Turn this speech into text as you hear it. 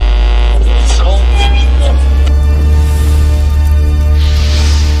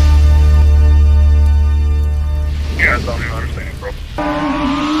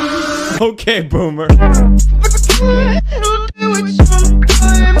Okay, boomer. This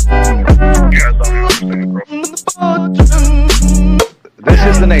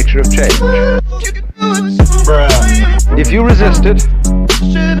is the nature of change. Bruh. If you resist it,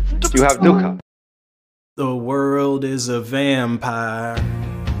 you have dukkha. The world is a vampire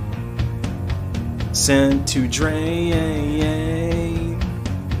sent to drain.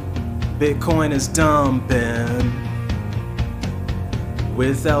 Bitcoin is dumping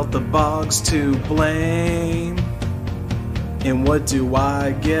without the bogs to blame. And what do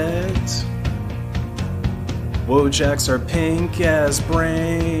I get? Wojaks are pink as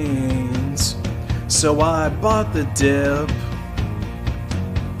brains. So I bought the dip,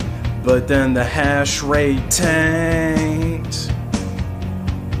 but then the hash rate tanked.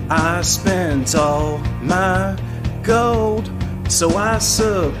 I spent all my gold, so I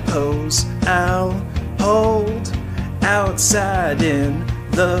suppose I'll hold outside in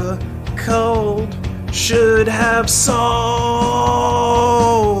the cold. Should have sold.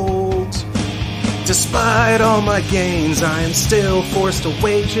 Despite all my gains, I am still forced to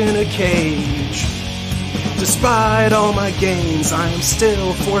wage in a cage. Despite all my gains, I am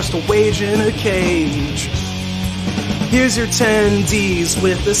still forced to wage in a cage. Here's your 10 Ds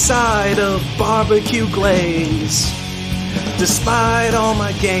with a side of barbecue glaze. Despite all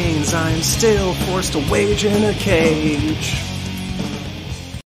my gains, I am still forced to wage in a cage.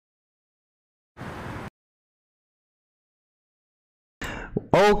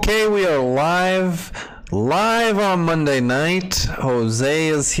 Okay, we are live on Monday night. Jose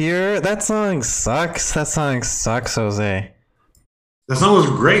is here. That song sucks, Jose. That song was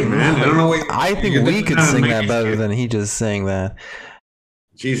great, man. I don't know what I think we could sing that better than he just sang that.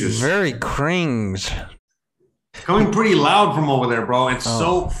 Jesus. Very cringe. Coming pretty loud from over there, bro. It's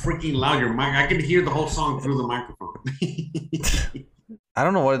so freaking loud. Your mic, I can hear the whole song through the microphone. I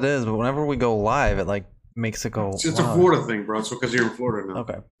don't know what it is, but whenever we go live, it like makes it go. It's a Florida thing, bro. It's because you're in Florida now.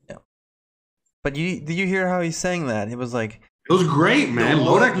 Okay, yeah. But did you hear how he sang that? It was like it was great, man.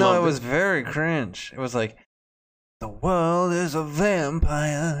 No, it was very cringe. It was like the world is a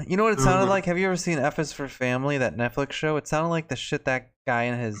vampire. You know what it sounded like? Have you ever seen F is for Family, that Netflix show? It sounded like the shit that guy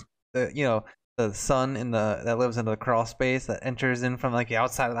in his, the son that lives in the crawl space that enters in from like the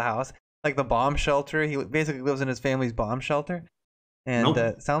outside of the house, like the bomb shelter. He basically lives in his family's bomb shelter, and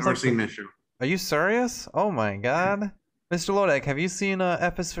sounds like. Seen that show. Are you serious? Oh my god. Mr. Lodek, have you seen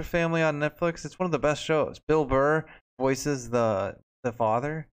F is for Family on Netflix? It's one of the best shows. Bill Burr voices the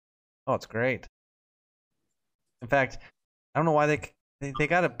father. Oh, it's great. In fact, I don't know why they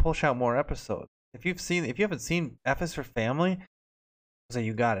got to push out more episodes. If you haven't seen F is for Family, so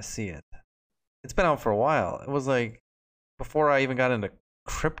you got to see it. It's been out for a while. It was like before I even got into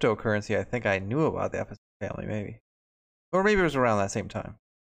cryptocurrency, I think I knew about the F is for Family, maybe. Or maybe it was around that same time.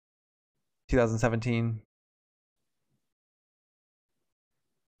 2017.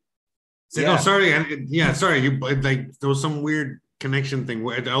 Yeah. No, sorry. Sorry. You like there was some weird connection thing.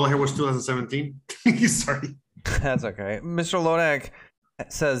 All I heard was 2017. Sorry. That's okay. Mr. Lodak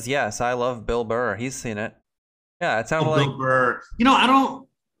says yes. I love Bill Burr. He's seen it. Yeah, it sounded like Bill Burr. I don't.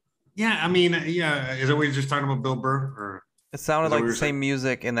 Yeah, I mean, yeah. Is it we just talking about Bill Burr? Or it sounded like the same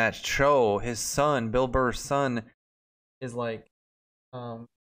music in that show. His son, Bill Burr's son, is like,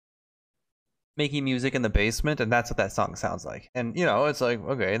 making music in the basement, and that's what that song sounds like. And it's like,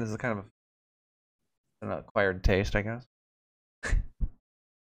 okay, this is kind of an acquired taste, I guess.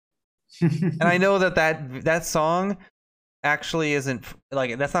 And I know that song actually isn't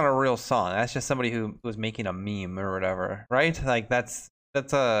like, that's not a real song. That's just somebody who was making a meme or whatever, right? Like that's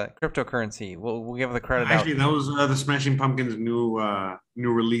a cryptocurrency. We'll give the credit. Actually, that was the Smashing Pumpkins' new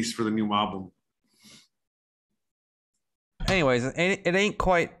release for the new album. Anyways, it ain't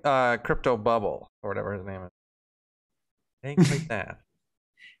quite Crypto Bubble or whatever his name is. It ain't quite that.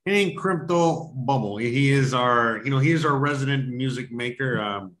 It ain't Crypto Bubble. He is our resident music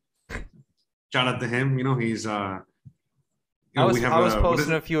maker. Shout out to him. He's I was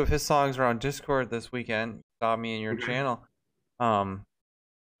posting a few of his songs around Discord this weekend. You saw me in your channel.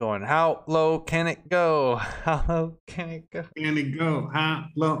 Going, how low can it go? How low can it go? Can it go? How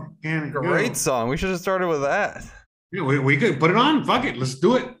low can it go? Great song. We should have started with that. Yeah, we could put it on. Fuck it. Let's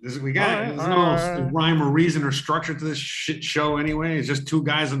do it. There's no rhyme or reason or structure to this shit show anyway. It's just two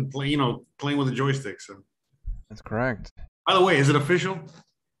guys playing with a joystick. So that's correct. By the way, is it official?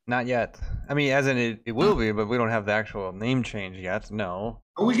 Not yet. I mean, as in it will be, but we don't have the actual name change yet. No.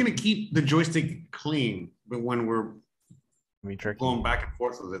 Are we gonna keep the joystick clean? But when we're going back and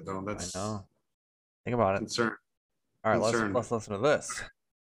forth with it, though, that's I know. Think about it. Concern. All right, let's listen to this.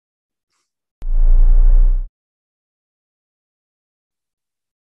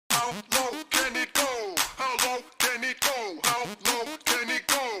 How low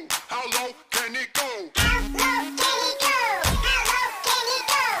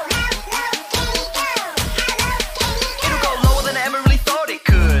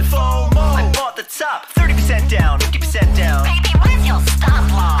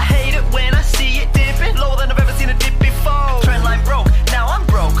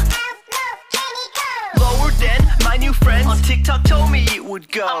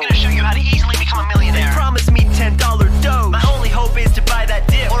go. I'm gonna show you how to easily become a millionaire. They promised me $10 Doge. My only hope is to buy that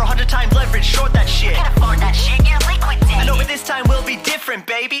dip or 100 times leverage short that shit. Can't afford that shit, you're liquidated. I know, but this time will be different,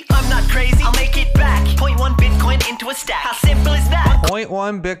 baby. I'm not crazy, I'll make it back. 0.1 Bitcoin into a stack. How simple is that?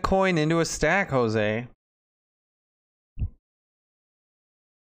 0.1 Bitcoin into a stack, Jose. Isn't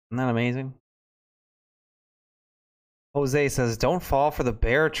that amazing? Jose says, "Don't fall for the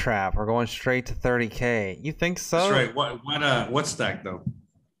bear trap. We're going straight to 30K." You think so? That's right. What stack though?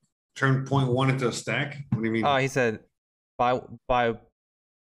 Turn 0.1 into a stack? What do you mean? Oh, he said, buy 0.1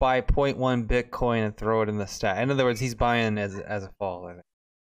 Bitcoin and throw it in the stack. In other words, he's buying as a fall. I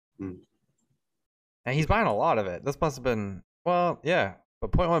think. And he's buying a lot of it. This must have been, well, yeah.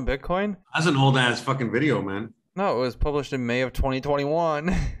 But 0.1 Bitcoin? That's an old ass fucking video, man. No, it was published in May of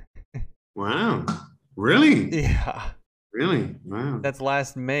 2021. Wow. Really? Yeah. Really? Wow. That's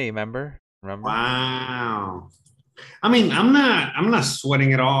last May, remember? Wow. I mean, I'm not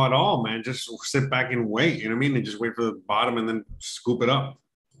sweating it all at all, man. Just sit back and wait. You know what I mean? And just wait for the bottom and then scoop it up.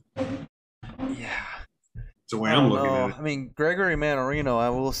 Yeah. That's the way I'm looking at it. I mean, Gregory Mannarino, I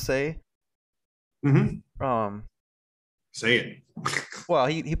will say. Say it. Well,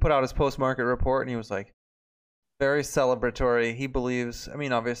 he put out his post-market report and he was like, very celebratory. He believes, I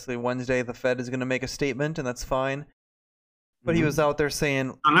mean, obviously Wednesday the Fed is going to make a statement and that's fine. But he was out there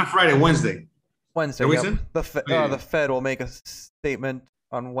saying, oh, not Friday, Wednesday. Wednesday, yep. The Fed will make a statement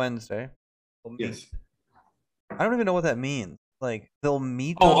on Wednesday. Yes. I don't even know what that means. Like, they'll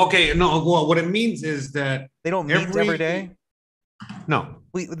meet. Oh, okay. No, well, what it means is that they don't meet every day. No.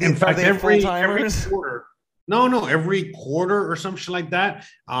 In fact, every quarter. No, every quarter or something like that.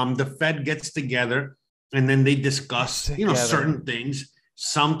 The Fed gets together and then they discuss, certain things.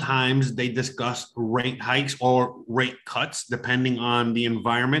 Sometimes they discuss rate hikes or rate cuts, depending on the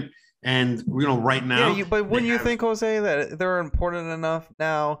environment. And right now, but wouldn't you think, Jose, that they're important enough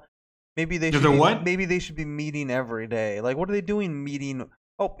now? Maybe they should. Maybe they should be meeting every day. Like, what are they doing? Meeting?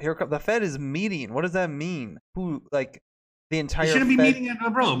 Oh, here comes the Fed is meeting. What does that mean? Who like the entire? They shouldn't be meeting,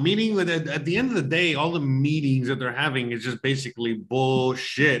 bro. Meeting with at the end of the day, all the meetings that they're having is just basically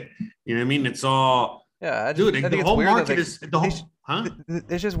bullshit. You know what I mean? It's all dude. The whole market is the whole. Huh?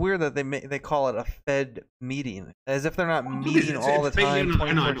 It's just weird that they call it a Fed meeting, as if they're not meeting all the time.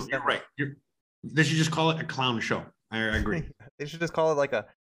 I know, you're right. They should just call it a clown show. I agree. They should just call it like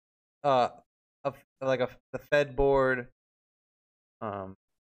the Fed board.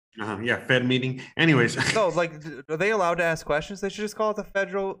 Fed meeting. Anyways, no, like, are they allowed to ask questions? They should just call it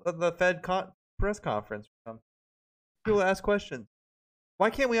the Fed press conference. People ask questions. Why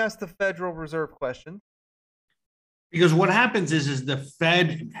can't we ask the Federal Reserve questions? Because what happens is the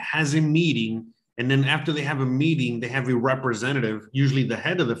Fed has a meeting, and then after they have a meeting, they have a representative, usually the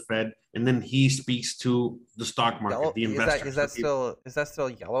head of the Fed, and then he speaks to the stock market, the investors. Is that still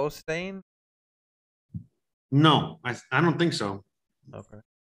Yellowstone? No, I don't think so. Okay.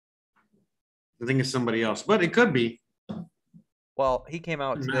 I think it's somebody else, but it could be. Well, he came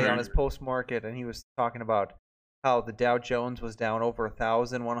out today on his post-market, and he was talking about how the Dow Jones was down over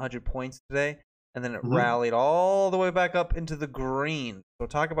 1,100 points today. And then it rallied all the way back up into the green. So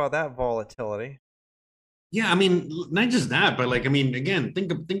talk about that volatility. Yeah, I mean, not just that, but like, I mean, again,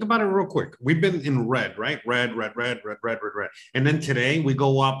 think about it real quick. We've been in red, right? Red. And then today we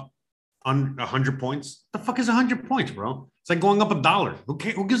go up on 100 points. The fuck is 100 points, bro? It's like going up $1.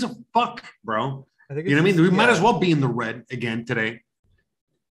 Who gives a fuck, bro? You know what I mean? We might as well be in the red again today.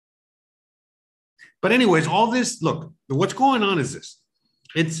 But anyways, all this, look, what's going on is this.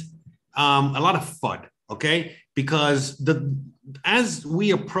 It's a lot of FUD, okay? Because as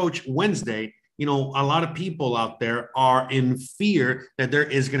we approach Wednesday, a lot of people out there are in fear that there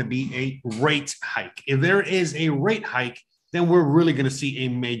is going to be a rate hike. If there is a rate hike, then we're really going to see a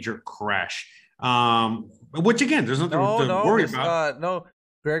major crash. Which again, there's nothing to worry about. No,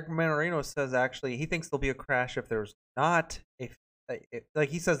 Greg Mannarino says actually he thinks there'll be a crash if there's not like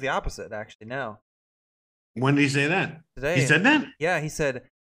he says the opposite actually now. When did he say that? Today. He said that? Yeah, he said,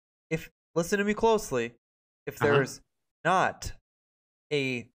 listen to me closely, if there's not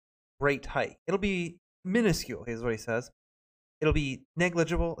a rate hike, it'll be minuscule, is what he says. It'll be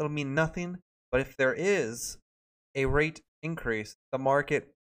negligible, it'll mean nothing. But if there is a rate increase, the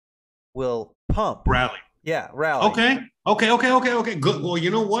market will pump. Rally. Yeah, rally. Okay. Good. Well, you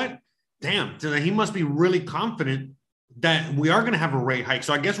know what? Damn, he must be really confident that we are going to have a rate hike.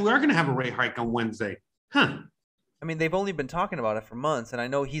 So I guess we are going to have a rate hike on Wednesday. Huh. I mean, they've only been talking about it for months, and I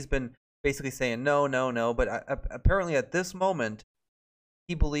know he's been basically saying no, but apparently at this moment,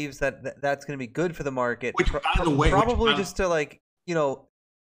 he believes that that's going to be good for the market. Which, by the way, probably just to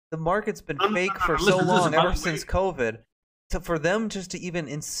the market's been fake for so long, ever since COVID. for them just to even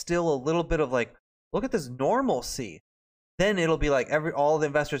instill a little bit of like, look at this normalcy, then it'll be like all the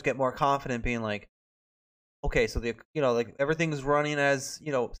investors get more confident, being like, okay, so like everything's running as,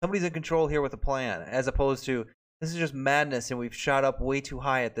 somebody's in control here with a plan, as opposed to this is just madness and we've shot up way too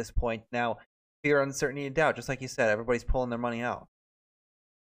high at this point. Now, fear, uncertainty, and doubt, just like you said, everybody's pulling their money out.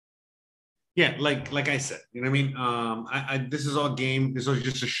 Yeah, like I said, you know what I mean? This is all game. This is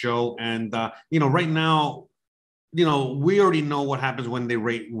just a show. And, right now, we already know what happens when they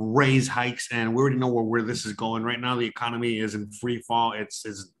raise hikes, and we already know where this is going. Right now, the economy is in free fall. It's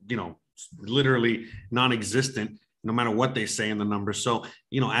literally non-existent, no matter what they say in the numbers. So,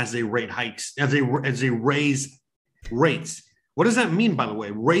 as they rate hikes, as they raise rates, what does that mean, by the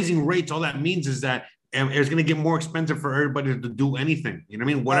way? Raising rates, all that means is that it's going to get more expensive for everybody to do anything. You know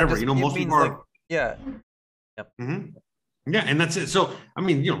what I mean? Whatever. Most people are. Like, yeah. Yep. Mm-hmm. Yeah, and that's it. So, I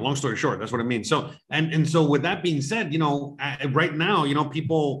mean, long story short, that's what it means. So, and so with that being said, right now,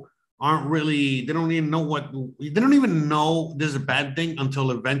 people aren't really, they don't even know this is a bad thing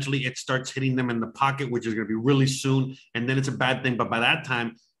until eventually it starts hitting them in the pocket, which is going to be really soon. And then it's a bad thing. But by that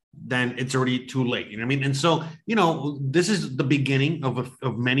time, then it's already too late. You know what I mean? And so, this is the beginning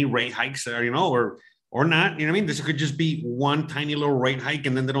of many rate hikes, or not. You know what I mean? This could just be one tiny little rate hike,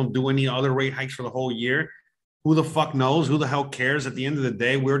 and then they don't do any other rate hikes for the whole year. Who the fuck knows? Who the hell cares? At the end of the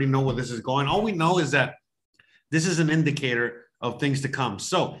day, we already know where this is going. All we know is that this is an indicator of things to come.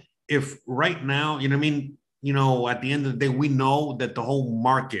 So if right now, at the end of the day, we know that the whole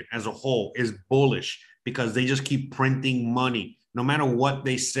market as a whole is bullish because they just keep printing money, no matter what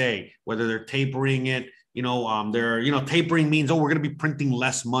they say, whether they're tapering it, tapering means, we're going to be printing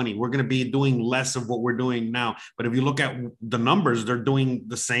less money. We're going to be doing less of what we're doing now. But if you look at the numbers, they're doing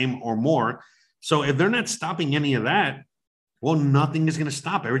the same or more. So if they're not stopping any of that, well, nothing is going to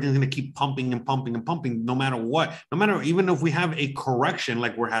stop. Everything's going to keep pumping and pumping and pumping, no matter what, even if we have a correction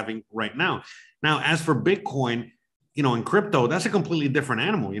like we're having right now. Now, as for Bitcoin, and crypto, that's a completely different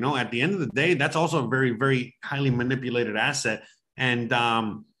animal. At the end of the day, that's also a very, very highly manipulated asset. And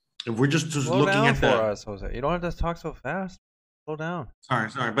if we're just Slow looking down at for us, Jose. You don't have to talk so fast. Slow down.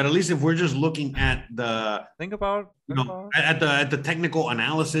 Sorry. But at least if we're just looking at the at the technical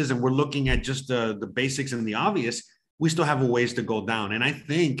analysis, and we're looking at just the basics and the obvious, we still have a ways to go down. And I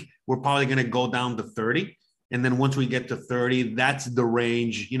think we're probably going to go down to 30. And then once we get to 30, that's the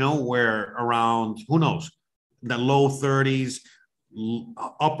range, where around, who knows, the low 30s,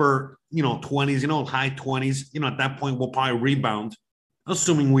 upper, 20s, high 20s, at that point, we'll probably rebound.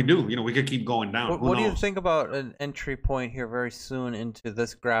 Assuming we do, we could keep going down. What do you think about an entry point here very soon into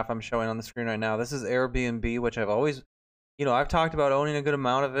this graph I'm showing on the screen right now? This is Airbnb, which I've always, I've talked about owning a good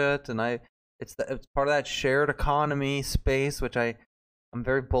amount of it, and it's part of that shared economy space, which I'm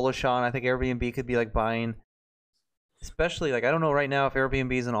very bullish on. I think Airbnb could be like buying, especially like, I don't know right now if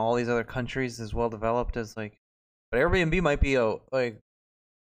Airbnb is in all these other countries as well developed as but Airbnb might be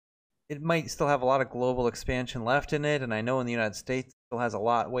it might still have a lot of global expansion left in it, and I know in the United States still has a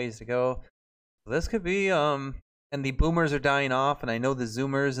lot ways to go. So this could be and the boomers are dying off, and I know the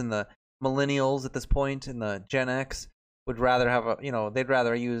Zoomers and the millennials at this point and the Gen X would rather have they'd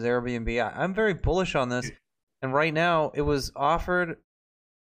rather use Airbnb. I'm very bullish on this, and right now it was offered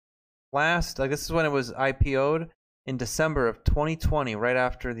this is when it was IPO'd in December of 2020, right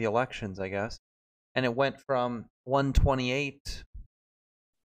after the elections, I guess, and it went from 128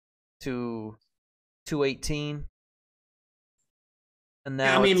 to 218, and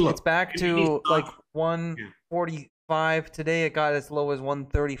now it's back to like 145 today. It got as low as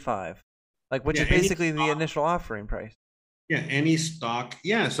 135, which is basically the initial offering price. Yeah, any stock.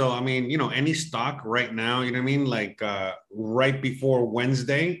 Yeah, so any stock right now, right before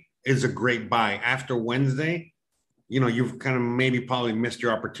Wednesday is a great buy. After Wednesday, you've kind of probably missed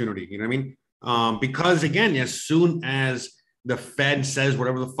your opportunity. You know what I mean? Because again, as soon as the Fed says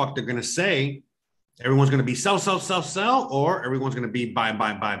whatever the fuck they're going to say, everyone's going to be sell, or everyone's going to be buy.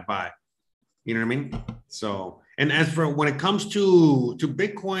 You know what I mean? So, and as for when it comes to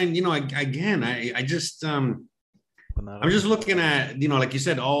Bitcoin, I'm just looking at, like you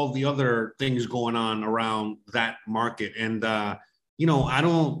said, all the other things going on around that market. And,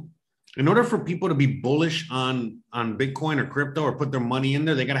 in order for people to be bullish on Bitcoin or crypto or put their money in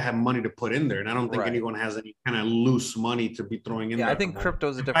there, they got to have money to put in there. And I don't think anyone has any kind of loose money to be throwing in there. Yeah, I think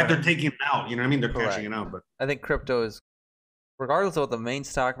crypto's a different. They're taking it out. You know what I mean? They're cashing it out. But I think crypto is, regardless of what the main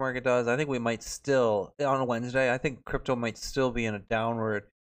stock market does, I think we might still, on a Wednesday, I think crypto might still be in a downward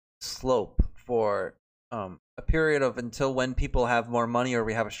slope for a a period of until when people have more money or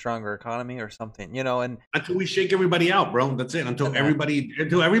we have a stronger economy or something, you know, and until we shake everybody out, bro. That's it. Until everybody,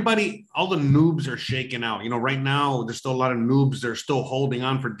 all the noobs are shaken out. You know, right now there's still a lot of noobs. They're still holding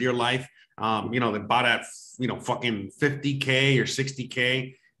on for dear life. You know, they bought at, you know, fucking 50K or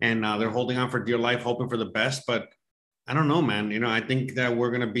 60K, and they're holding on for dear life, hoping for the best. But I don't know, man. You know, I think that we're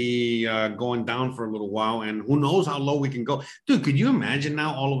going to be going down for a little while, and who knows how low we can go. Dude, could you imagine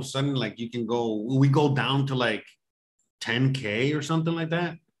now all of a sudden, like we go down to like 10K or something like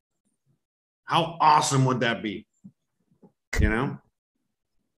that? How awesome would that be? You know?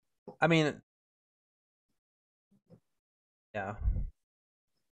 I mean, yeah.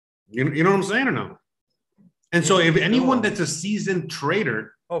 You know what I'm saying or no? And so if anyone that's a seasoned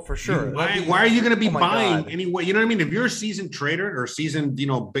trader, oh, for sure. Why are you going to be buying God. anyway? You know what I mean? If you're a seasoned trader or seasoned, you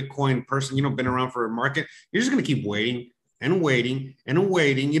know, Bitcoin person, you know, been around for a market, you're just going to keep waiting and waiting and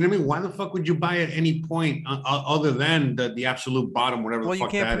waiting. You know what I mean? Why the fuck would you buy at any point other than the absolute bottom, whatever the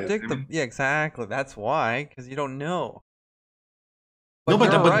fuck that is? Well, you can't predict yeah, exactly. That's why, because you don't know. But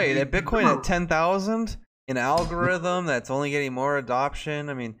you're right. At Bitcoin at 10,000, an algorithm that's only getting more adoption.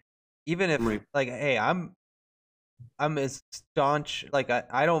 I mean, even if like, hey, I'm as staunch, like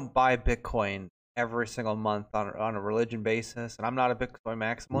I don't buy Bitcoin every single month on a religion basis, and I'm not a Bitcoin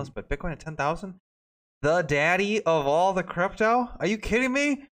maximalist, but Bitcoin at 10,000, the daddy of all the crypto? Are you kidding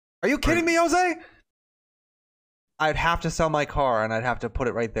me? Are you kidding me, Jose? I'd have to sell my car and I'd have to put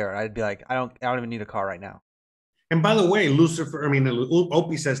it right there. I'd be like, I don't even need a car right now. And by the way,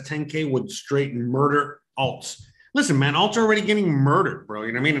 Opie says 10K would straight murder alts. Listen, man, alts are already getting murdered, bro.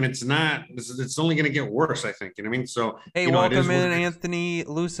 You know what I mean? And it's only going to get worse, I think. You know what I mean? So, hey, you know, welcome in, Anthony,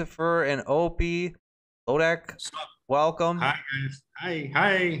 Lucifer, and Opie. Lodek, welcome. Hi, guys.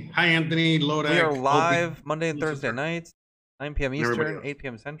 Hi, Anthony, Lodek. We are live Opie, Monday and Lucifer. Thursday nights, 9 p.m. Eastern, 8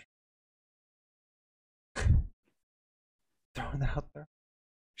 p.m. Central. Throwing that out there.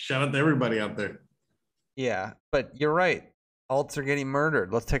 Shout out to everybody out there. Yeah, but you're right. Alts are getting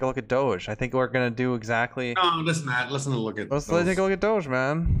murdered. Let's take a look at Doge. I think we're gonna do exactly. No, let's not. Let's look at. Let's take a look at Doge,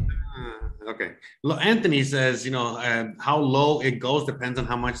 man. Okay. Anthony says, you know, how low it goes depends on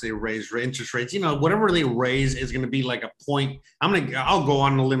how much they raise interest rates. You know, whatever they raise is going to be like a point. I'll go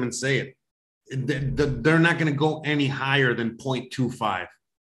on the limb and say it. They're not going to go any higher than 0.25.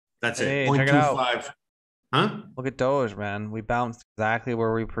 That's it. 0.25. Huh? Look at Doge, man. We bounced exactly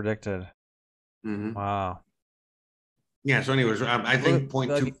where we predicted. Mm-hmm. Wow. Yeah. So, anyways, I think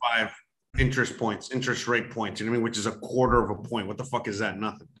 0.25 interest rate points. You know what I mean? Which is a quarter of a point. What the fuck is that?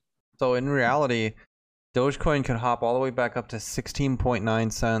 Nothing. So in reality, Dogecoin could hop all the way back up to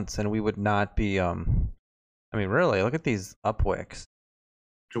 16.9 cents, and we would not be. I mean, really, look at these upwicks.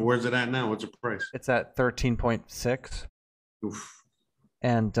 So where's it at now? What's the price? It's at 13.6. Oof.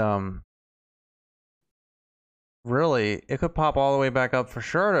 And really, it could pop all the way back up for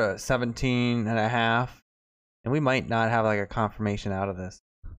sure to 17 and a half, and we might not have like a confirmation out of this.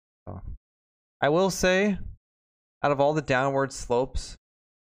 So I will say, out of all the downward slopes,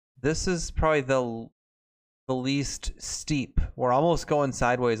 this is probably the least steep. We're almost going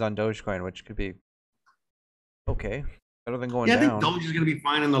sideways on Dogecoin, which could be okay. Better than going down. I think Doge is going to be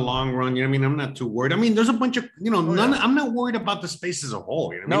fine in the long run. You know what I mean? I'm not too worried. I mean, there's a bunch of, you know, I'm not worried about the space as a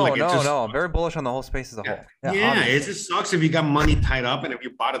whole. You know what I mean? No. I'm very bullish on the whole space as a whole. Yeah, it just sucks if you got money tied up and if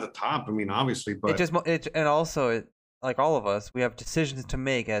you bought at the top. I mean, obviously, but and also, like all of us, we have decisions to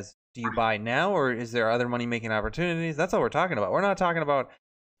make as, do you buy now or is there other money making opportunities? That's all we're talking about. We're not talking about,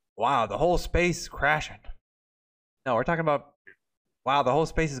 wow, the whole space is crashing. No, we're talking about, wow, the whole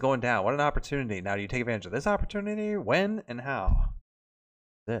space is going down. What an opportunity. Now, do you take advantage of this opportunity? When and how?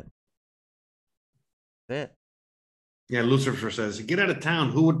 That's it. Yeah, Lucifer says, get out of town.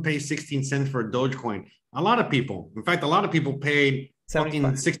 Who would pay 16 cents for a Dogecoin? A lot of people. In fact, a lot of people paid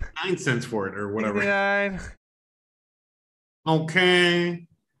fucking 69 cents for it or whatever. 69. Okay.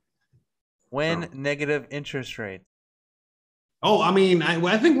 When negative interest rates. Oh, I mean,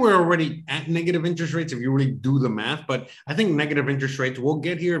 I think we're already at negative interest rates if you really do the math, but I think negative interest rates will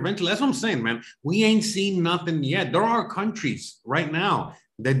get here eventually. That's what I'm saying, man. We ain't seen nothing yet. There are countries right now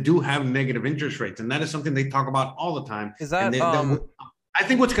that do have negative interest rates, and that is something they talk about all the time. Is that? I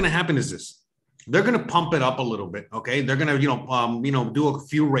think what's going to happen is this: they're going to pump it up a little bit. Okay, they're going to, do a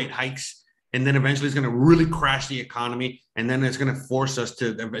few rate hikes. And then eventually it's going to really crash the economy. And then it's going to force us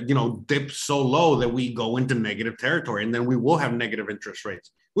to, dip so low that we go into negative territory. And then we will have negative interest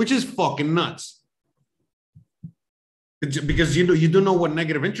rates, which is fucking nuts. Because you do know what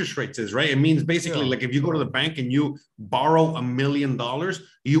negative interest rates is, right? It means basically like if you go to the bank and you borrow $1 million,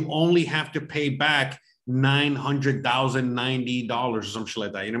 you only have to pay back $900,090 or some shit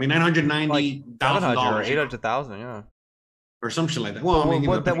like that. You know what I mean? $990,000 or 800,000, yeah. or some shit like that. Well, I mean,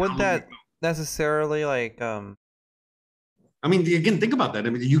 would that necessarily like I mean, again, think about that.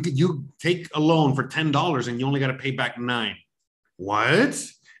 I mean, you take a loan for $10 and you only got to pay back $9.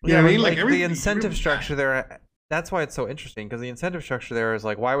 What? Yeah, I but mean, like the incentive structure there. That's why it's so interesting, because the incentive structure there is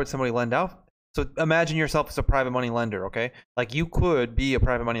like, why would somebody lend out? So imagine yourself as a private money lender, okay? Like you could be a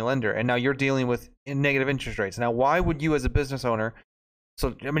private money lender, and now you're dealing with negative interest rates. Now, why would you, as a business owner?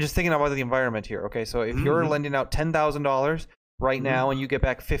 So I'm just thinking about the environment here, okay? So if you're lending out $10,000 right now and you get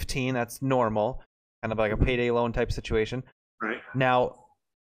back 15, that's normal, kind of like a payday loan type situation. Right. Now,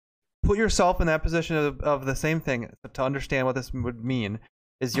 put yourself in that position of the same thing to understand what this would mean.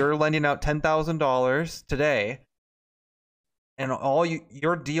 Is you're lending out $10,000 today, and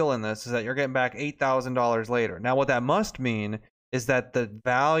your deal in this is that you're getting back $8,000 later. Now, what that must mean is that the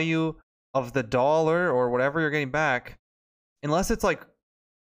value of the dollar or whatever you're getting back, unless it's like,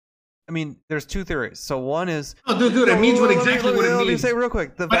 I mean, there's two theories. So one is, dude, it means what it means. Let me say real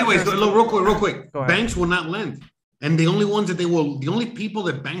quick. By the way, real quick. Banks will not lend. And the only people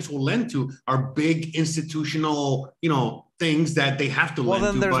that banks will lend to are big institutional, things that they have to lend to.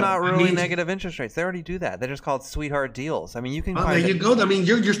 Well, then there's not really negative interest rates. They already do that. They're just called sweetheart deals. I mean, you can. There you go. I mean,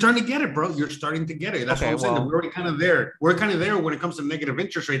 you're starting to get it, bro. You're starting to get it. That's what I'm saying. We're already kind of there. We're kind of there when it comes to negative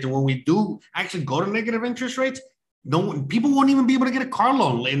interest rates. And when we do actually go to negative interest rates, people won't even be able to get a car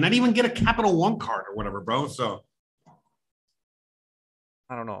loan and not even get a Capital One card or whatever, bro. So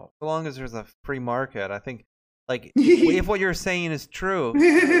I don't know. So long as there's a free market, I think. Like, if what you're saying is true, we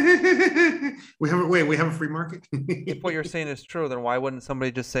have a free market. If what you're saying is true, then why wouldn't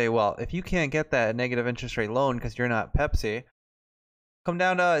somebody just say, well, if you can't get that negative interest rate loan because you're not Pepsi, come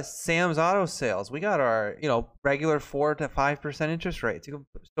down to Sam's Auto Sales. We got our, regular 4 to 5% interest rates. You can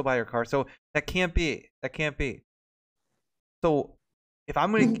still buy your car. So that can't be. So if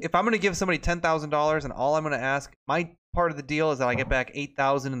I'm gonna give somebody $10,000 and all I'm gonna ask, my part of the deal is that I get back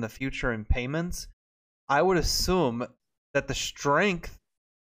 $8,000 in the future in payments, I would assume that the strength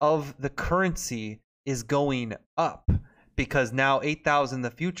of the currency is going up, because now 8,000 in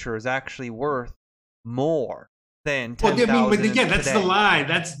the future is actually worth more than 10,000. That's the lie.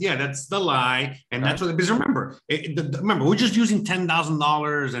 That's the lie, and that's what. Because remember, we're just using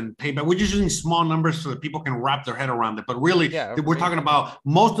 $10,000 and payback. We're just using small numbers so that people can wrap their head around it. But really, we're talking about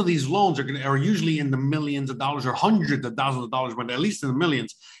most of these loans are usually in the millions of dollars or hundreds of thousands of dollars, but at least in the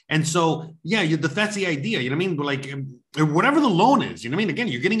millions. And so, that's the idea. You know what I mean? Like, whatever the loan is, you know what I mean? Again,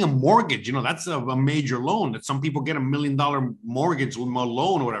 you're getting a mortgage. That's a major loan that some people get $1 million mortgage with a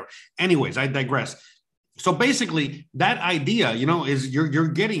loan or whatever. Anyways, I digress. So basically, that idea, is you're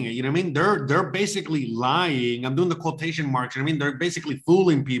getting it. You know what I mean? They're basically lying. I'm doing the quotation marks. You know what I mean? They're basically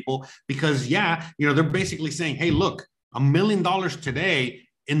fooling people because, they're basically saying, hey, look, $1 million today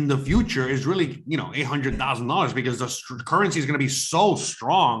in the future is really, $800,000 because the currency is going to be so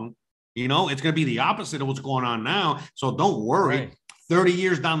strong. It's going to be the opposite of what's going on now. So don't worry. Right. 30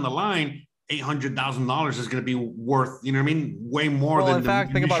 years down the line, $800,000 is going to be worth, way more than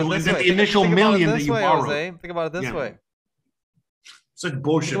the initial million that you borrowed. Think about it this way. Such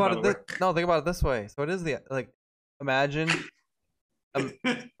bullshit. Think about it this way. So it is imagine.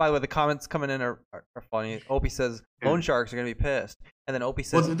 By the way, the comments coming in are funny. Opie says loan sharks are going to be pissed, and then Opie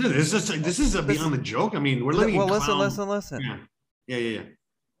says, "This is beyond the joke. I mean, we're living." Well, listen. Yeah.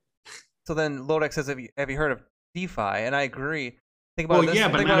 So then Lodex says, "Have you heard of DeFi?" And I agree. Think about this.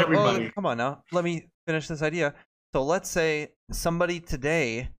 But not everybody. Come on now. Let me finish this idea. So let's say somebody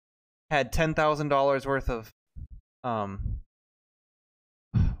today had $10,000 worth of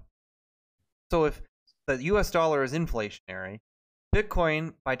So if the US dollar is inflationary,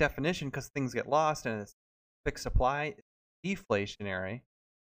 Bitcoin by definition, because things get lost and it's fixed supply, is deflationary.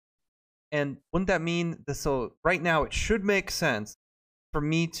 And wouldn't that mean so right now it should make sense for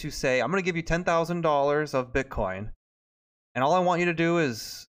me to say, I'm going to give you $10,000 of Bitcoin. And all I want you to do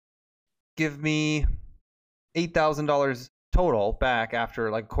is give me $8,000 total back after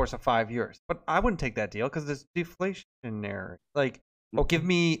a course of 5 years. But I wouldn't take that deal because it's deflationary. Give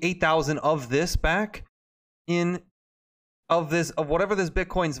me 8,000 of this back of whatever this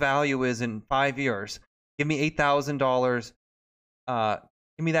Bitcoin's value is in 5 years. Give me $8,000.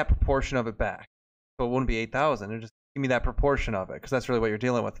 Give me that proportion of it back. So it wouldn't be 8,000. Just give me that proportion of it, because that's really what you're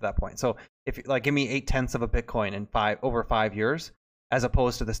dealing with at that point. So if give me 0.8 of a Bitcoin in over 5 years, as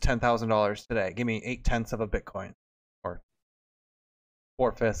opposed to this $10,000 today, give me 0.8 of a Bitcoin or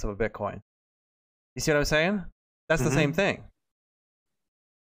 4/5 of a Bitcoin. You see what I'm saying? That's the same thing.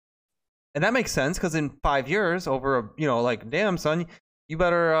 And that makes sense because in 5 years, damn son, you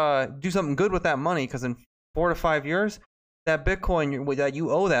better do something good with that money, because in 4 to 5 years, that Bitcoin that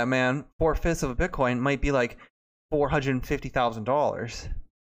you owe that man, 4/5 of a Bitcoin, might be like $450,000.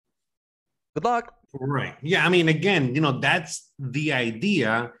 Good luck. Right. Yeah. I mean, again, that's the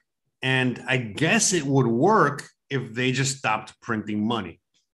idea. And I guess it would work if they just stopped printing money.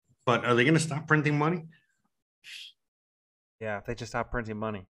 But are they going to stop printing money? Yeah, if they just stop printing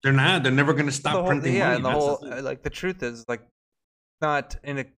money. They're not. They're never going to stop printing money. Yeah, and That's like the truth is, like, not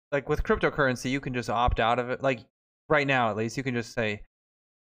in a, like with cryptocurrency, you can just opt out of it. Like right now, at least, you can just say,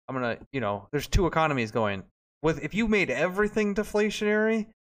 I'm gonna, there's two economies going. If you made everything deflationary,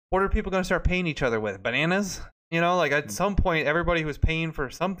 what are people gonna start paying each other with? Bananas? Like at some point, everybody who's paying for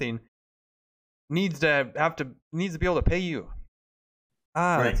something needs to be able to pay you.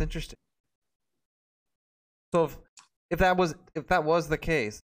 Right. That's interesting. So if that was the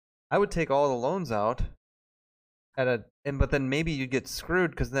case, I would take all the loans out but then maybe you'd get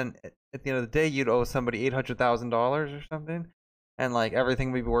screwed, because then at the end of the day you'd owe somebody $800,000 or something, and like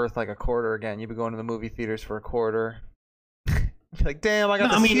everything would be worth like a quarter again. You'd be going to the movie theaters for a quarter. Like, damn, I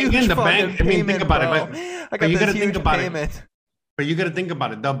got this huge again, the fucking bank. payment, Think about bro. it. I got you got this to think huge about payment. it. But you got to think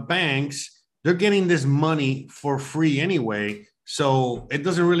about it. The banks, they're getting this money for free anyway, so it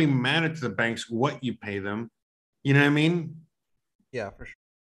doesn't really matter to the banks what you pay them. You know what I mean? Yeah, for sure.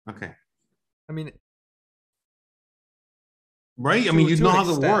 Okay. I mean, right? I mean, you to know an how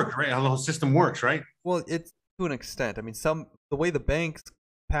the extent. work, right? How the whole system works, right? well, it's to an extent. I mean, the way the banks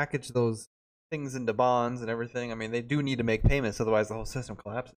package those things into bonds and everything. I mean, they do need to make payments, otherwise the whole system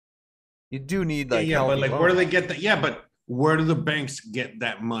collapses. You do need like yeah, but healthy like, where do loans. they get that? Yeah, but where do the banks get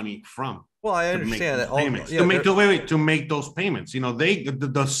that money from? Well, I To make understand those that. payments. Yeah, To make those payments.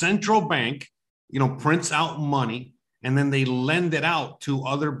 The central bank, prints out money, and then they lend it out to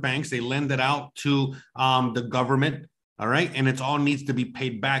other banks. They lend it out to the government. All right, and it all needs to be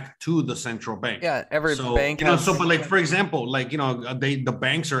paid back to the central bank. yeah, every So, bank but like, for example, like, the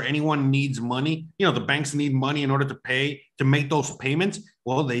banks or anyone needs money, the banks need money in order to make those payments.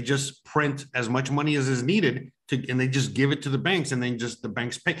 Well, they just print as much money as is needed and they just give it to the banks, and then just the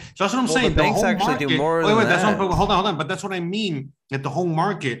banks pay. So that's what I'm saying. The banks whole actually do market, more than that's that. hold on. But that's what I mean. That the whole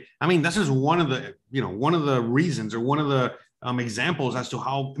market, I mean, this is one of the reasons, or one of the examples as to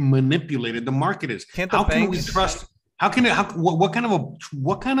how manipulated the market is. Can't the How can we banks- trust? What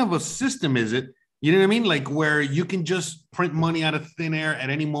kind of a system is it? You know what I mean? Like, where you can just print money out of thin air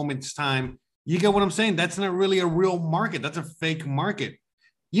at any moment's time. You get what I'm saying? That's not really a real market. That's a fake market.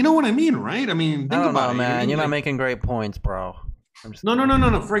 You know what I mean, right? I mean, think I don't about know, it. man. You're like, not making great points, bro. I'm just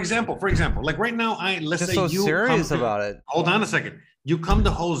No. For example, like right now, let's just say so you serious come to, about it. Hold on a second. You come to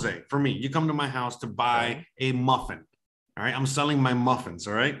Jose for me. You come to my house to buy a muffin. All right, I'm selling my muffins.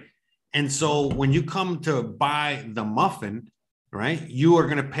 All right, and so when you come to buy the muffin, right, you are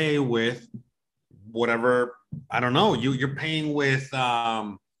going to pay with whatever. I don't know. You're paying with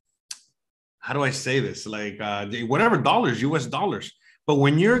how do I say this? Like whatever dollars, US dollars. But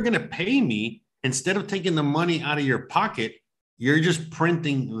when you're going to pay me, instead of taking the money out of your pocket, you're just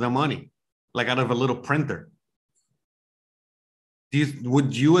printing the money, like out of a little printer.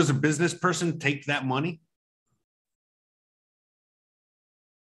 Would you as a business person take that money?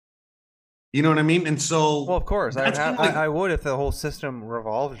 You know what I mean? And so, Well, of course, that's kinda like- I would if the whole system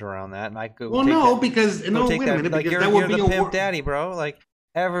revolved around that, and I could. well, take no, that, because no, take wait a that, minute, like because you're, that would you're be the a pimp daddy, bro. Like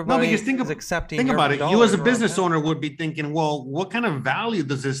no, everybody because is accepting. think your about it. You dollars as a for all business that. owner would be thinking, well, what kind of value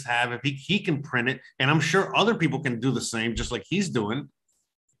does this have if he can print it? And I'm sure other people can do the same, just like he's doing.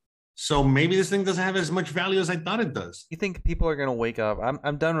 So maybe this thing doesn't have as much value as I thought it does. You think people are gonna wake up?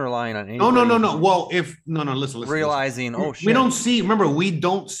 I'm done relying on No. anybody Well, listen. realizing, oh shit, We don't see. Remember, we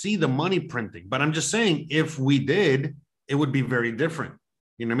don't see the money printing. But I'm just saying, if we did, it would be very different.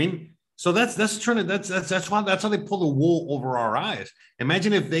 You know what I mean? So that's how they pull the wool over our eyes.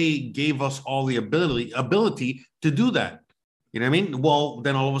 Imagine if they gave us all the ability to do that. You know what I mean? Well,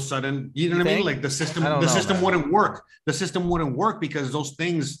 then all of a sudden, you know what I mean? think? Like the system I don't know, man. wouldn't work. The system wouldn't work because those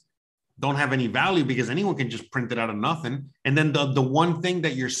things don't have any value, because anyone can just print it out of nothing. And then the one thing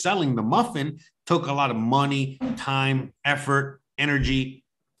that you're selling, the muffin, took a lot of money, time, effort, energy,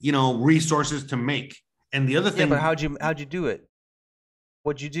 resources to make. And the other Yeah, thing, but how'd you do it?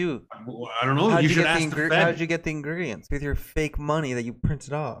 What'd you do? I don't know. How'd You should get ask the Fed. how'd you get the ingredients with your fake money that you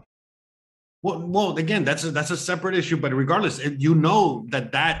printed off? Well, again, that's a separate issue. But regardless, that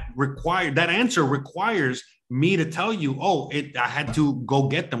answer requires me to tell you, I had to go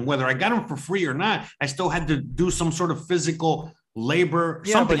get them. Whether I got them for free or not, I still had to do some sort of physical labor.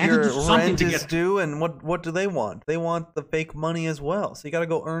 Yeah, something. but I had to your do something rent to is get. due, and what do they want? They want the fake money as well. So you got to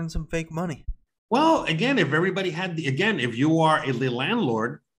go earn some fake money. Well, again, if everybody had if you are a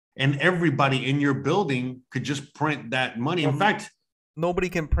landlord and everybody in your building could just print that money. In fact, nobody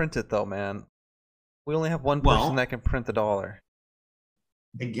can print it though, man. We only have one person that can print the dollar.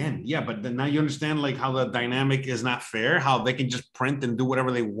 Again, yeah, but then now you understand like how the dynamic is not fair, how they can just print and do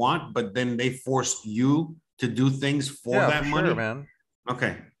whatever they want, but then they force you to do things for that money. Sure, man.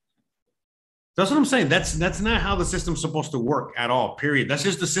 Okay. That's what I'm saying. That's not how the system's supposed to work at all, period. That's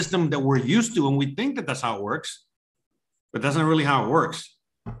just the system that we're used to, and we think that that's how it works, but that's not really how it works.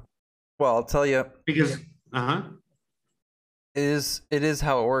 Well, I'll tell you. Because, It is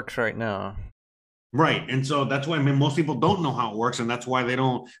how it works right now. Right. And so that's why most people don't know how it works. And that's why they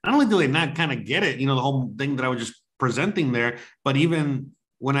don't, not only do they not kind of get it, the whole thing that I was just presenting there, but even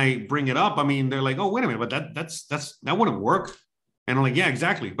when I bring it up, I mean, they're like, oh, wait a minute, but that wouldn't work. And I'm like, yeah,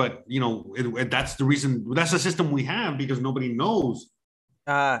 exactly. But, that's the reason, that's the system we have because nobody knows.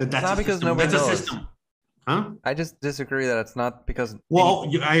 That's not because nobody knows. That's a system. Huh? I just disagree that it's not because. Well,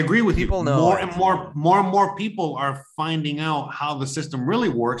 I agree with people you. Know more and more people are finding out how the system really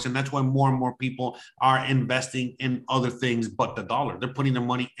works, and that's why more and more people are investing in other things but the dollar. They're putting their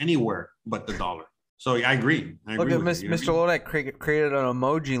money anywhere but the dollar. So I agree. Look at Mr. Lodek created an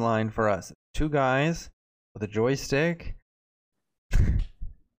emoji line for us. 2 guys with a joystick.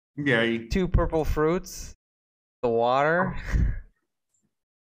 Yeah. 2 purple fruits. The water.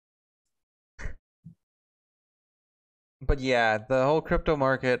 But yeah, the whole crypto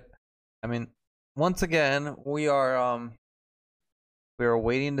market, I mean, once again, we are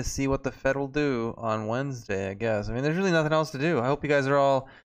waiting to see what the Fed will do on Wednesday, I guess. I mean, there's really nothing else to do. I hope you guys are all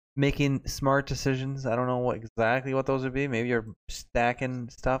making smart decisions. I don't know exactly what those would be. Maybe you're stacking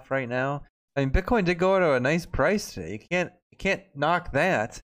stuff right now. I mean, Bitcoin did go to a nice price today. You can't knock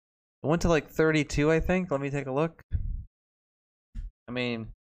that. It went to like 32, I think. Let me take a look. I mean,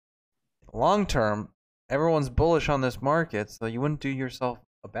 long term, everyone's bullish on this market, so you wouldn't do yourself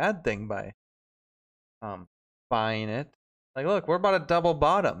a bad thing by buying it. Like, look, we're about to double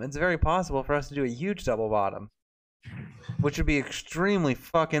bottom. It's very possible for us to do a huge double bottom, which would be extremely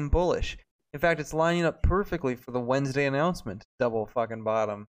fucking bullish. In fact, it's lining up perfectly for the Wednesday announcement. Double fucking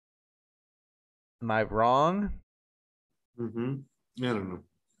bottom. Am I wrong? I don't know.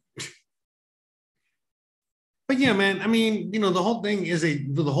 But yeah, man, I mean, the whole thing is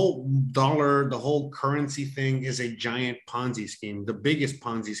the whole dollar, the whole currency thing is a giant Ponzi scheme, the biggest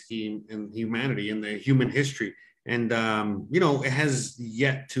Ponzi scheme in humanity, in the human history. And, it has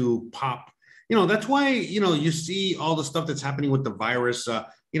yet to pop. That's why, you see all the stuff that's happening with the virus.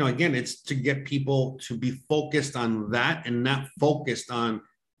 Again, it's to get people to be focused on that and not focused on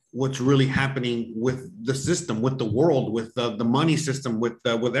what's really happening with the system, with the world, with the money system, with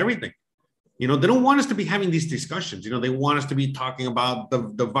everything. They don't want us to be having these discussions. They want us to be talking about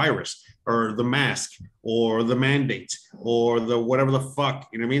the virus or the mask or the mandates or the whatever the fuck.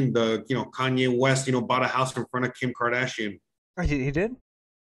 You know what I mean? The Kanye West, bought a house in front of Kim Kardashian. Oh, he did?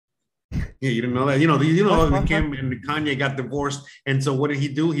 Yeah, you didn't know that. Kim and Kanye got divorced, and so what did he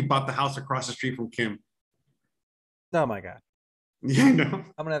do? He bought the house across the street from Kim. Oh my god. Yeah, I know.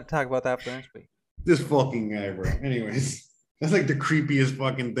 I'm gonna have to talk about that for next week. This fucking guy, bro. Anyways. That's like the creepiest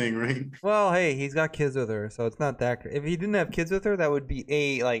fucking thing, right? Well, hey, he's got kids with her, so it's not that. If he didn't have kids with her, that would be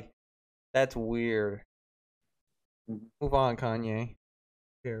that's weird. Move on, Kanye.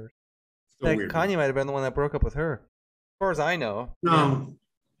 Who cares? Weird, Kanye might have been the one that broke up with her. As far as I know. No. Yeah.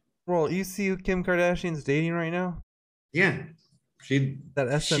 Well, you see who Kim Kardashian's dating right now? Yeah. That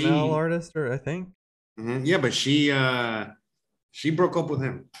SNL artist, or I think. Yeah, but she broke up with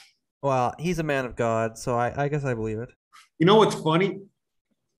him. Well, he's a man of God, so I guess I believe it. You know what's funny?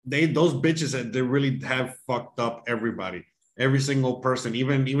 Those bitches they really have fucked up everybody, every single person,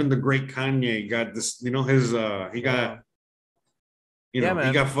 even the great Kanye got this. He got, he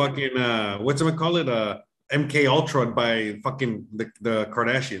got fucking what's it call it? MK Ultra by fucking the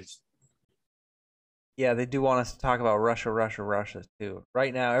Kardashians. Yeah, they do want us to talk about Russia too.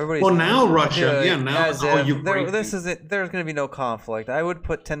 Right now, everybody's now Russia, now this is it. There's going to be no conflict. I would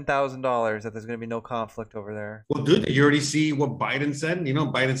put $10,000 that there's going to be no conflict over there. Well, dude, you already see what Biden said.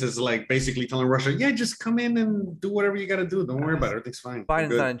 Biden says basically telling Russia, yeah, just come in and do whatever you got to do. Don't worry about it. Everything's fine.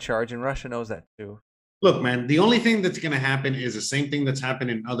 Biden's not in charge, and Russia knows that too. Look, man, the only thing that's going to happen is the same thing that's happened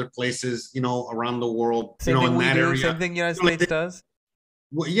in other places, around the world. Same thing in that area. Same thing the United States does.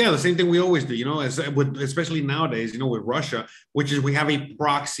 Well, yeah, the same thing we always do, especially nowadays, with Russia, which is we have a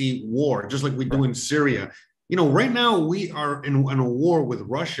proxy war, just like we do in Syria. Right now we are in a war with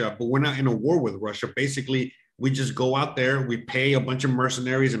Russia, but we're not in a war with Russia. Basically, we just go out there, we pay a bunch of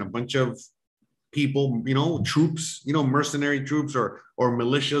mercenaries and a bunch of people, troops, mercenary troops or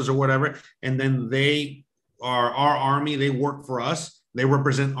militias or whatever, and then they are our army. They work for us. They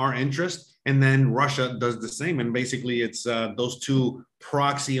represent our interest, and then Russia does the same. And basically, it's those two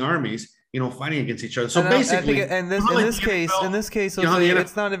proxy armies, fighting against each other. So basically, in this case,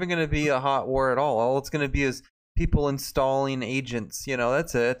 it's not even going to be a hot war at all. All it's going to be is people installing agents.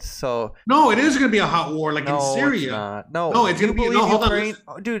 That's it. So no, it is going to be a hot war, like in Syria. It's not. No, it's going to be. No, hold Ukraine,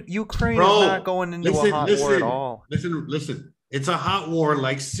 on, dude. Ukraine is not going into a hot war at all. Listen. It's a hot war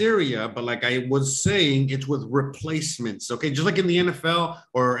like Syria, but like I was saying, it's with replacements. Okay, just like in the NFL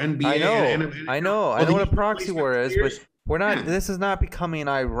or NBA. I know what a proxy war is, but we're not. Yeah. This is not becoming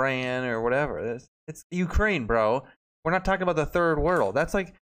Iran or whatever. It's Ukraine, bro. We're not talking about the third world. That's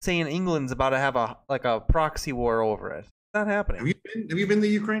like saying England's about to have a proxy war over it. It's not happening. Have you been to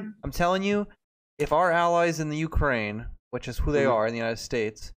Ukraine? I'm telling you, if our allies in the Ukraine, which is who they are in the United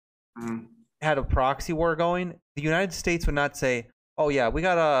States, had a proxy war going, the United States would not say, "Oh yeah, we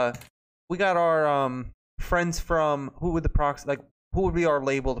got our friends from who would the proxy like." Who would be our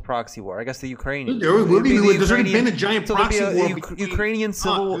labeled proxy war? I guess the Ukrainian. There's already been a giant proxy war.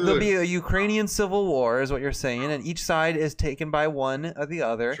 There'll be a Ukrainian civil war, is what you're saying, and each side is taken by one or the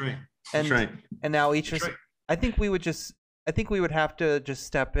other. That's right. And now each is. I think we would have to just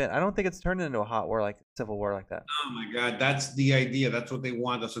step in. I don't think it's turned into a hot war like civil war like that. Oh my God, that's the idea. That's what they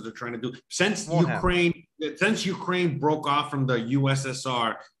want. That's what they're trying to do. Since Ukraine broke off from the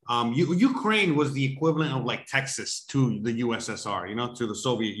USSR, Ukraine was the equivalent of like Texas to the USSR, to the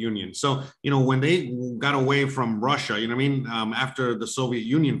Soviet Union. So, when they got away from Russia, after the Soviet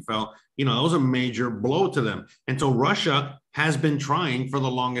Union fell, that was a major blow to them. And so Russia has been trying for the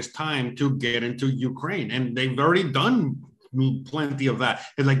longest time to get into Ukraine, and they've already done plenty of that.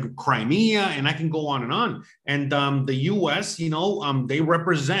 It's like Crimea, and I can go on and on. And the U.S., they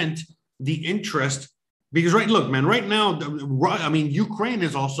represent the interest. Because right now, Ukraine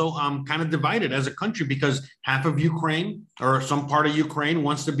is also kind of divided as a country because half of Ukraine or some part of Ukraine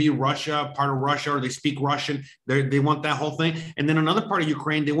wants to be part of Russia, or they speak Russian. They want that whole thing. And then another part of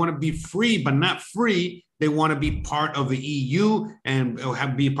Ukraine, they want to be free, but not free. They want to be part of the EU and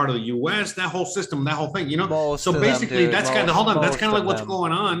be part of the US, that whole system, that whole thing, So basically, that's kind of like what's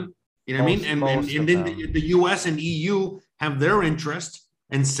going on. You know what I mean? And then the US and EU have their interest,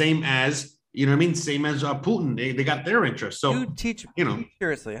 and same as same as Putin. They got their interest. So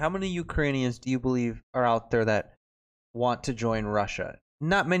seriously, how many Ukrainians do you believe are out there that want to join Russia?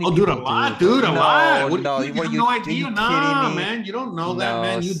 Not many. Oh, dude, a lot, dude, a lot. You have no idea. Nah, man, you don't know that,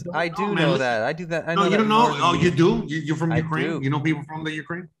 man. I do know that. I do that. I know you don't know. Oh, you do? You. You're from Ukraine? You know people from the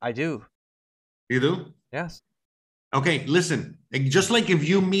Ukraine? I do. You do? Yes. Okay, listen. Just like if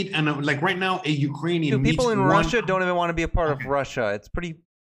you meet like right now, a Ukrainian. Dude, people in Russia don't even want to be a part of Russia. It's pretty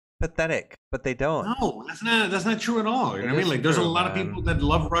pathetic, but they don't. No, that's not true at all. You know what I mean? Like, there's a lot of people that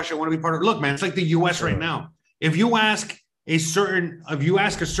love Russia, want to be part of it. Look, man, it's like the U.S. right now. If you ask a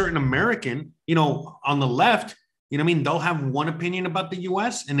certain American, on the left, they'll have one opinion about the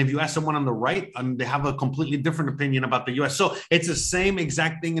U.S. And if you ask someone on the right, they have a completely different opinion about the U.S. So it's the same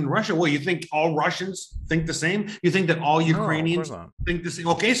exact thing in Russia. Well, you think all Russians think the same? You think that all Ukrainians think the same?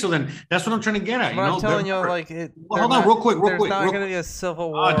 Okay, so then that's what I'm trying to get at. I'm telling you, hold on, real quick. There's not going to be a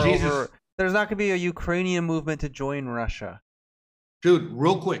civil war. Oh, Jesus. There's not going to be a Ukrainian movement to join Russia. Dude,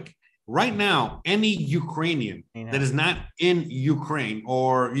 real quick. Right now, any Ukrainian that is not in Ukraine,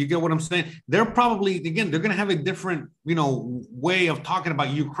 or you get what I'm saying, they're probably, again, they're going to have a different, way of talking about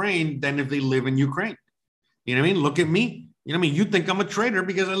Ukraine than if they live in Ukraine. You know what I mean? Look at me. You know what I mean? You think I'm a traitor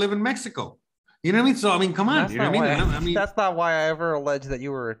because I live in Mexico. You know what I mean? So, come on. That's, you know what I mean? That's not why I ever alleged that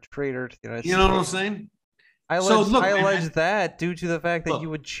you were a traitor to the United States. You know what I'm saying? I alleged that due to the fact that you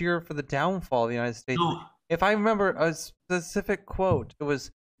would cheer for the downfall of the United States. No. If I remember a specific quote, it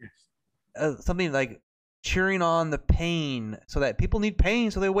was something like cheering on the pain, so that people need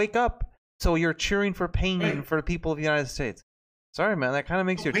pain so they wake up. So you're cheering for pain for the people of the United States. Sorry, man, that kind of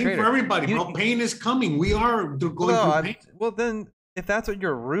makes you a traitor. Pain for everybody, bro. Pain is coming. We are going through pain. Well, then, if that's what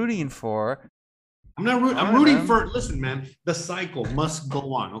you're rooting for, I'm not rooting. I'm rooting for. Listen, man, the cycle must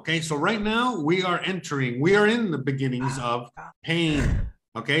go on. Okay, so right now we are in the beginnings of pain.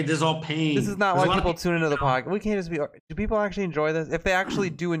 Okay, this is all pain. This is not why people tune into the podcast. We can't just be. Do people actually enjoy this? If they actually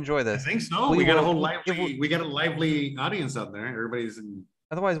do enjoy this, I think so. We got a whole lively audience out there. Everybody's in.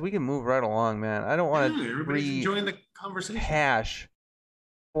 Otherwise, we can move right along, man. I don't want to. Everybody's enjoying the conversation. Hash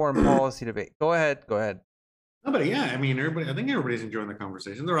foreign policy debate. Go ahead. No, but yeah, I think everybody's enjoying the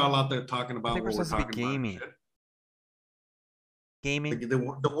conversation. They're all out there talking about what we're talking about. Gaming.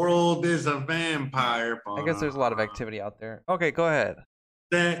 The world is a vampire. I guess there's a lot of activity out there. Okay, go ahead.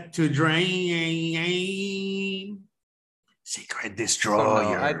 Set to drain. Secret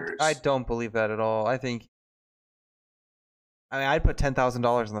destroyers. I don't believe that at all. I mean, I'd put $10,000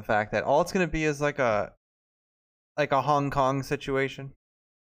 on the fact that all it's going to be is like a Hong Kong situation.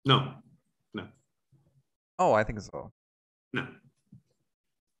 No. Oh, I think so. No.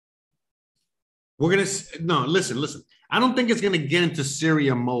 No, listen. I don't think it's going to get into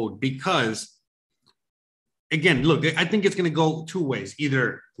Syria mode because, again, look, I think it's going to go two ways.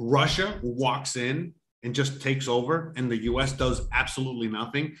 Either Russia walks in and just takes over and the U.S. does absolutely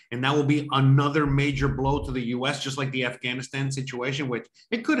nothing. And that will be another major blow to the U.S., just like the Afghanistan situation, which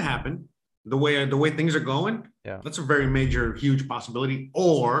it could happen the way things are going. Yeah. That's a very major, huge possibility.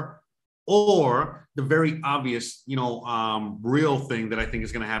 Or the very obvious, real thing that I think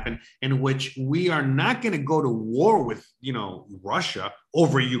is going to happen, in which we are not going to go to war with, Russia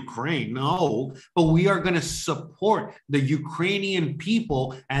over Ukraine. No, but we are going to support the Ukrainian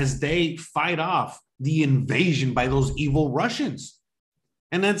people as they fight off the invasion by those evil Russians.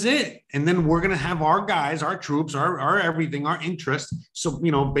 And that's it. And then we're going to have our guys, our troops, our everything, our interest. So,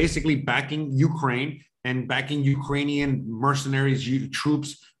 basically backing Ukraine and backing Ukrainian mercenaries,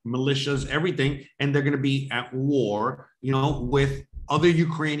 troops, militias, everything. And they're going to be at war, with other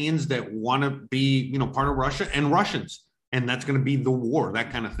Ukrainians that want to be, part of Russia and Russians. And that's going to be the war,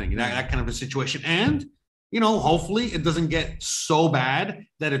 that kind of thing, that kind of a situation. And, hopefully it doesn't get so bad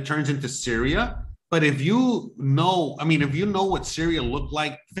that it turns into Syria. But if you know what Syria looked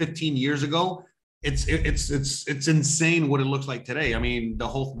like 15 years ago, it's insane what it looks like today. I mean, the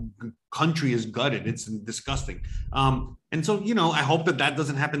whole country is gutted. It's disgusting. And so, I hope that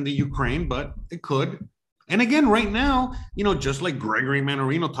doesn't happen to Ukraine, but it could. And again, right now, just like Gregory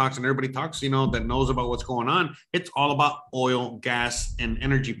Mannarino talks and everybody talks, that knows about what's going on, it's all about oil, gas, and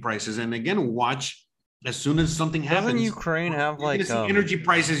energy prices. And again, watch. As soon as something happens, doesn't Ukraine have you're going to see energy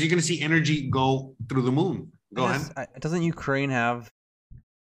prices? You're going to see energy go through the moon. Go ahead. Doesn't Ukraine have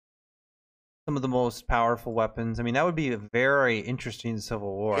some of the most powerful weapons? I mean, that would be a very interesting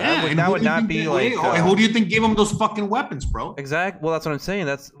civil war. Yeah, that would not be like. Who do you think gave them those fucking weapons, bro? Exactly. Well, that's what I'm saying.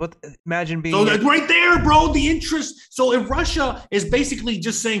 That's what. Imagine being. So right there, bro. The interest. So if Russia is basically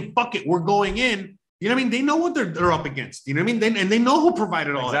just saying, "Fuck it, we're going in." You know what I mean? They know what they're up against. You know what I mean? And they know who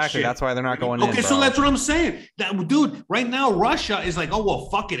provided all that shit. Exactly. That's why they're not going in. Okay, so that's what I'm saying. That dude, right now, Russia is like, oh, well,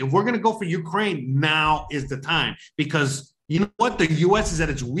 fuck it. If we're going to go for Ukraine, now is the time. Because you know what? The U.S. is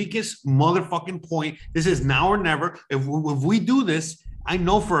at its weakest motherfucking point. This is now or never. If we do this, I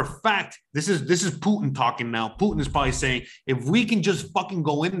know for a fact, this is Putin talking now. Putin is probably saying, if we can just fucking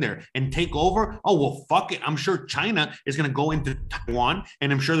go in there and take over, oh, well, fuck it. I'm sure China is going to go into Taiwan,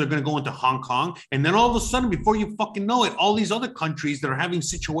 and I'm sure they're going to go into Hong Kong. And then all of a sudden, before you fucking know it, all these other countries that are having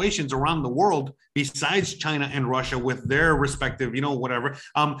situations around the world, besides China and Russia with their respective, whatever,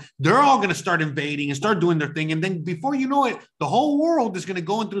 they're all going to start invading and start doing their thing. And then before you know it, the whole world is going to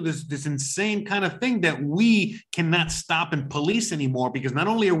go into this insane kind of thing that we cannot stop and police anymore, because not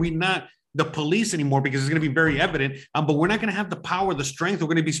only are we not the police anymore, because it's going to be very evident, but we're not going to have the power, the strength. We're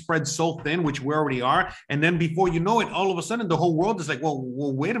going to be spread so thin, which we already are. And then before you know it, all of a sudden, the whole world is like, well,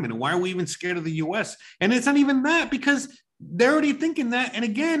 wait a minute. Why are we even scared of the U.S.? And it's not even that, because they're already thinking that. And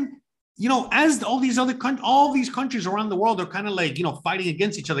again, as all these countries around the world are kind of like, fighting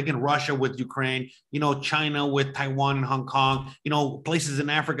against each other. Again, Russia with Ukraine, China with Taiwan and Hong Kong, places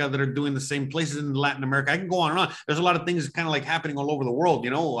in Africa that are doing the same, places in Latin America. I can go on and on. There's a lot of things kind of like happening all over the world.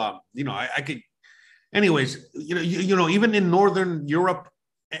 I could, anyways, even in Northern Europe.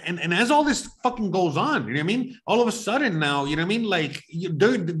 And as all this fucking goes on, you know what I mean? All of a sudden now, you know what I mean? Like,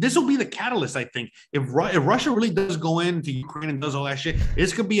 this will be the catalyst, I think. If Russia really does go into Ukraine and does all that shit,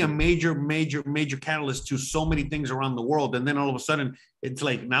 this could be a major, major, major catalyst to so many things around the world. And then all of a sudden, it's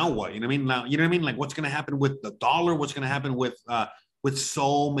like, now what? You know what I mean? Now, you know what I mean? Like, what's going to happen with the dollar? What's going to happen with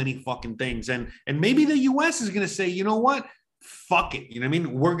so many fucking things? And maybe the U.S. is going to say, you know what? Fuck it. You know what I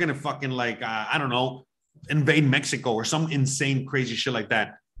mean? We're going to fucking like, I don't know, invade Mexico or some insane, crazy shit like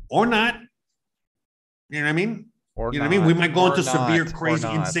that. Or not. You know what I mean? Or you know what I mean? We might go into severe, crazy,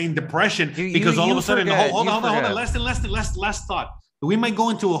 insane depression because all of a sudden, hold on. Last thought. We might go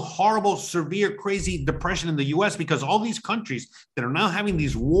into a horrible, severe, crazy depression in the U.S. because all these countries that are now having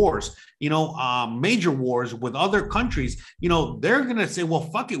these wars, major wars with other countries, they're going to say, well,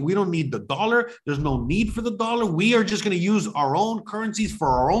 fuck it. We don't need the dollar. There's no need for the dollar. We are just going to use our own currencies for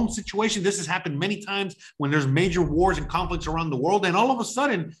our own situation. This has happened many times when there's major wars and conflicts around the world. And all of a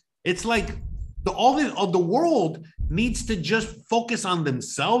sudden, it's like the world needs to just focus on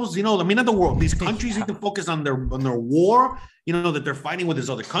themselves. You know, I mean, not the world. These countries need to focus on their war. You know, that they're fighting with this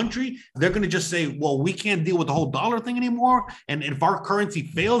other country. They're going to just say, well, we can't deal with the whole dollar thing anymore. And if our currency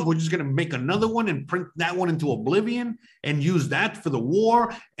fails, we're just going to make another one and print that one into oblivion and use that for the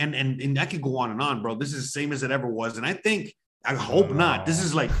war. And that could go on, bro. This is the same as it ever was. And I hope not. This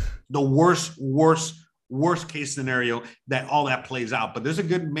is like the worst case scenario that all that plays out. But there's a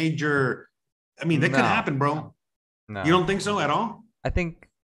good major, I mean, that could happen, bro. No. You don't think so at all? I think,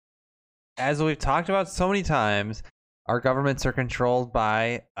 as we've talked about so many times, our governments are controlled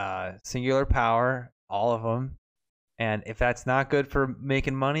by singular power, all of them. And if that's not good for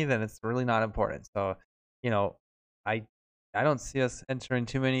making money, then it's really not important. So, you know, I don't see us entering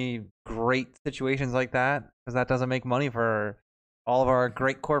too many great situations like that, because that doesn't make money for all of our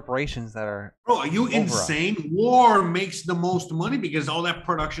great corporations that are. Bro, are you insane? Us. War makes the most money because all that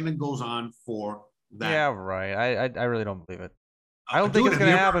production that goes on for that. Yeah, right. I really don't believe it. I don't think it's going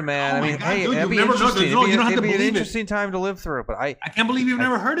to happen, man. I mean, God, hey, it'd be interesting. It'd be an interesting time to live through. But I can't believe you've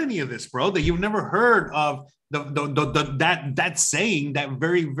never heard any of this, bro. That you've never heard of that saying, that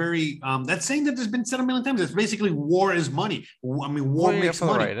very, very that saying that has been said a million times. It's basically war is money. I mean, war makes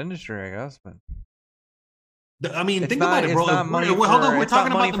money. The right industry, I guess, but. I mean, think about it, bro. It's not money for, hold on, we're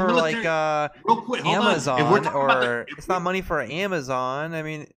talking about the military. Like real quick, Amazon, or it's not money for Amazon. I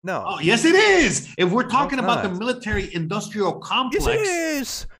mean, no. Oh, yes, it is. If we're talking about the military-industrial complex, yes, it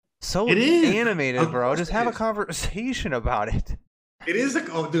is. So it is animated, bro. Just have a conversation about it. It is.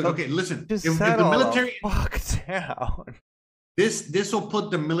 Dude. Okay, listen. Just if the military fuck down. This will put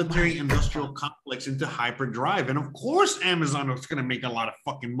the military-industrial complex into hyperdrive, and of course, Amazon is going to make a lot of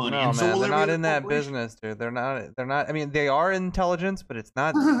fucking money. No, and so man, they're not in that business, dude. They're not. I mean, they are intelligence, but it's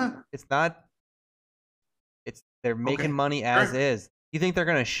not. It's not. They're making money as is. You think they're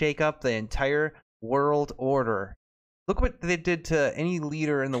going to shake up the entire world order? Look what they did to any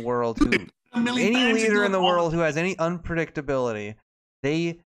leader in the world who has any unpredictability.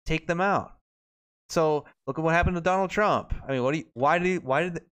 They take them out. So look at what happened to Donald Trump. I mean, why do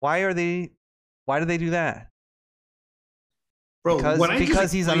they do that? Bro, because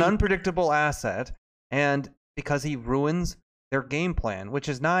he's an unpredictable asset, and because he ruins their game plan, which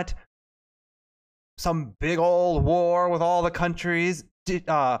is not some big old war with all the countries,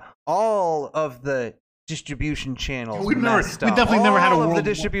 all of the distribution channels. We definitely never had a world war. The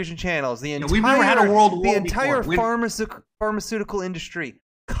distribution channels. We've never had a world war. The entire pharmaceutical industry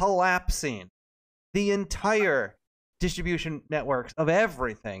collapsing. The entire distribution networks of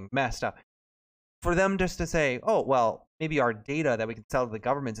everything messed up. For them just to say, oh, well, maybe our data that we can sell to the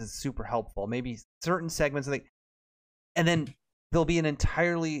governments is super helpful. Maybe certain segments of and then there'll be an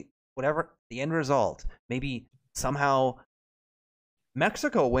entirely, whatever the end result. Maybe somehow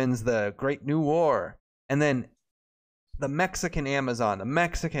Mexico wins the Great New War. And then the Mexican Amazon,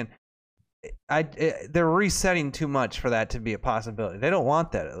 they're resetting too much for that to be a possibility. They don't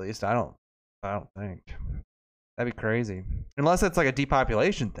want that, at least. I don't think. That'd be crazy. Unless it's like a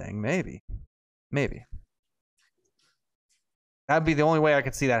depopulation thing, maybe. That'd be the only way I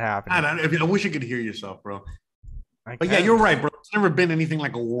could see that happening. I wish you could hear yourself, bro. But yeah, you're right, bro. There's never been anything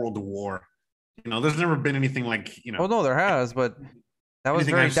like a world war. You know, there's never been anything like, you know. Well, no, there has, but that was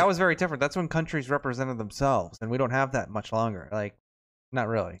very different. That's when countries represented themselves, and we don't have that much longer. Like, not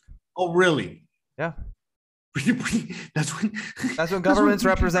really. Oh, really? Yeah. That's when governments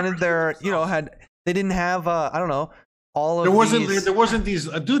represented their, they didn't have I don't know, all of there wasn't these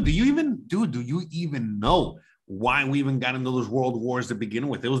dude, do you even know why we even got into those world wars to begin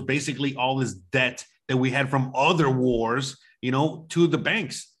with? It was basically all this debt that we had from other wars, to the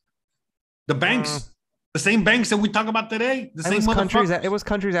banks. The banks, the same banks that we talk about today, it was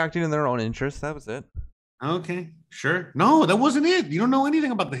countries acting in their own interest. That was it. Okay, sure. No, that wasn't it. You don't know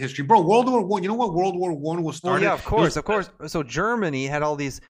anything about the history, bro. World War One. You know what World War One was started? Well, yeah, of course. So Germany had all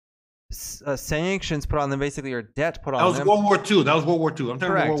these sanctions put on them, basically, or debt put on them. That was World War II. I'm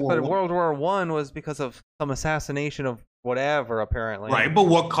talking correct, about but World War One was because of some assassination of whatever, apparently. Right, but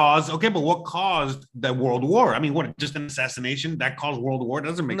what caused that World War? I mean, what? Just an assassination that caused World War? It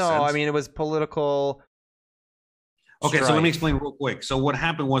doesn't make sense. No, I mean it was political. Okay, strife. So let me explain real quick. So what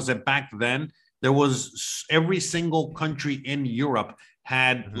happened was that back then, there was every single country in Europe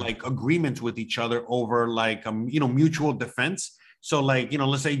had like agreements with each other over like mutual defense. So like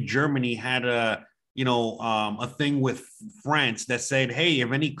let's say Germany had a thing with France that said, hey,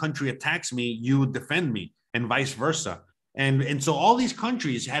 if any country attacks me, you defend me, and vice versa. And so all these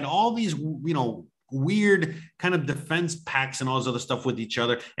countries had all these weird kind of defense pacts and all this other stuff with each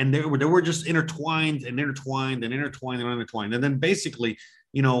other, and they were just intertwined. And then basically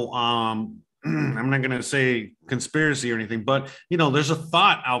I'm not going to say conspiracy or anything, but there's a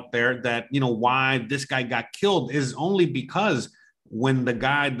thought out there that why this guy got killed is only because when the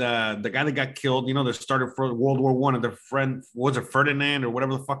guy that got killed, that started for World War One, and their friend was it Ferdinand or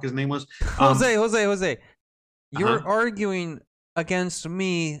whatever the fuck his name was. Jose, you're arguing against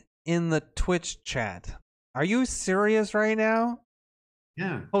me in the Twitch chat. Are you serious right now?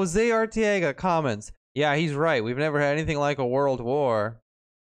 Yeah. Jose Arteaga comments. Yeah, he's right. We've never had anything like a world war.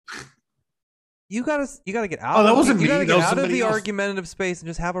 You gotta get out. Oh, that wasn't me. You gotta That get was out of somebody the else. argumentative space and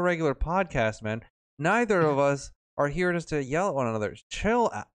just have a regular podcast, man. Neither of us are here just to yell at one another.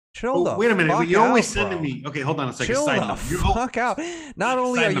 Chill out. Chill the Wait a minute. fuck You're always out, sending bro. me. Okay, hold on a second. Chill Side the note. fuck out. Not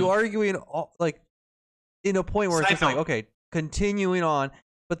only Side are you note. arguing like in a point where it's Side just like, note. okay, continuing on,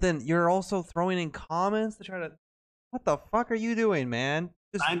 but then you're also throwing in comments to try to. What the fuck are you doing, man?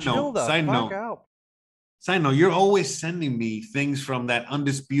 Just Side chill note, the side fuck note. out. Side note, you're always sending me things from that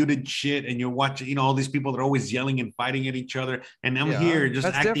undisputed shit, and you're watching, all these people that are always yelling and fighting at each other, and I'm Yeah, here just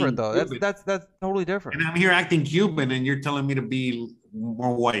that's acting different though. Cuban. That's totally different. And I'm here acting Cuban, and you're telling me to be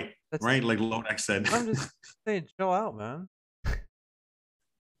more white, That's- right? Like Lodex said. I'm just saying, chill out, man.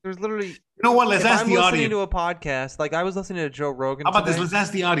 There's literally. You know what? Let's if ask I'm the listening audience. to a podcast, like I was listening to Joe Rogan. How about this? today. Let's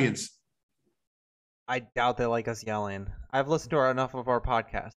ask the audience. I doubt they like us yelling. I've listened to enough of our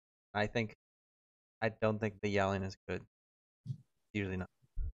podcasts. I don't think the yelling is good. Usually not.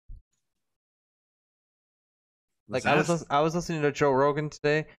 Let's Like ask. I was listening to Joe Rogan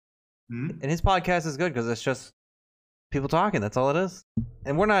today, Mhm. and his podcast is good because it's just people talking. That's all it is.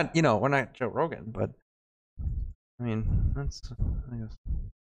 And we're not Joe Rogan, but I mean that's. I guess.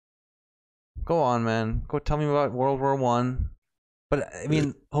 Go on, man. Go tell me about World War One. But I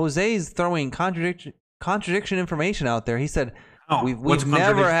mean, Jose's throwing contradiction information out there. He said Oh, we've what's never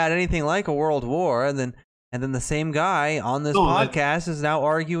contradiction? had anything like a world war, and then the same guy on this No, that- podcast is now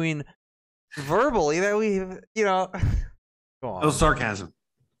arguing verbally that we've go on. That was sarcasm.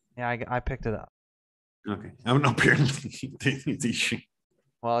 Yeah, I picked it up. Okay. I'm apparently.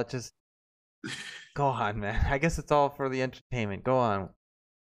 Well, it just go on, man. I guess it's all for the entertainment. Go on,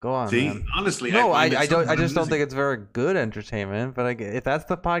 See, man. honestly, No, find I it don't. so I just don't amusing. think it's very good entertainment. But if that's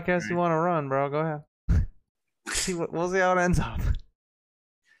the podcast you want to run, bro, go ahead. We'll see how it ends up.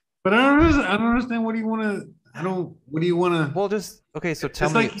 But I don't understand. What do you want to? What do you want to? Well, just okay. So tell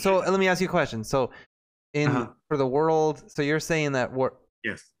It's me. like- So let me ask you a question. So, for the world, so you're saying that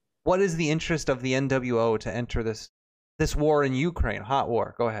Yes. what is the interest of the NWO to enter this war in Ukraine, hot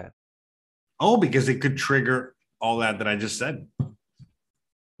war? Go ahead. Oh, because it could trigger all that I just said.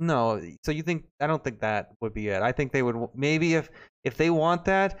 No, so you think I don't think that would be it. I think they would maybe if they want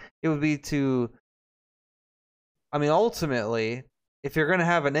that, it would be to. I mean, ultimately, if you're going to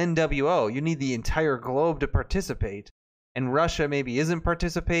have an NWO, you need the entire globe to participate, and Russia maybe isn't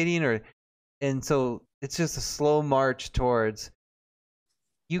participating, and so it's just a slow march towards.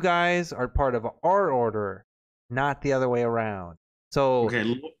 You guys are part of our order, not the other way around. So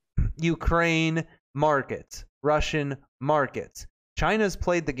Okay. Ukraine markets, Russian markets. China's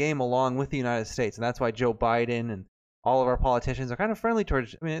played the game along with the United States, and that's why Joe Biden and all of our politicians are kind of friendly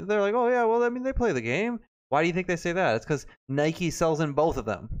towards. I mean, they're like, oh yeah, well, I mean, they play the game. Why do you think they say that? It's because Nike sells in both of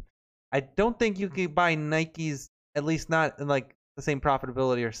them. I don't think you can buy Nikes, at least not in like the same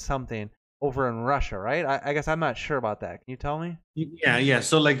profitability or something, over in Russia, right? I guess I'm not sure about that. Can you tell me? Yeah.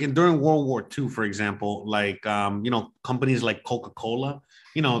 So like during World War II, for example, like companies like Coca-Cola,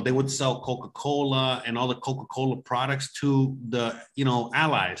 they would sell Coca-Cola and all the Coca-Cola products to the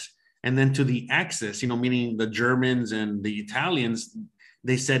allies, and then to the Axis, meaning the Germans and the Italians.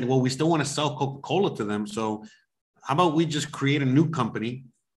 They said, well, we still want to sell Coca-Cola to them, so how about we just create a new company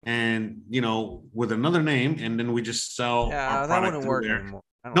and with another name, and then we just sell Yeah, our that product wouldn't through work there. anymore.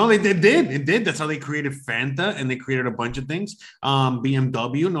 No, they did. It did. That's how they created Fanta, and they created a bunch of things.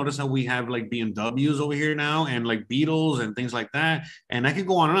 BMW. Notice how we have like BMWs over here now, and like Beetles and things like that. And I could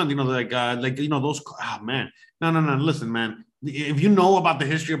go on and on. Those. Oh man, no. Listen, man. If you know about the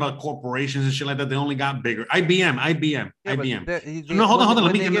history about corporations and shit like that, they only got bigger. IBM. Yeah, but IBM. No, hold on.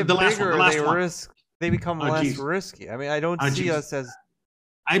 Let me when get they get the last one. bigger, The last one. They become Oh, less geez. risky. I mean, I don't Oh, see geez. us as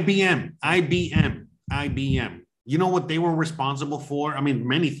IBM. You know what they were responsible for? I mean,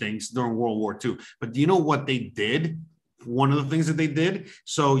 many things during World War II. But do you know what they did? One of the things that they did.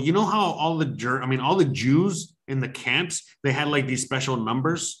 So you know how all the Jews in the camps, they had like these special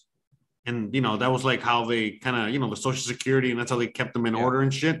numbers, and that was like how they kind of the Social Security, and that's how they kept them in order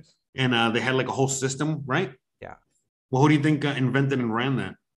and shit. And they had like a whole system, right? Yeah. Well, who do you think invented and ran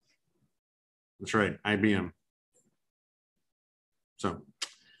that? That's right, IBM. So,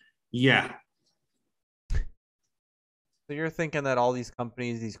 yeah. So you're thinking that all these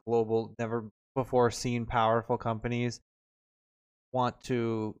companies, these global, never before seen powerful companies, want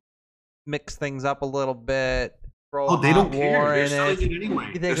to mix things up a little bit, throw Oh, a they don't hot care. war They're in selling it. it anyway.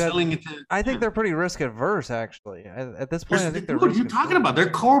 You They're think that- selling it to. I think they're pretty risk adverse, actually. At this point, I think they're Dude, risk you're talking adverse.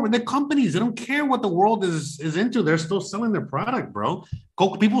 about they're companies. They don't care what the world is into. They're still selling their product, bro.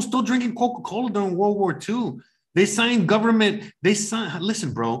 People still drinking Coca-Cola during World War II. They signed government.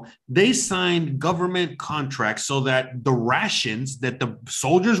 Listen, bro. They signed government contracts so that the rations that the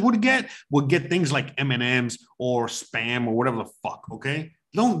soldiers would get things like M&Ms or Spam or whatever the fuck. Okay.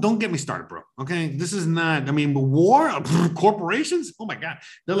 Don't get me started, bro. Okay, this is not. I mean, war corporations. Oh my god,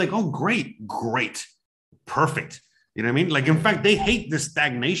 they're like, oh great, perfect. You know what I mean? Like, in fact, they hate this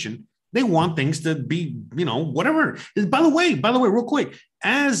stagnation. They want things to be, whatever. By the way, real quick,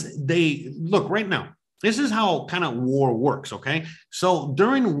 as they look right now, this is how kind of war works, okay? So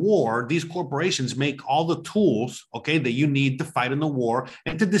during war, these corporations make all the tools, okay, that you need to fight in the war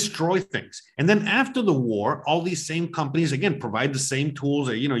and to destroy things. And then after the war, all these same companies, again, provide the same tools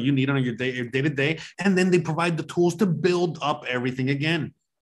that, you need on your day-to-day, and then they provide the tools to build up everything again.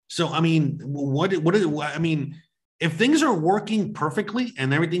 So, I mean, if things are working perfectly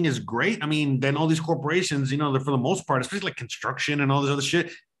and everything is great, I mean, then all these corporations, they're for the most part, especially like construction and all this other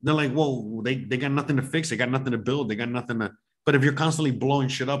shit, they're like, whoa, they got nothing to fix. They got nothing to build. They got nothing to. But if you're constantly blowing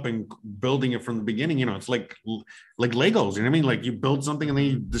shit up and building it from the beginning, it's like Legos. You know what I mean? Like you build something and then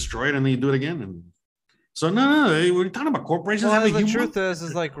you destroy it and then you do it again. And so no, we're talking about corporations. Well, the truth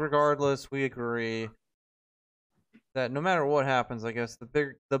is like regardless, we agree that no matter what happens, I guess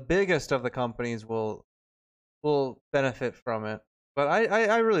the biggest of the companies will benefit from it. But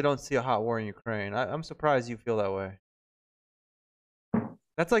I really don't see a hot war in Ukraine. I'm surprised you feel that way.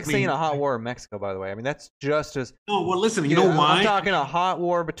 That's like saying a hot war in Mexico, by the way. I mean, that's just as. No, well, listen, you know why? I'm talking a hot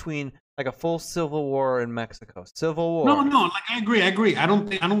war between like a full civil war in Mexico. Civil war. No, like I agree. I don't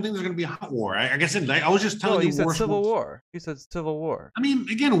think there's going to be a hot war. Like I said, I was just telling you. You said civil war. You said civil war. I mean,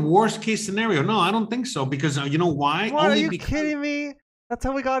 again, worst case scenario. No, I don't think so because you know why? What, are you kidding me? That's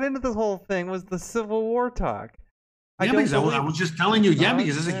how we got into this whole thing. Was the Civil War talk? Yeah, because I was just telling you. Yeah,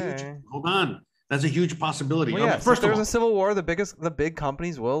 because there's a huge. Hold on. That's a huge possibility. Well, yeah, first if there's a civil war, the big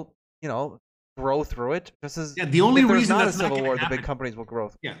companies will, grow through it. Just as the only reason not that's a civil not war, happen, the big companies will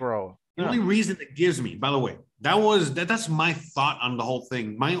grow. The only reason it gives me, by the way, that's my thought on the whole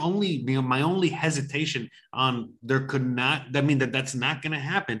thing. My only hesitation on that's not going to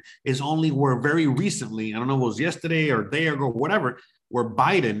happen is only where very recently, I don't know, it was yesterday or a day ago, whatever, where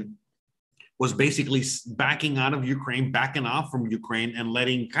Biden was basically backing off from Ukraine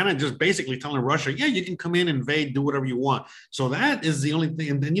and just basically telling Russia, yeah, you can come in, invade, do whatever you want. So that is the only thing.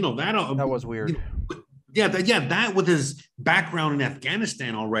 And then, that was weird. That with his background in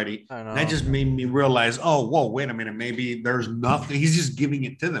Afghanistan already, that just made me realize, oh, whoa, wait a minute, maybe there's nothing. He's just giving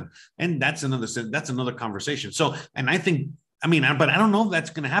it to them. And that's another conversation. So, and I think, but I don't know if that's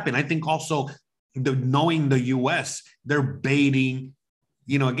going to happen. I think also knowing the U.S., they're baiting,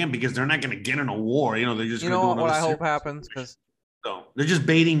 again, because they're not going to get in a war. They're just going to do what I hope happens, because they're just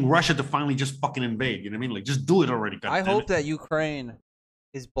baiting Russia to finally just fucking invade. You know what I mean? Like, just do it already. I hope that Ukraine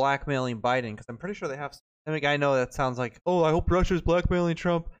is blackmailing Biden, because I'm pretty sure they have. I know that sounds like, oh, I hope Russia's blackmailing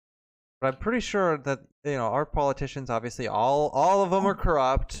Trump, but I'm pretty sure that our politicians, obviously, all of them are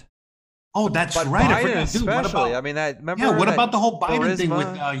corrupt. Oh, that's but right. Biden I forgot. Dude, especially. What about the whole Biden thing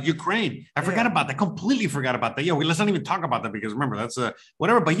with Ukraine? I forgot about that. Completely forgot about that. Yeah, let's not even talk about that because remember that's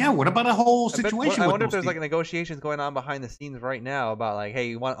whatever. But yeah, what about the whole situation? I wonder if there's like negotiations going on behind the scenes right now about like, hey,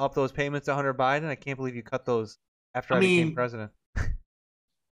 you want to up those payments to Hunter Biden? I can't believe you cut those after I became president.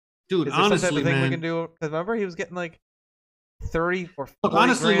 Dude, is there honestly, some type of thing man, we can do? Because remember he was getting like 30 or 40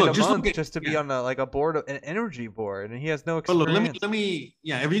 grand a month just to be on a board, an energy board, and he has no experience. But look, let me,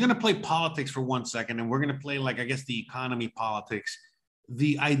 if you're gonna play politics for 1 second, and we're gonna play the economy politics,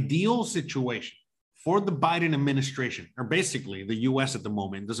 the ideal situation for the Biden administration, or basically the U.S. at the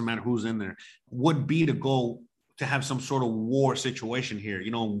moment, doesn't matter who's in there, would be to have some sort of war situation here,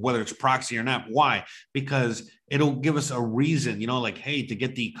 whether it's proxy or not. Why? Because it'll give us a reason, hey, to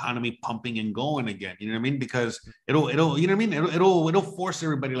get the economy pumping and going again. You know what I mean? Because it'll force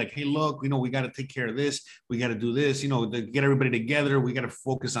everybody like, hey, look, we got to take care of this. We got to do this, to get everybody together. We got to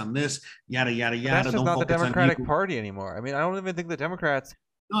focus on this, yada, yada, yada. That's just not the Democratic Party anymore. I don't even think the Democrats,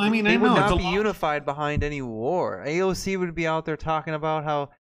 they would not be unified behind any war. AOC would be out there talking about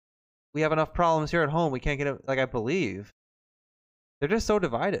how we have enough problems here at home. We can't get it. I believe they're just so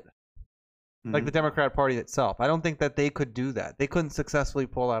divided. Mm-hmm. Like the Democrat Party itself. I don't think that they could do that. They couldn't successfully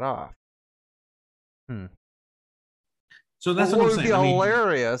pull that off. So that's what I'm saying. What would be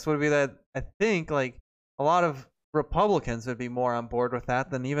hilarious would be that I think a lot of Republicans would be more on board with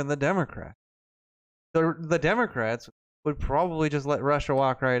that than even the Democrats. The Democrats would probably just let Russia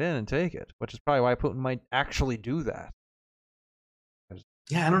walk right in and take it, which is probably why Putin might actually do that.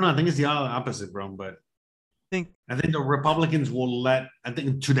 Yeah, I don't know. I think it's the opposite, bro. But I think the Republicans will let. I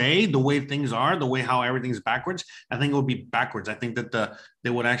think today, the way things are, the way how everything's backwards, I think it will be backwards. I think that they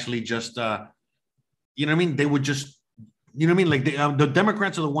would actually just, you know what I mean? They would just, you know what I mean? Like the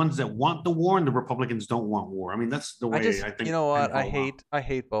Democrats are the ones that want the war, and the Republicans don't want war. I mean, that's the way I think. You know what? I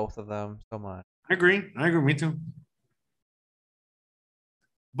hate both of them so much. I agree. Me too.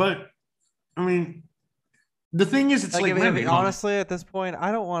 But I mean, the thing is, it's like honestly, at this point,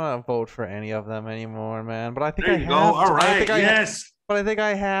 I don't want to vote for any of them anymore, man. But I think there you go. All right, yes. But I think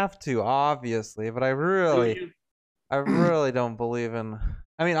I have to, obviously. But I really don't believe in.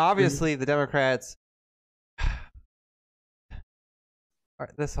 I mean, obviously, the Democrats.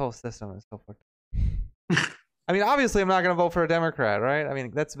 This whole system is so fucked up. I mean, obviously, I'm not going to vote for a Democrat, right? I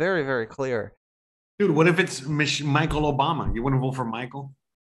mean, that's very, very clear. Dude, what if it's Michael Obama? You wouldn't vote for Michael?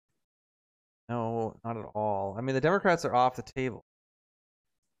 No, not at all. I mean, the Democrats are off the table.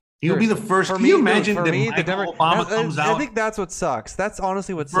 He'll be the first. Can you imagine that Michael Obama comes out? I think that's what sucks. That's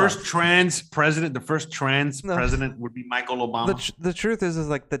honestly what sucks. The first trans president would be Michael Obama. The truth is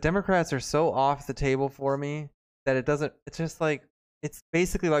like the Democrats are so off the table for me that it doesn't. It's just like it's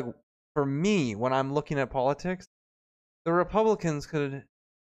basically like for me when I'm looking at politics, the Republicans could.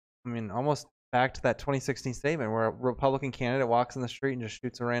 I mean, almost back to that 2016 statement where a Republican candidate walks in the street and just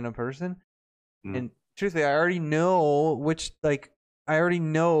shoots a random person. And truthfully, I already know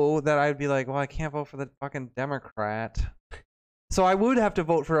that I'd be like, well, I can't vote for the fucking Democrat. So I would have to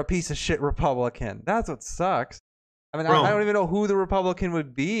vote for a piece of shit Republican. That's what sucks. I mean, I don't even know who the Republican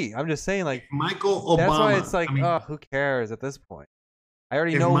would be. I'm just saying, like, Michael Obama. That's why it's like, who cares at this point? I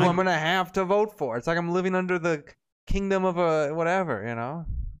already know who I'm going to have to vote for. It's like I'm living under the kingdom of a whatever, you know?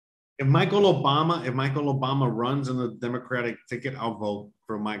 If Michael Obama runs on the Democratic ticket, I'll vote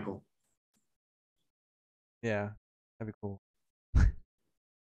for Michael. Yeah, that'd be cool.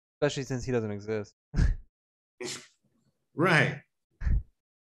 Especially since he doesn't exist. Right.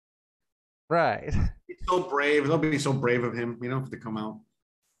 He's so brave. They'll be so brave of him, you know, to come out.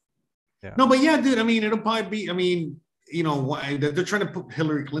 Yeah. No, but yeah, dude. I mean, it'll probably be. I mean, you know, they're trying to put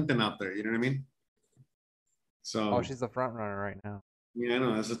Hillary Clinton out there. You know what I mean? So. She's the front runner right now. Yeah, I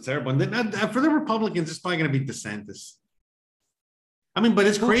know that's terrible. And then for the Republicans, it's probably going to be DeSantis. I mean, but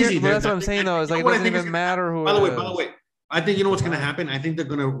it's crazy. That's what I'm saying, though. Is like it doesn't even matter who. By the way, I think you know what's going to happen. I think they're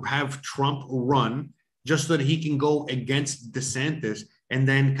going to have Trump run just so that he can go against DeSantis and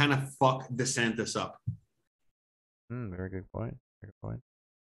then kind of fuck DeSantis up. Very good point.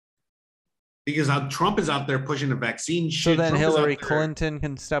 Because Trump is out there pushing the vaccine shit. So then Hillary Clinton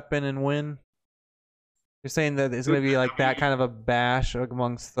can step in and win. You're saying that it's going to be like that kind of a bash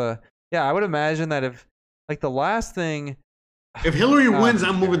amongst the. Yeah, I would imagine that if like the last thing. If Hillary wins,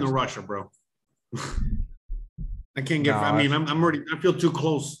 I'm moving to Russia, bro. I can't get. I mean, I'm already. I feel too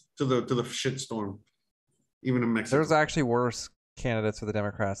close to the shitstorm, even in Mexico. There's actually worse candidates for the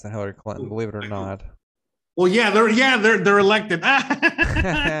Democrats than Hillary Clinton. Believe it or not. Well, they're elected.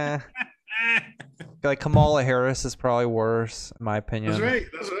 Like Kamala Harris is probably worse, in my opinion. That's right.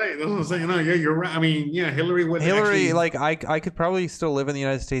 That's what I'm saying. No, you're right. I mean, yeah, Hillary would. Like I could probably still live in the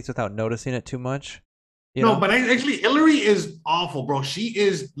United States without noticing it too much. But actually, Hillary is awful, bro. She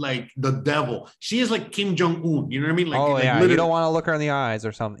is like the devil. She is like Kim Jong-un. You know what I mean? Like, you don't want to look her in the eyes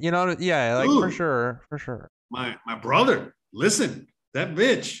or something. You know? Yeah, like for sure. My brother, listen, that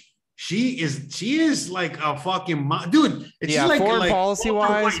bitch. She is like a fucking dude. She's like foreign policy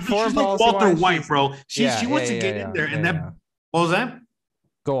wise. She's like Walter White, bro. She wants to get in there, and that. What was that?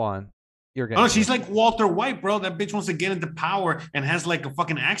 Go on. She's like Walter White, bro. That bitch wants to get into power and has like a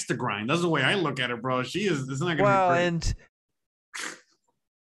fucking axe to grind. That's the way I look at her, bro. She is. It's not gonna be pretty. And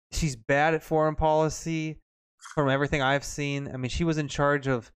she's bad at foreign policy, from everything I've seen. I mean, she was in charge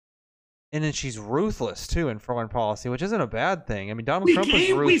of, and then she's ruthless too in foreign policy, which isn't a bad thing. I mean, Donald Trump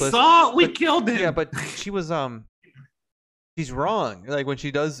was ruthless. We killed him. Yeah, but she was she's wrong. Like when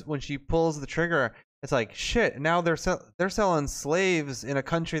she pulls the trigger. It's like shit. Now they're selling slaves in a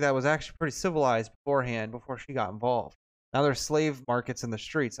country that was actually pretty civilized beforehand, before she got involved. Now there's slave markets in the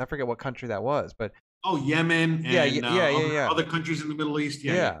streets. I forget what country that was, but Yemen and other countries in the Middle East.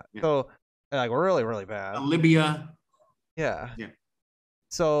 Yeah. So like really, really bad. Libya. Yeah.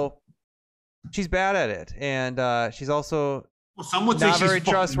 So she's bad at it, and she's also not very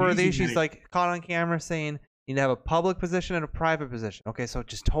trustworthy. She's like caught on camera saying you need to have a public position and a private position. Okay, so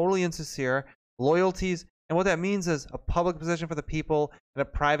just totally insincere. Loyalties, and what that means is a public position for the people and a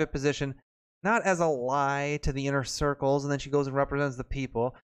private position not as a lie to the inner circles, and then she goes and represents the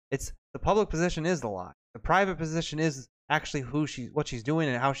people. It's the public position is the lie. The private position is actually what she's doing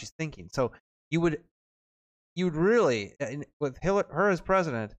and how she's thinking. So you would really, with her as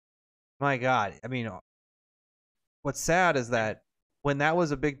president, my God. I mean, what's sad is that when that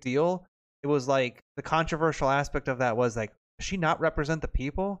was a big deal, it was like the controversial aspect of that was like, does she not represent the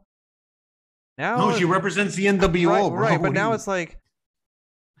people? Now, No, she represents the NWO, right, bro. right. But now it's like,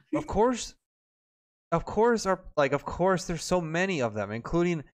 of course, there's so many of them,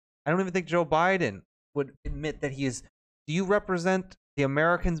 including, I don't even think Joe Biden would admit that he is. Do you represent the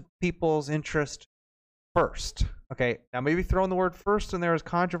American people's interest first? Okay, now maybe throwing the word "first" in there is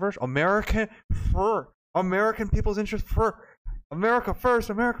controversial. American people's interest for America first.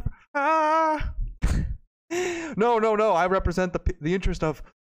 America. No. I represent the interest of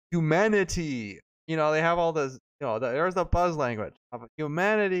humanity. You know, they have all this. You know, there's the buzz language of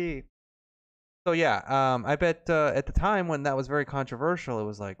humanity. So yeah, I bet at the time when that was very controversial, it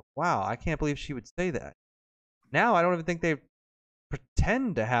was like, wow, I can't believe she would say that. Now I don't even think they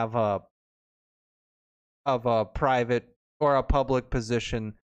pretend to have a private or a public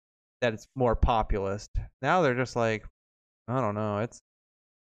position that it's more populist. Now they're just like, I don't know. It's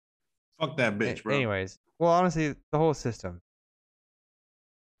fuck that bitch, bro. Anyways, well, honestly, the whole system,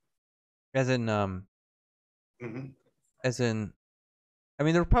 as in, Mhm. I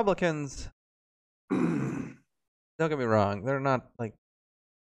mean, the Republicans. Don't get me wrong. They're not like.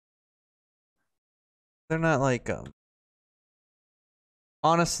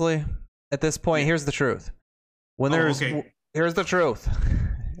 Honestly, at this point, here's the truth. Here's the truth.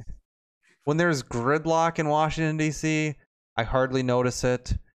 When there's gridlock in Washington, D.C., I hardly notice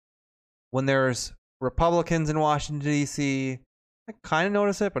it. When there's Republicans in Washington, D.C., I kind of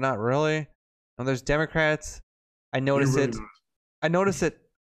notice it, but not really. When there's Democrats, I notice it. I notice it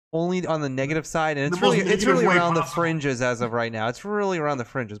only on the negative side, and it's really around the fringes as of right now. It's really around the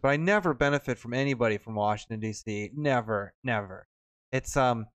fringes, but I never benefit from anybody from Washington, D.C. Never. It's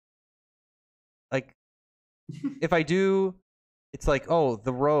like, if I do, it's like, oh,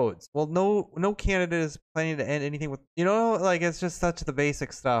 the roads. Well, no candidate is planning to end anything with, like, it's just such the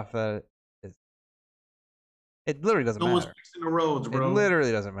basic stuff that it literally doesn't matter. No one's fixing the roads, bro. It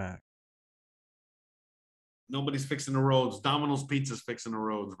literally doesn't matter. Nobody's fixing the roads. Domino's Pizza's fixing the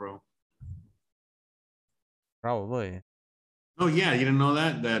roads, bro. Probably. Oh yeah, you didn't know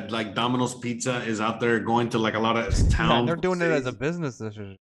that? That like Domino's Pizza is out there going to like a lot of towns. Yeah, they're doing it as a business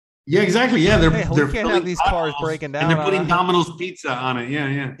decision. Yeah, exactly. Yeah, they're we can't have these cars breaking down. And they're putting Domino's Pizza on it.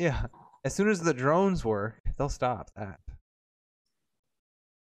 Yeah. Yeah. As soon as the drones work, they'll stop that.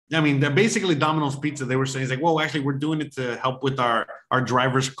 I mean, they're basically Domino's Pizza. They were saying, it's like, well, actually, we're doing it to help with our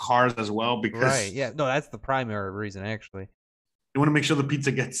drivers' cars as well, because right. Yeah. No, that's the primary reason, actually. They want to make sure the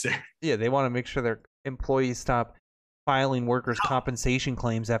pizza gets there. Yeah, they want to make sure their employees stop filing workers' compensation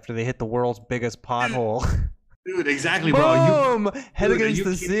claims after they hit the world's biggest pothole. Dude, exactly, bro. Boom! Head against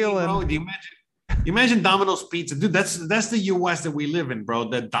the ceiling. Bro? Do you imagine Domino's Pizza? Dude, that's the US that we live in, bro.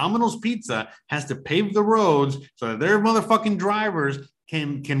 That Domino's Pizza has to pave the roads so that their motherfucking drivers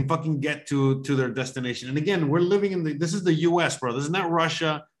can fucking get to their destination. And again, we're living in this is the US, bro. This is not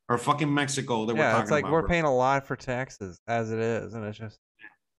Russia or fucking Mexico that we're talking about. Yeah, it's like we're bro. paying a lot for taxes as it is, and it's just,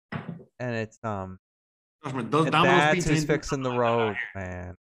 and it's those and Domino's that's Pizza who's fixing the road,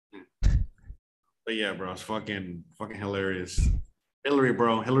 man. But yeah, bro, it's fucking hilarious. Hillary,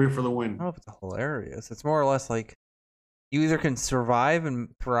 bro, Hillary for the win. I don't know if it's hilarious. It's more or less like you either can survive and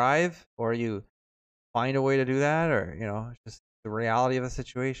thrive, or you find a way to do that, or it's just the reality of the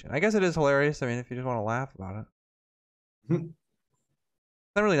situation. I guess it is hilarious. I mean, if you just want to laugh about it. It's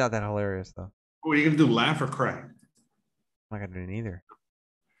really not that hilarious, though. What are you gonna do? Laugh or cry? I'm not gonna do neither.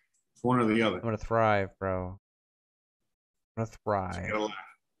 It's one or the other. I'm gonna thrive, bro. I'm gonna thrive. So you gotta laugh.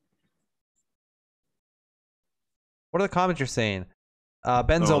 What are the comments you're saying?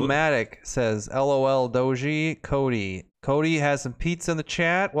 Benzomatic says, "LOL, Doji, Cody. Cody has some pizza in the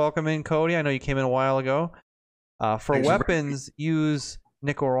chat. Welcome in, Cody. I know you came in a while ago. For Thanks weapons, use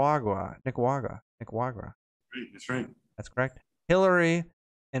Nicaragua. That's right. That's correct. Hillary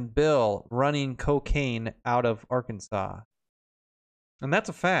and Bill running cocaine out of Arkansas. And that's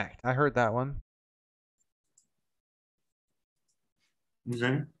a fact. I heard that one.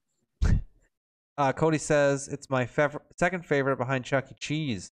 Okay. Cody says, it's my second favorite behind Chuck E.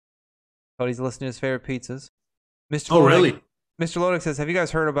 Cheese. Cody's listing his favorite pizzas. Mr. Oh, Lodick, really? Mr. Lodick says, have you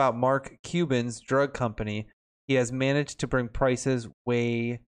guys heard about Mark Cuban's drug company? He has managed to bring prices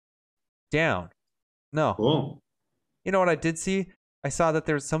way down. No. Cool. You know what I did see? I saw that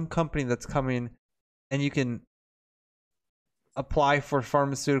there's some company that's coming, and you can apply for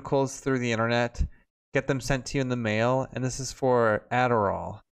pharmaceuticals through the internet, get them sent to you in the mail, and this is for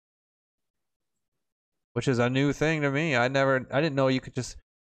Adderall, which is a new thing to me. I didn't know you could just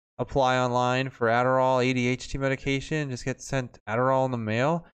apply online for Adderall, ADHD medication, just get sent Adderall in the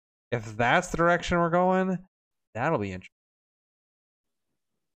mail. If that's the direction we're going, that'll be interesting.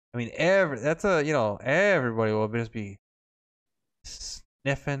 I mean, everybody will just be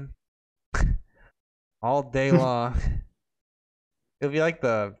sniffing all day long. It'll be like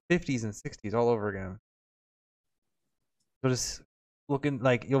the 50s and 60s all over again. You'll just looking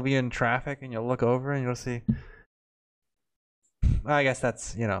like you'll be in traffic and you'll look over and you'll see. I guess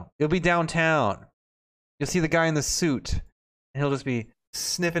that's, you'll be downtown. You'll see the guy in the suit and he'll just be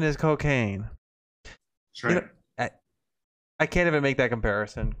sniffing his cocaine. That's right. I can't even make that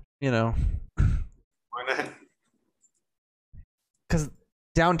comparison, Why not? Because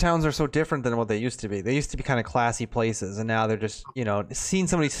downtowns are so different than what they used to be. They used to be kind of classy places, and now they're just, seeing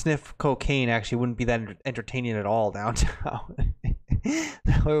somebody sniff cocaine actually wouldn't be that entertaining at all downtown.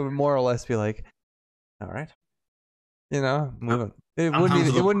 That would more or less be like, all right, moving.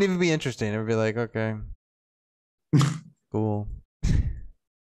 It wouldn't even be interesting. It would be like, okay, cool.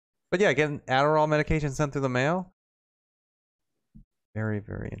 But yeah, getting Adderall medication sent through the mail, very,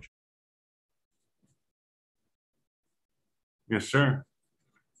 very interesting. Yes, sir.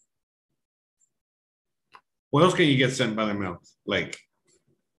 What else can you get sent by the mail? Like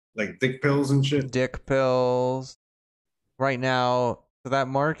dick pills and shit? Dick pills. Right now, for that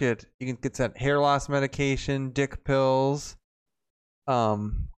market, you can get sent hair loss medication, dick pills. Those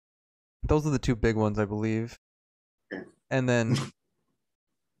are the two big ones, I believe. Okay. And then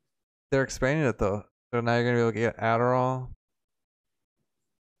they're expanding it though. So now you're gonna be able to get Adderall.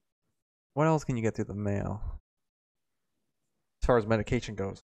 What else can you get through the mail? As far as medication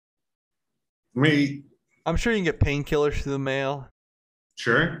goes. Me. I'm sure you can get painkillers through the mail.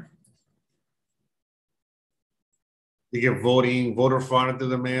 Sure. You get voter fraud through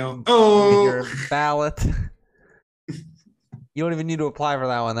the mail. Oh, Your ballot. You don't even need to apply for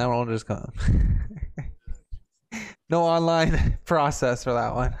that one. That one will just come. No online process for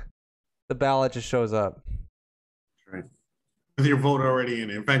that one. The ballot just shows up. Right. With your vote already in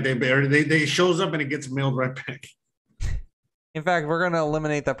it. In fact, they shows up and it gets mailed right back. In fact, we're going to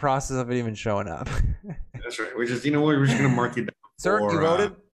eliminate the process of it even showing up. That's right. We're just, we're just going to mark you down. Sir, you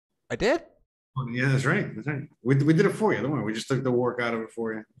voted? I did? Yeah, that's right. That's right. We did it for you. Don't worry. We just took the work out of it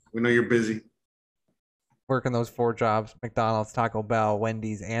for you. We know you're busy. Working those 4 jobs: McDonald's, Taco Bell,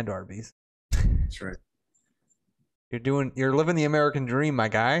 Wendy's, and Arby's. That's right. You're living the American dream, my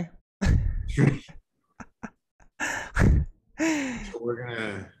guy.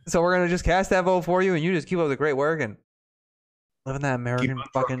 So we're gonna just cast that vote for you, and you just keep up the great work and living that American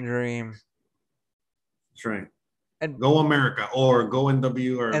fucking dream. That's right. And go America or go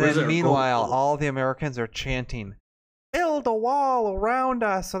NW or. And then meanwhile, all the Americans are chanting, "Build a wall around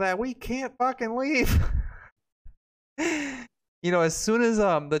us so that we can't fucking leave." As soon as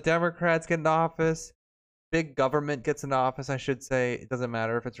the Democrats get in office, big government gets in office, I should say. It doesn't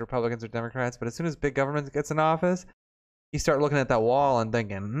matter if it's Republicans or Democrats, but as soon as big government gets in office, you start looking at that wall and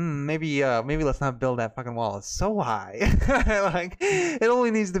thinking, maybe let's not build that fucking wall. It's so high. Like, it only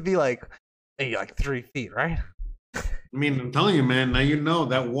needs to be maybe 3 feet, right? I mean, I'm telling you, man. Now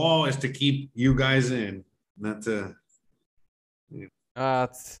that wall is to keep you guys in, not to.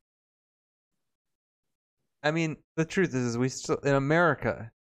 The truth is we still in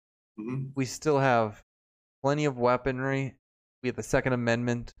America, we still have plenty of weaponry. We have the Second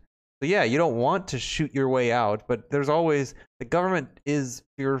Amendment. So yeah, you don't want to shoot your way out, but there's always the government is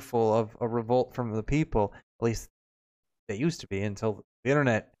fearful of a revolt from the people. At least they used to be until the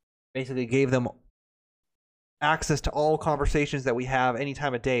internet basically gave them access to all conversations that we have any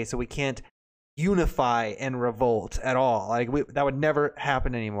time of day, so we can't unify and revolt at all. That would never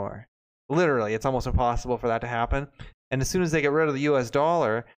happen anymore. Literally, it's almost impossible for that to happen. And as soon as they get rid of the US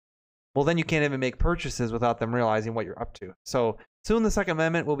dollar, well, then you can't even make purchases without them realizing what you're up to. So soon the Second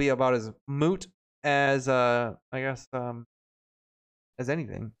Amendment will be about as moot as, as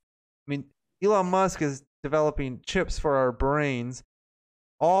anything. I mean, Elon Musk is developing chips for our brains.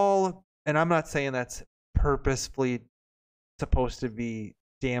 And I'm not saying that's purposefully supposed to be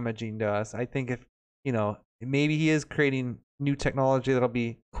damaging to us. I think if, maybe he is creating new technology that'll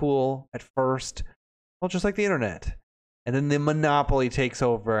be cool at first, well, just like the internet. And then the monopoly takes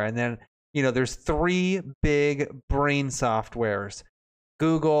over. And then, there's 3 big brain softwares: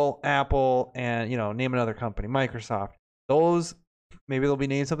 Google, Apple, and, name another company, Microsoft. Those, maybe they'll be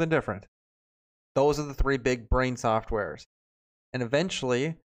named something different. Those are the 3 big brain softwares. And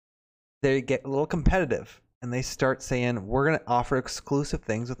eventually, they get a little competitive. and they start saying, we're going to offer exclusive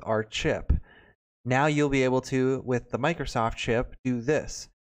things with our chip. Now you'll be able to, with the Microsoft chip, do this.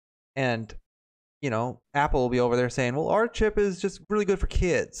 And, you know, Apple will be over there saying, well, our chip is just really good for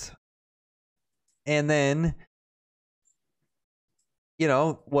kids. And then, you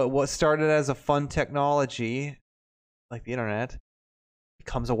know, what started as a fun technology, like the internet,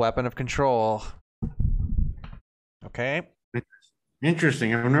 becomes a weapon of control. Okay?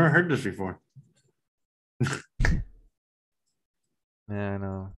 Interesting. I've never heard this before. Yeah, I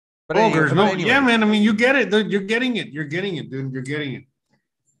know. But Anyway. Yeah, man. I mean, you get it. You're getting it. You're getting it, dude. You're getting it.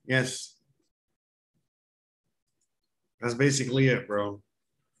 Yes. That's basically it, bro.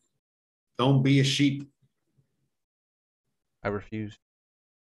 Don't be a sheep. I refuse.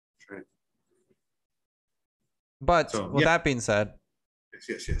 Right. But with that being said,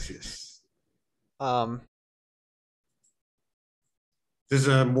 yes. This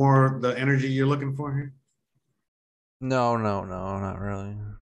is more the energy you're looking for here? No, not really.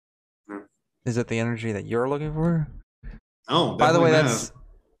 No. Is it the energy that you're looking for? Oh, by the way, not. that's.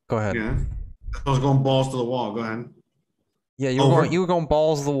 Go ahead. Yeah, I was going balls to the wall. Go ahead. Yeah, you were going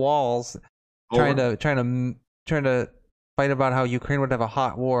balls to the walls, trying to fight about how Ukraine would have a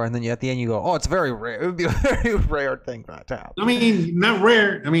hot war, and then at the end you go, oh, it's very rare. It would be a very rare thing for that to happen. I mean, not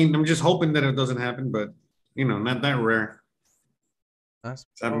rare. I mean, I'm just hoping that it doesn't happen, but you know, not that rare. That's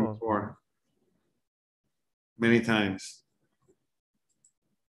it's happened before. Many times.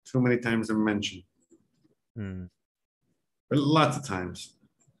 Too many times to mention. But lots of times.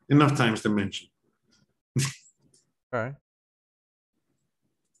 Enough times to mention. All right.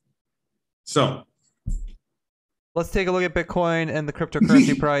 So let's take a look at Bitcoin and the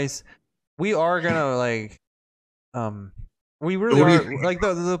cryptocurrency price. We are gonna we really are like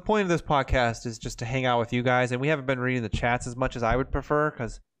the point of this podcast is just to hang out with you guys, and we haven't been reading the chats as much as I would prefer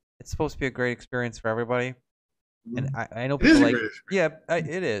because it's supposed to be a great experience for everybody. And I know people like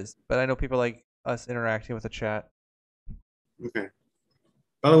it is, but I know people like us interacting with the chat. Okay.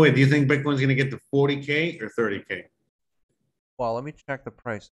 By the way, do you think Bitcoin's gonna get to 40K or 30K? Well, let me check the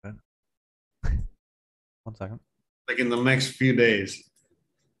price. 1 second. Like in the next few days.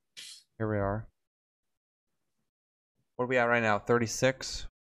 Here we are. What are we at right now? 36?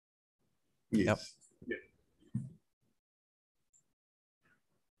 Yes. Yep. Yeah.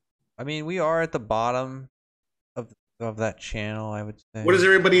 I mean, we are at the bottom of that channel, I would say. What does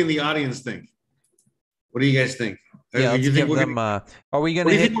everybody in the audience think? What do you guys think? Yeah, let's give them. Are we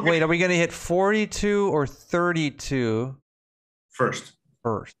gonna hit? Wait, are we gonna hit 42 or 32? First.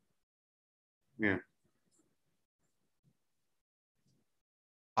 Yeah.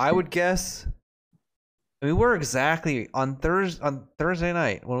 I would guess. I mean, we're exactly on Thursday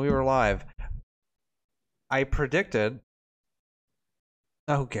night when we were live. I predicted.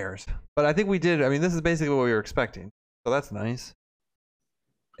 Oh, who cares? But I think we did. I mean, this is basically what we were expecting, so that's nice.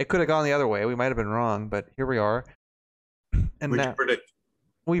 It could have gone the other way. We might have been wrong, but here we are. And What'd you predict?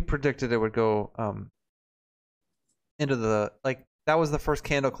 We predicted it would go into the that was the first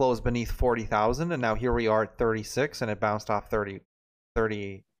candle close beneath 40,000, and now here we are at 36, and it bounced off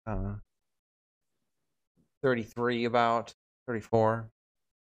 33 about 34.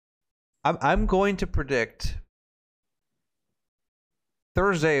 I'm going to predict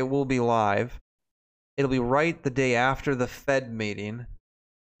Thursday will be live. It'll be right the day after the Fed meeting.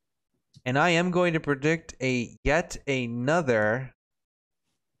 And I am going to predict yet another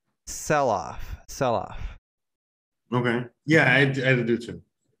sell-off. Okay. Yeah, I do too.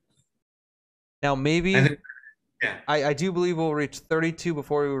 Now maybe yeah. I do believe we'll reach 32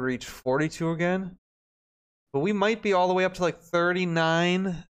 before we will reach 42 again. But we might be all the way up to like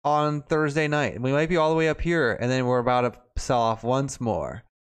 39 on Thursday night. And we might be all the way up here, and then we're about to sell off once more.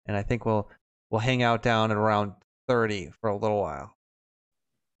 And I think we'll hang out down at around 30 for a little while.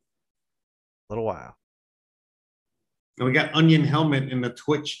 And we got Onion Helmet in the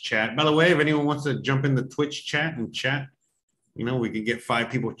Twitch chat. By the way, if anyone wants to jump in the Twitch chat and chat, you know, we could get 5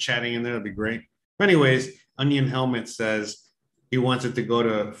 people chatting in there. That'd be great. But anyways, Onion Helmet says he wants it to go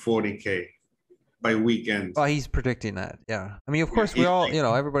to 40K by weekend. Oh, he's predicting that. Yeah. I mean, of course, we all, you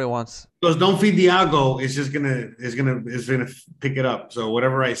know, everybody wants. Because Don't Feed Diago is just gonna pick it up. So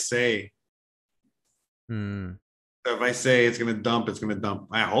whatever I say. So if I say it's gonna dump, it's gonna dump.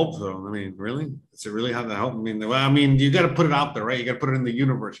 I hope so. I mean, really? Is it really how to help? I mean, you got to put it out there, right? You got to put it in the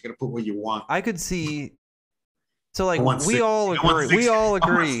universe. You got to put what you want. I could see. So, like, we all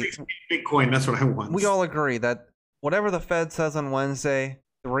agree. Bitcoin. That's what I want. We all agree that whatever the Fed says on Wednesday,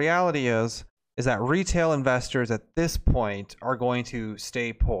 the reality is that retail investors at this point are going to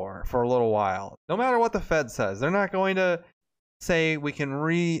stay poor for a little while. No matter what the Fed says, they're not going to say we can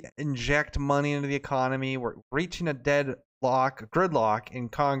re-inject money into the economy. We're reaching a gridlock in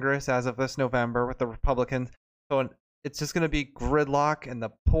Congress as of this November with the Republicans. So it's just going to be gridlock, and the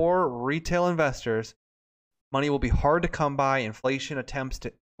poor retail investors, money will be hard to come by.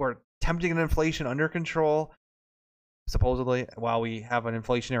 We're attempting to get inflation under control, supposedly, while we have an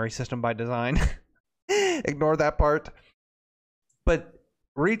inflationary system by design. Ignore that part. But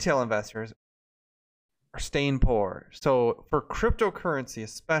retail investors are staying poor. So for cryptocurrency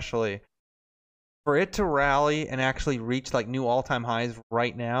especially, for it to rally and actually reach like new all-time highs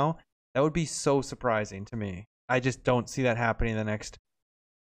right now, that would be so surprising to me. I just don't see that happening in the next.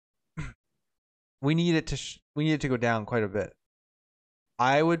 We need it to go down quite a bit.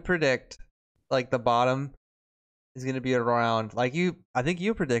 I would predict like the bottom is going to be around, like I think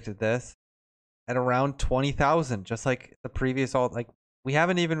you predicted this, at around 20,000, just like the previous we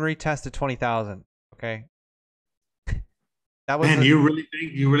haven't even retested 20,000. Okay. That was. Man, you really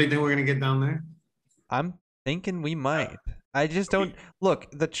think we're gonna get down there? I'm thinking we might. I just don't look.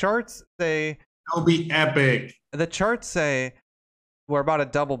 The charts say That'll be epic. the charts say we're about to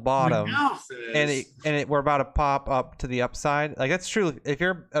double bottom, and we're about to pop up to the upside. Like that's true. If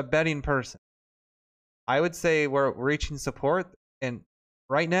you're a betting person, I would say we're reaching support. And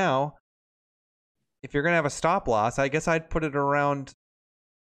right now, if you're gonna have a stop loss, I guess I'd put it around,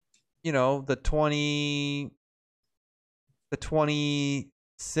 the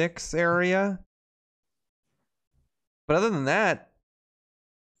 26 area. But other than that,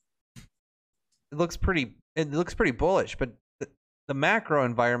 it looks pretty bullish. But the macro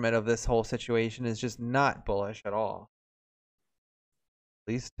environment of this whole situation is just not bullish at all.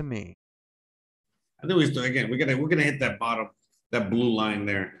 At least to me. I think we're gonna hit that bottom, that blue line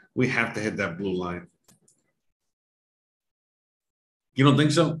there. We have to hit that blue line. You don't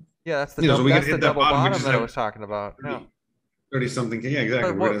think so? Yeah, that's the double bottom that I was talking about. 30 something. Yeah,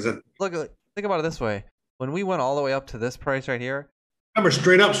 exactly. Look, think about it this way. When we went all the way up to this price right here, remember,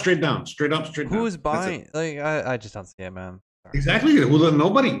 straight up, straight down, straight up, straight down. Who's buying? Like, I just don't see it, man. Sorry. Exactly.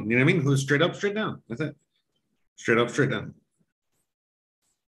 Nobody. You know what I mean? Who's straight up, straight down? That's it. Straight up, straight down.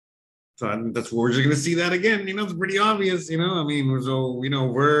 So that's we're just gonna see that again. It's pretty obvious. I mean, so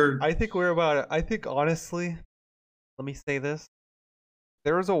we're. I think honestly, let me say this: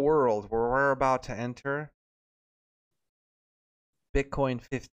 there is a world where we're about to enter Bitcoin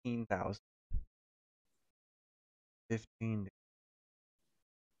 15,000. 15.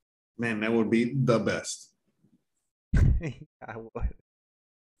 Man, that would be the best. I would.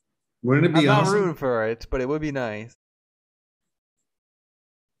 Wouldn't it be I'm awesome? not rooting for it, but it would be nice.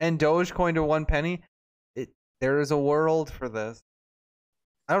 And Dogecoin to 1 penny, there is a world for this.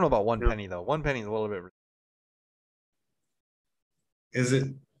 I don't know about 1 penny though. 1 penny is a little bit. Is it?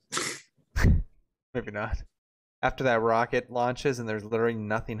 Maybe not. After that rocket launches and there's literally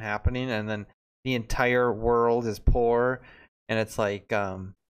nothing happening, and then the entire world is poor, and it's like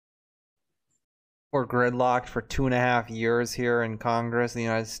we're gridlocked for 2.5 years here in Congress in the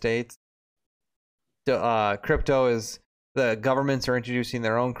United States. Crypto is. The governments are introducing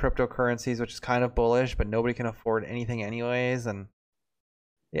their own cryptocurrencies, which is kind of bullish, but nobody can afford anything anyways. And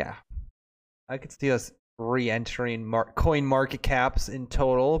yeah, I could see us re-entering coin market caps in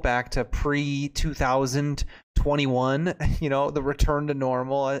total back to pre-2021, the return to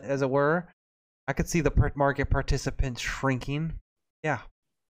normal, as it were. I could see the market participants shrinking. Yeah.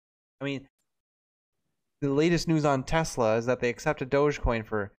 I mean, the latest news on Tesla is that they accepted Dogecoin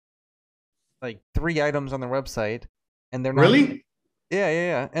for like 3 items on their website. And they're not really,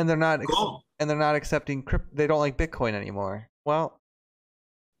 yeah, and they're not, cool. And they're not accepting They don't like Bitcoin anymore. Well,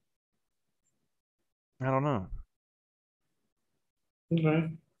 I don't know.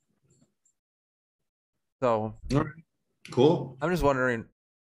 Okay. So, all right. Cool. I'm just wondering,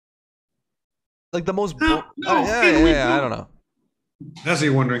 like the most. I don't know. That's what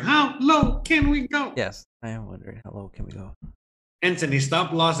you're wondering. How low can we go? Yes, I am wondering how low can we go. Anthony,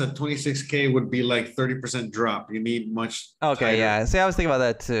 stop loss at 26K would be like 30% drop. You need much. Okay, tighter. yeah. See, I was thinking about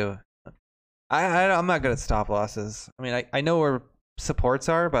that too. I'm not good at stop losses. I mean, I know where supports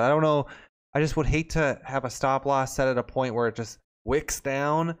are, but I don't know. I just would hate to have a stop loss set at a point where it just wicks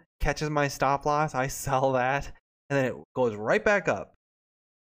down, catches my stop loss, I sell that, and then it goes right back up.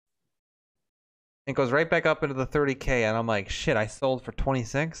 It goes right back up into the 30K, and I'm like, shit, I sold for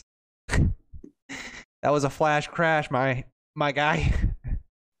 26? That was a flash crash, my guy.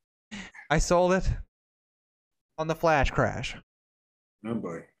 I sold it on the flash crash. Oh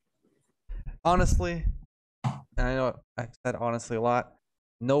boy. Honestly, and I know I've said honestly a lot,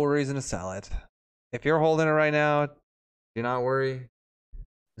 no reason to sell it. If you're holding it right now, do not worry.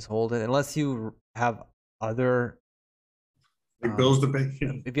 Just hold it. Unless you have other Like bills to pay.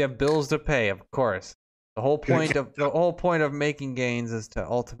 If you have bills to pay, of course. The whole point of making gains is to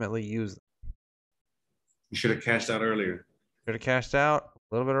ultimately use them. You should have cashed out earlier. Should have cashed out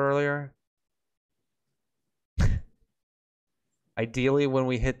a little bit earlier. Ideally, when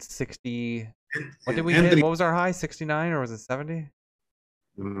we hit 60. What did we hit? What was our high? 69 or was it 70?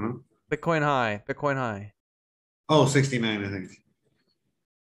 Mm-hmm. Bitcoin high. Oh, 69, I think.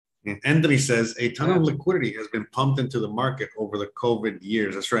 And Anthony says a ton of liquidity has been pumped into the market over the COVID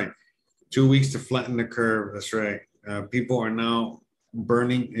years. That's right. 2 weeks to flatten the curve. That's right. People are now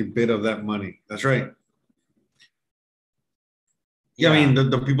burning a bit of that money. That's right. Yeah, I mean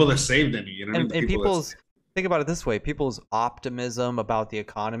the people that saved any, you know. And people's think about it this way: people's optimism about the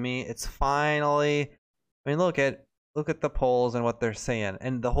economy. It's finally. I mean, look at the polls and what they're saying,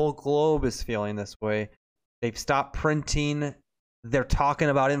 and the whole globe is feeling this way. They've stopped printing. They're talking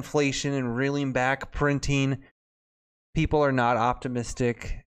about inflation and reeling back printing. People are not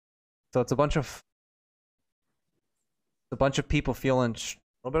optimistic, so it's a bunch of people feeling a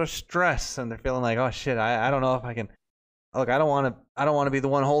little bit of stress, and they're feeling like, oh shit, I don't know if I can. Look, I don't want to be the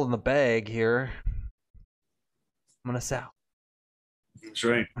one holding the bag here. I'm gonna sell. That's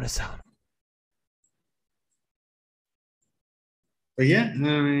right. I'm gonna sell. But yeah, I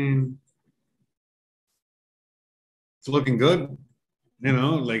mean, it's looking good. You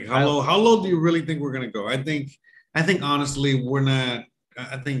know, like how low do you really think we're gonna go? I think honestly, we're not.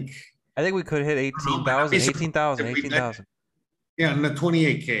 I think we could hit 18,000. Yeah, in the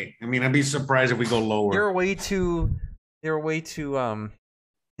 28K. I mean, I'd be surprised if we go lower. You're way too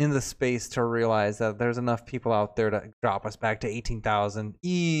in the space to realize that there's enough people out there to drop us back to 18,000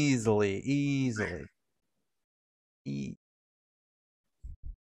 easily.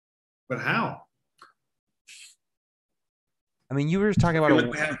 But how? I mean, you were just talking about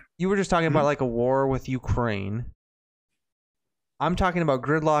like a war with Ukraine. I'm talking about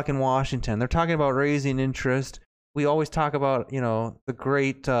gridlock in Washington. They're talking about raising interest. We always talk about, you know, the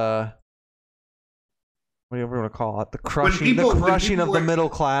great whatever you want to call it, the crushing of the middle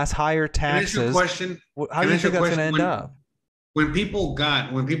class, higher taxes. How do you think that's going to end up? When people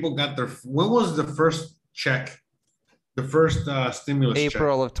got their, when was the first check? The first stimulus check?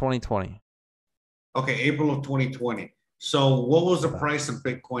 April of 2020. Okay, April of 2020. So what was the price of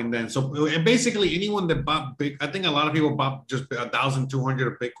Bitcoin then? So basically anyone that bought I think a lot of people bought just 1,200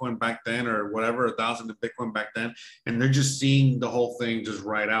 of Bitcoin back then or whatever, 1,000 of Bitcoin back then. And they're just seeing the whole thing just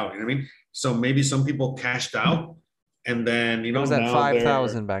right out. You know what I mean? So maybe some people cashed out and then, you know, it was at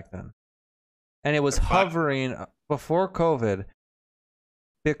 5,000 back then. And it was hovering before COVID.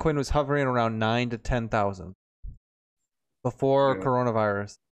 Bitcoin was hovering around 9 to 10,000 before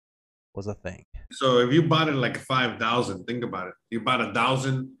coronavirus was a thing. So if you bought it like 5,000, think about it. You bought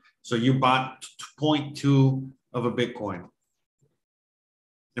 1,000, so you bought 0.2 of a Bitcoin.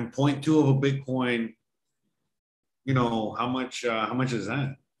 And 0.2 of a Bitcoin, you know, how much is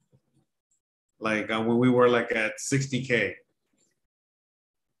that? Like when we were like at 60K.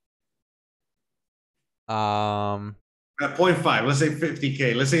 At 0.5, let's say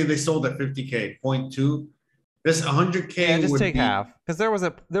 50K. Let's say they sold at 50K, 0.2. This 100K. Yeah, just take half, because there was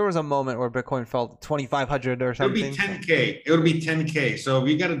a moment where Bitcoin fell to 2,500 or something. It would be 10K. It would be 10K. So if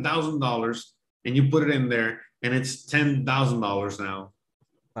you got $1,000 and you put it in there, and it's $10,000 now.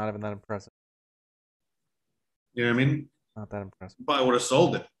 Not even that impressive. You know what I mean? Not that impressive. But I would have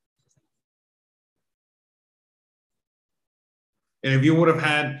sold it. And if you would have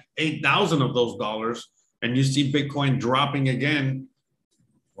had 8,000 of those dollars, and you see Bitcoin dropping again,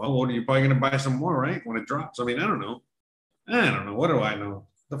 well, you're probably going to buy some more, right? When it drops. I mean, I don't know. What do I know?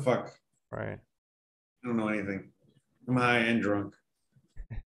 The fuck? Right. I don't know anything. I'm high and drunk.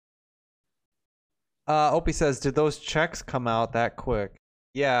 Opie says, did those checks come out that quick?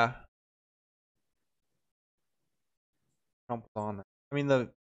 Yeah. Trump was on it. I mean, the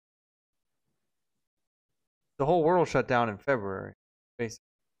whole world shut down in February, basically.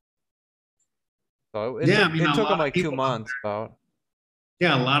 So it took them like 2 months about.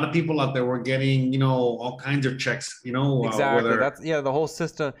 Yeah, a lot of people out there were getting, you know, all kinds of checks, you know. Exactly. The whole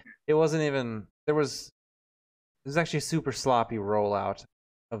system. It wasn't even, it was actually a super sloppy rollout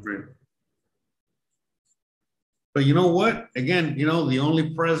of. Right. But you know what? Again, you know, the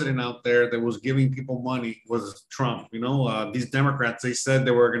only president out there that was giving people money was Trump. You know, these Democrats, they said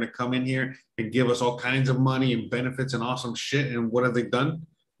they were going to come in here and give us all kinds of money and benefits and awesome shit. And what have they done?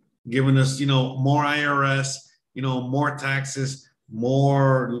 Giving us, you know, more IRS, you know, more taxes,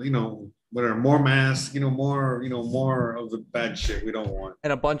 more, you know, whatever, more masks, you know, more of the bad shit we don't want.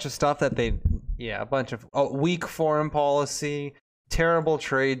 And a bunch of stuff that a bunch of weak foreign policy, terrible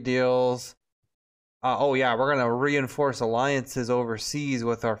trade deals. oh yeah, we're gonna reinforce alliances overseas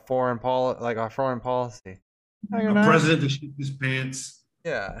with our foreign policy. No, you're A not. president to shoot his pants.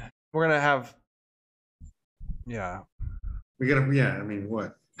 Yeah, we're gonna have. Yeah, We gotta, yeah. I mean,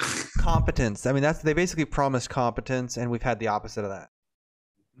 what? competence. I mean, they basically promised competence, and we've had the opposite of that.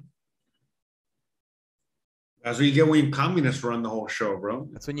 That's what you get when communists run the whole show, bro.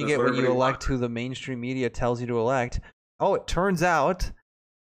 That's when you get when you elect who the mainstream media tells you to elect. Oh, it turns out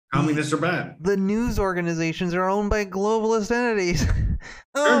Communists are bad. the news organizations are owned by globalist entities.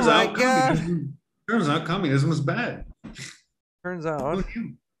 Oh Turns my out god! Turns out communism is bad. Turns Who out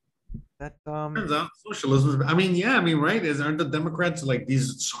knew? that Turns out socialism is bad. I mean, yeah, I mean, right? Aren't the Democrats like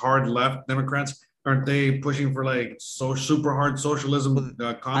these hard left Democrats? Aren't they pushing for like super hard socialism,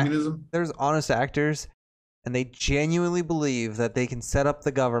 communism? there's honest actors, and they genuinely believe that they can set up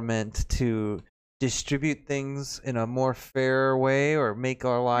the government to distribute things in a more fair way or make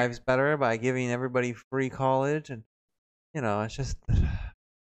our lives better by giving everybody free college. And it's just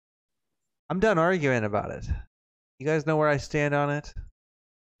I'm done arguing about it. You guys know where I stand on it.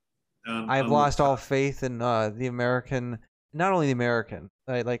 I've lost all faith in the American, not only the American,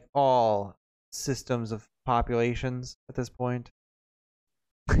 like all systems of populations at this point,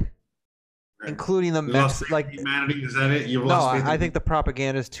 including the humanity. Is that it? You've no, lost faith I think the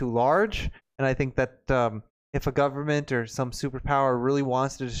propaganda is too large, and I think that if a government or some superpower really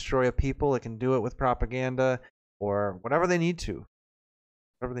wants to destroy a people, it can do it with propaganda or whatever they need to.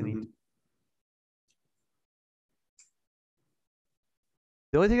 Whatever they need to.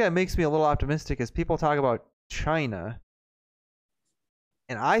 The only thing that makes me a little optimistic is people talk about China,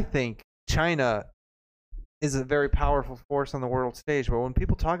 and I think China is a very powerful force on the world stage. But when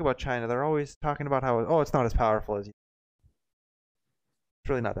people talk about China, they're always talking about how, it's not as powerful as you. It's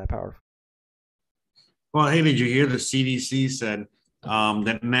really not that powerful. Well, hey, did you hear the CDC said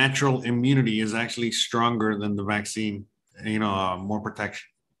that natural immunity is actually stronger than the vaccine? More protection.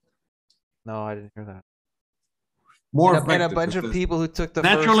 No, I didn't hear that. More and effective. A bunch of people who took the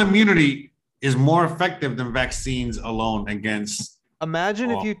natural immunity is more effective than vaccines alone against.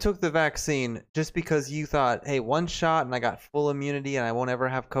 Imagine if you took the vaccine just because you thought, hey, one shot and I got full immunity and I won't ever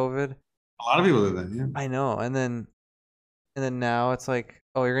have COVID. A lot of people do that, yeah. I know. And then now it's like,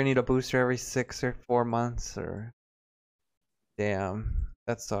 oh, you're going to need a booster every 6 or 4 months or. Damn.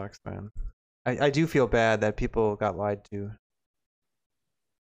 That sucks, man. I do feel bad that people got lied to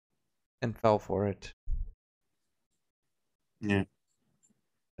and fell for it. Yeah.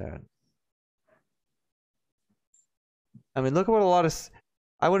 Sad. I mean, look at what a lot of.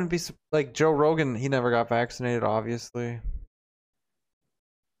 I wouldn't be like Joe Rogan. He never got vaccinated, obviously.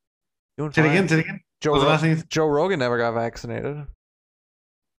 Doing Say fine. it again. Joe Rogan never got vaccinated.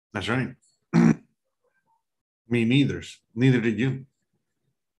 That's right. Me neither. Neither did you.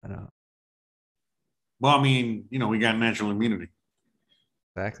 I know. Well, I mean, we got natural immunity.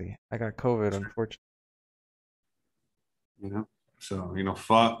 Exactly. I got COVID, unfortunately. So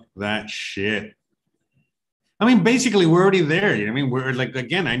fuck that shit. I mean, basically, we're already there. I mean, we're like,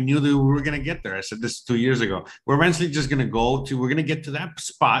 again, I knew that we were gonna get there. I said this 2 years ago. We're eventually just gonna we're gonna get to that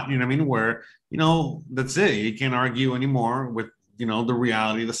spot. You know what I mean? Where that's it. You can't argue anymore with the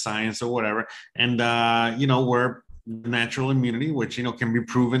reality, the science, or whatever. And we're natural immunity, which can be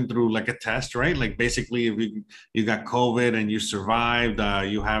proven through like a test, right? Like basically, if you got COVID and you survived,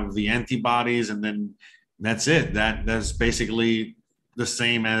 you have the antibodies, and then that's it. That's basically the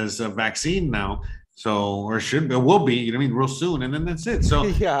same as a vaccine now. So, or it will be, real soon, and then that's it. So,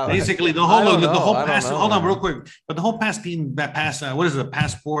 yeah, basically, the whole pass. Hold on, real quick. But the whole what is it? The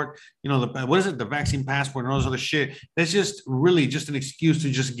passport? What is it? The vaccine passport and all this other shit. That's just really just an excuse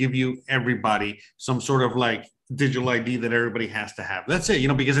to just give everybody some sort of like digital ID that everybody has to have. That's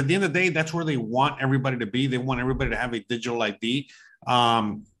it. Because at the end of the day, that's where they want everybody to be. They want everybody to have a digital ID.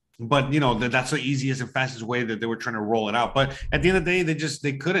 But that's the easiest and fastest way that they were trying to roll it out. But at the end of the day,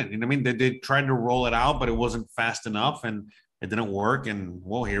 they couldn't. They tried to roll it out, but it wasn't fast enough, and it didn't work. And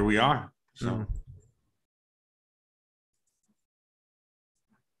well, here we are. So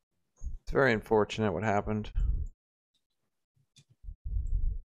it's very unfortunate what happened.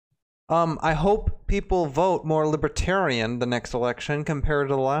 I hope people vote more libertarian the next election compared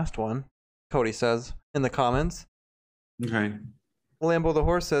to the last one. Cody says in the comments. Okay. Lambo the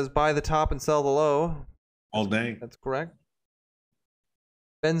Horse says, buy the top and sell the low. All day. That's correct.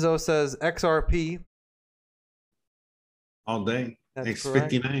 Benzo says, XRP. All day. That's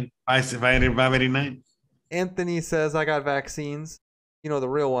X59. 589. Anthony says, I got vaccines. The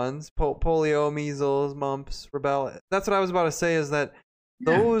real ones. Polio, measles, mumps, rubella. That's what I was about to say, is that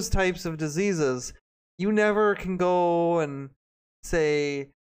those types of diseases, you never can go and say,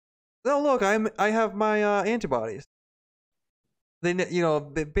 No, look, I have my antibodies.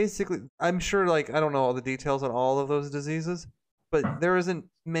 Basically, I'm sure, like, I don't know all the details on all of those diseases, but there isn't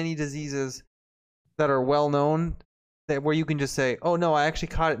many diseases that are well known that where you can just say, oh no, I actually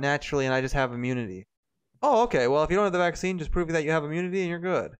caught it naturally and I just have immunity. Oh, okay. Well, if you don't have the vaccine, just prove that you have immunity and you're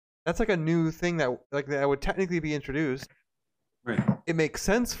good. That's like a new thing that would technically be introduced. Right. It makes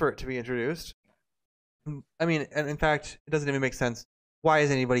sense for it to be introduced. I mean, and in fact, it doesn't even make sense. Why is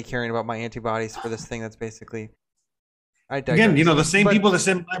anybody caring about my antibodies for this thing that's basically... Again, the same people that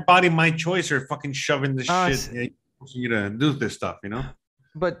said my body, my choice are fucking shoving this shit for you to do this stuff,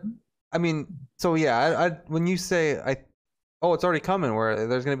 But I mean, so yeah, I when you say it's already coming where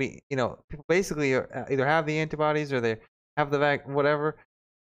there's going to be, people basically either have the antibodies or they have the whatever.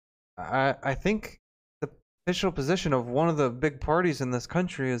 I think the official position of one of the big parties in this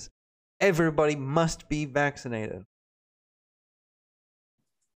country is everybody must be vaccinated.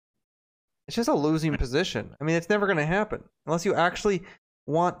 It's just a losing position. I mean, it's never going to happen unless you actually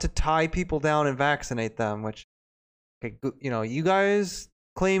want to tie people down and vaccinate them, which, you guys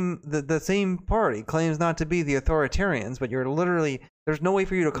claim the same party claims not to be the authoritarians, but you're literally, there's no way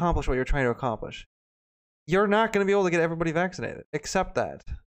for you to accomplish what you're trying to accomplish. You're not going to be able to get everybody vaccinated. Accept that.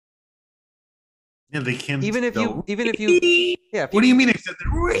 Yeah, they can't. Even if you, what do you mean accept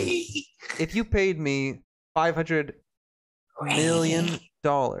that? If you paid me $500 million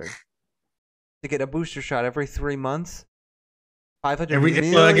to get a booster shot every 3 months, $500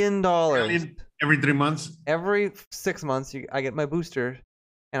 million. Every 3 months? Every 6 months, I get my booster,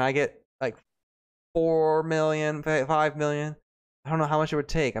 and I get like 4 million, 5 million. I don't know how much it would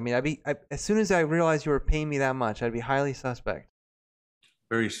take. I mean, as soon as I realized you were paying me that much, I'd be highly suspect.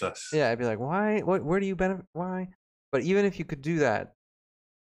 Very sus. Yeah, I'd be like, why? Where do you benefit? Why? But even if you could do that,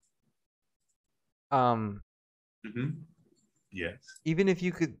 Yes. Even if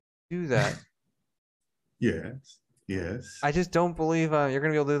you could do that, yes. I just don't believe you're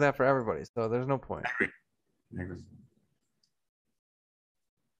gonna be able to do that for everybody. So there's no point. I agree.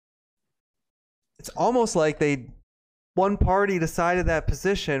 It's almost like one party decided that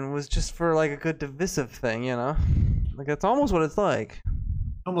position was just for like a good divisive thing, Like that's almost what it's like.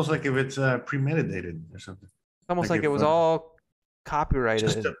 Almost like if it's premeditated or something. It's almost like it was all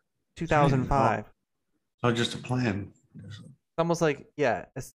copyrighted in 2005. Oh, just a plan. It's almost like, yeah.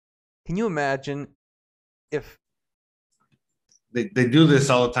 Can you imagine if they do this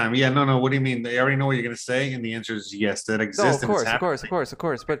all the time? Yeah, no. What do you mean? They already know what you're gonna say, and the answer is yes. That exists. No, of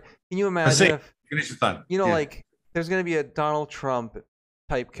course. But can you imagine if finish your thought? Like there's gonna be a Donald Trump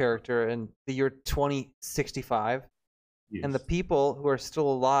type character in the year 2065, and the people who are still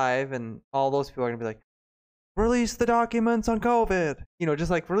alive and all those people are gonna be like, release the documents on COVID. Just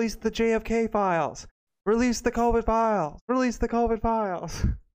like release the JFK files. Release the COVID files. Release the COVID files.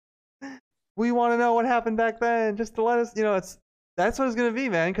 We want to know what happened back then, just to let us. That's what it's gonna be,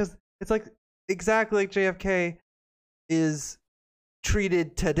 man. Because it's like exactly like JFK is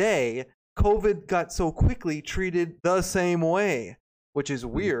treated today. COVID got so quickly treated the same way, which is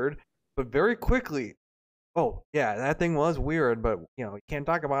weird. But very quickly, oh yeah, that thing was weird. But you can't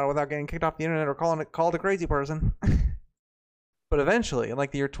talk about it without getting kicked off the internet or called a crazy person. But eventually, in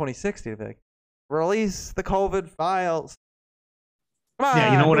like the year 2060, they're like, release the COVID files. Come on,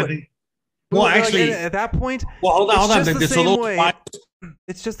 yeah, you know what I think? Well, actually, at that point, hold on.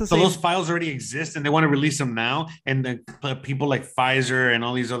 It's just the same. So those files already exist, and they want to release them now. And then people like Pfizer and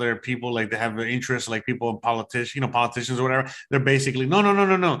all these other people, like they have an interest, like people, politicians or whatever. They're basically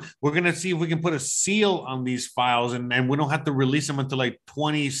no. We're gonna see if we can put a seal on these files, and we don't have to release them until like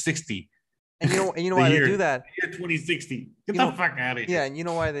 2060. And you know why they do that? Year 2060. Get the fuck out of here. Yeah, and you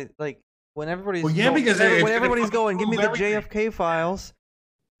know why they like when everybody's when everybody's going, give me the JFK files.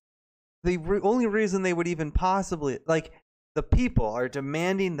 The only reason they would even possibly the people are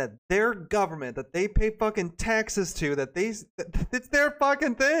demanding that their government that they pay fucking taxes to it's their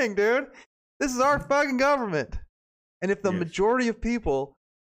fucking thing, dude. This is our fucking government. And if the majority of people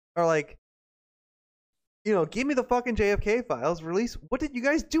are like, give me the fucking JFK files, release. What did you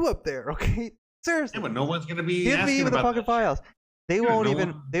guys do up there? Okay, seriously. Yeah, but no one's gonna be. Give me even the fucking files. They won't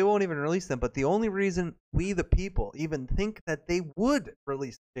even release them. But the only reason we, the people, even think that they would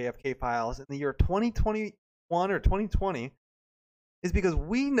release the JFK files in the year 2021 or 2020 is because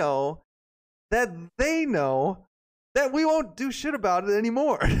we know that they know that we won't do shit about it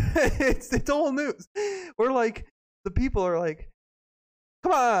anymore. It's old news. We're like, the people are like,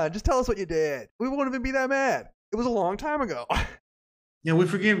 come on, just tell us what you did. We won't even be that mad. It was a long time ago. Yeah, we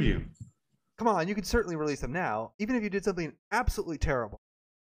forgive you. Come on, you can certainly release them now. Even if you did something absolutely terrible,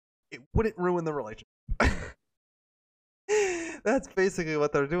 it wouldn't ruin the relationship. That's basically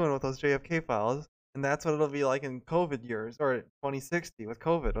what they're doing with those JFK files, and that's what it'll be like in COVID years or 2060 with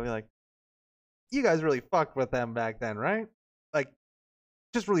COVID. It'll be like, you guys really fucked with them back then, right? Like,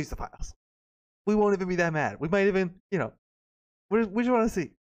 just release the files. We won't even be that mad. We might even, we just want to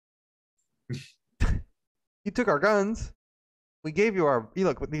see. You took our guns. We gave you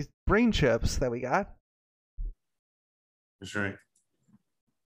look, with these brain chips that we got. That's right.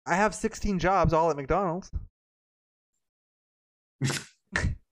 I have 16 jobs all at McDonald's.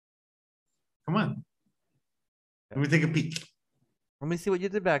 Come on. Let me take a peek. Let me see what you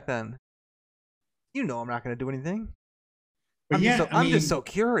did back then. You know I'm not going to do anything. But I'm just so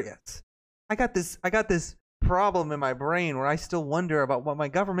curious. I got this problem in my brain where I still wonder about what my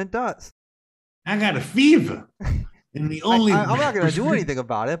government does. I got a fever. And the only I'm not going to do anything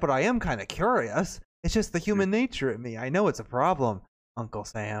about it, but I am kind of curious. It's just the human nature in me. I know it's a problem, Uncle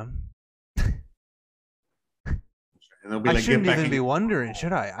Sam. I shouldn't even be wondering,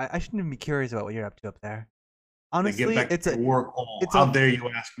 should I? I shouldn't even be curious about what you're up to up there. Honestly, it's a work. How dare you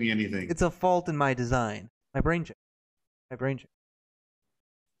ask me anything? It's a fault in my design. My brain chip. I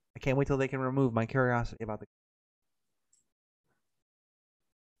can't wait till they can remove my curiosity about the.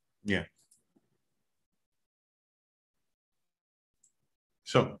 Yeah.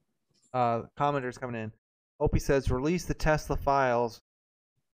 So. Commenters coming in. Opie says, release the Tesla files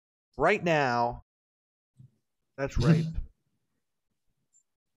right now. That's right.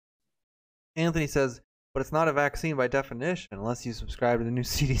 Anthony says, but it's not a vaccine by definition unless you subscribe to the new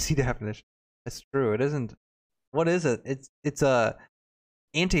CDC definition. That's true. It isn't. What is it? It's a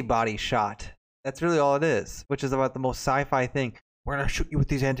antibody shot. That's really all it is, which is about the most sci-fi thing. We're going to shoot you with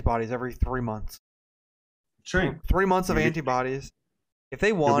these antibodies every 3 months. True. 3 months of antibodies. If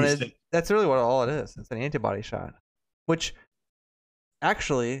they wanted, that's really what all it is. It's an antibody shot. Which,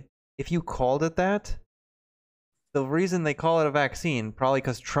 actually, if you called it that, the reason they call it a vaccine, probably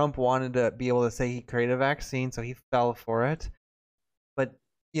because Trump wanted to be able to say he created a vaccine, so he fell for it. But,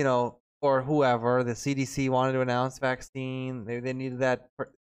 or whoever, the CDC wanted to announce vaccine. They needed that. But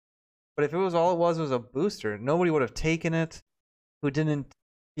if it was a booster, nobody would have taken it who didn't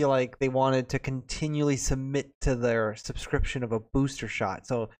feel like they wanted to continually submit to their subscription of a booster shot.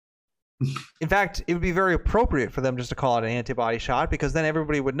 So, in fact, it would be very appropriate for them just to call it an antibody shot, because then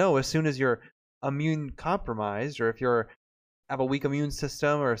everybody would know as soon as you're immune compromised, or if you have a weak immune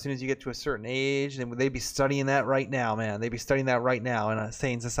system, or as soon as you get to a certain age, then they'd be studying that right now, man. They'd be studying that right now in a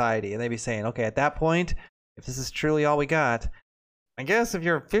sane society, and they'd be saying, okay, at that point, if this is truly all we got, I guess if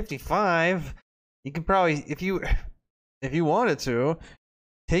you're 55, you can probably, if you wanted to,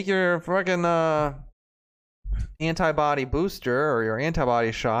 take your fucking antibody booster or your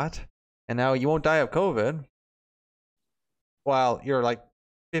antibody shot, and now you won't die of COVID, while you're like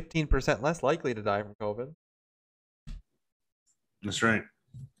 15% less likely to die from COVID. That's right.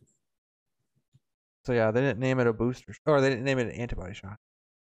 So yeah, they didn't name it a booster, or they didn't name it an antibody shot.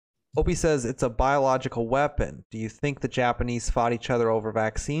 Opie says it's a biological weapon. Do you think the Japanese fought each other over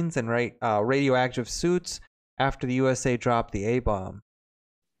vaccines and radioactive suits after the USA dropped the A-bomb?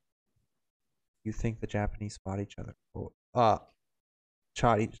 You think the Japanese fought each other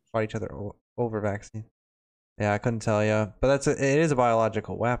over vaccine? Yeah, I couldn't tell you, but it is a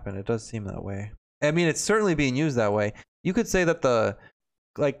biological weapon. It does seem that way. I mean, it's certainly being used that way. You could say that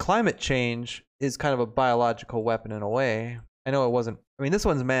climate change is kind of a biological weapon in a way. I know it wasn't. I mean, this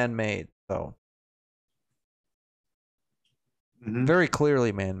one's man-made, so very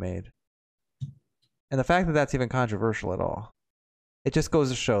clearly man-made. And the fact that that's even controversial at all, it just goes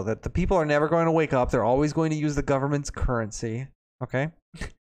to show that the people are never going to wake up. They're always going to use the government's currency. Okay,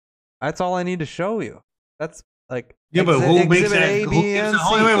 that's all I need to show you. That's like, yeah, but who makes that?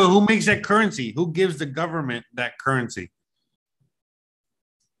 Who makes that currency? Who gives the government that currency?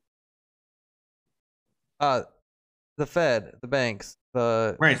 The Fed, the banks,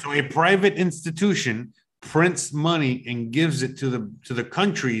 right. So a private institution prints money and gives it to the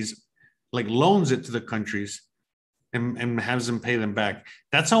countries, like loans it to the countries, and has them pay them back.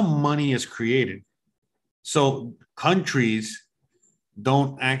 That's how money is created. So countries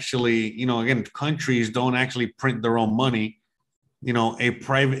don't actually, countries don't actually print their own money. A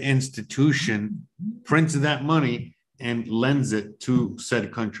private institution prints that money and lends it to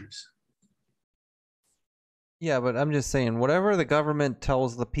said countries. Yeah, but I'm just saying, whatever the government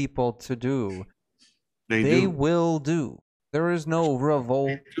tells the people to do, they will do. There is no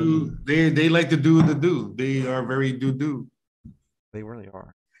revolt. They like to do the do. They are very do. They really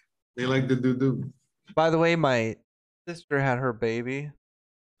are. They like to do. By the way, my sister had her baby.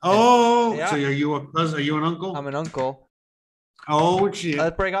 Oh, yeah. So are you a cousin? Are you an uncle? I'm an uncle. Oh, shit.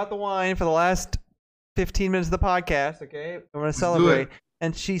 Let's break out the wine for the last 15 minutes of the podcast. Okay, we're gonna do celebrate. it.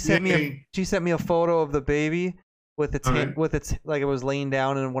 And she sent me a photo of the baby with its Okay. with its like it was laying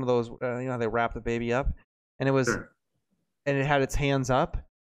down in one of those you know how they wrap the baby up, and it was Sure. and it had its hands up,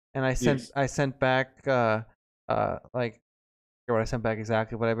 and I sent back like I forget what I sent back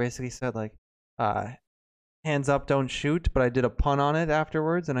exactly, but I basically said like hands up, don't shoot, but I did a pun on it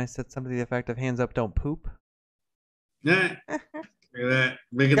afterwards, and I said something to the effect of hands up, don't poop. Yeah. Look at that.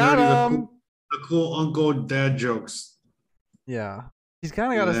 Making Got the cool uncle dad jokes. Yeah, she's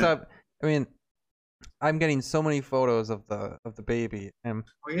kind of got to Yeah. stop. I mean, I'm getting so many photos of the baby, and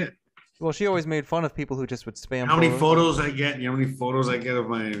Oh yeah. well, she always made fun of people who just would spam. How many photos I get? You know how many photos I get of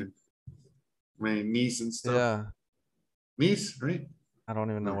my niece and stuff? Yeah, Niece, right? I don't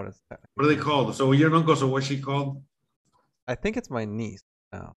even know what it's. What are they called? So you're an uncle, so what's she called? I think it's my niece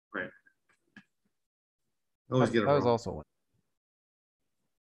now. Right. I always get it That was wrong. also one.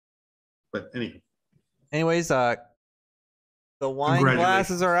 But anyway. Anyways, the wine Congratulations.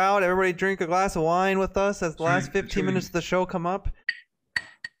 glasses are out. Everybody drink a glass of wine with us as the last 15 Cheers. minutes of the show come up.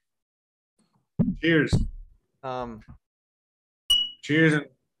 Cheers. Cheers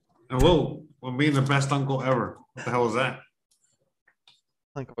and whoa, on being the best uncle ever. What the hell was that?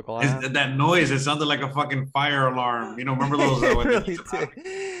 Think of a glass. That noise, it sounded like a fucking fire alarm. You know, remember those? It when they really used to-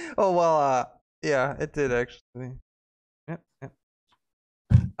 did. Oh well, yeah, it did actually. Yep.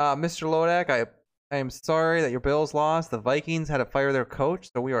 Mr. Lodak, I am sorry that your Bills lost. The Vikings had to fire their coach,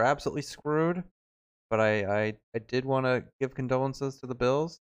 so we are absolutely screwed. But I did want to give condolences to the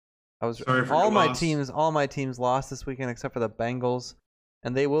Bills. I was Sorry for all your my loss. teams lost this weekend except for the Bengals,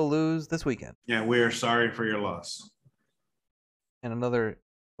 and they will lose this weekend. Yeah, we are sorry for your loss. And another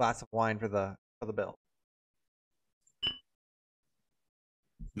glass of wine for the Bills.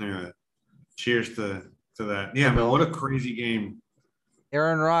 Anyway, cheers to that. Yeah, man, what a crazy game.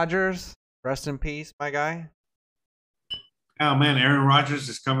 Aaron Rodgers, rest in peace, my guy. Oh man, Aaron Rodgers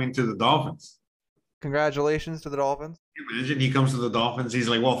is coming to the Dolphins. Congratulations to the Dolphins. Can you imagine he comes to the Dolphins. He's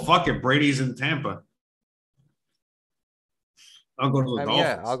like, well, fuck it. Brady's in Tampa. I'll go to the Dolphins.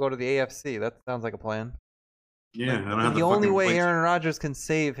 Yeah, I'll go to the AFC. That sounds like a plan. Yeah, I don't have The to only fucking way wait. Aaron Rodgers can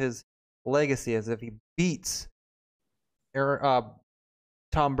save his legacy is if he beats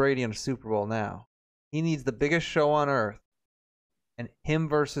Tom Brady in a Super Bowl now. He needs the biggest show on earth, and him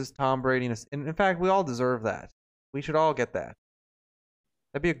versus Tom Brady. And in fact, we all deserve that. We should all get that.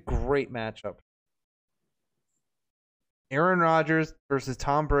 That'd be a great matchup. Aaron Rodgers versus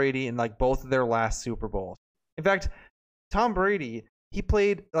Tom Brady in like both of their last Super Bowls. In fact, Tom Brady, he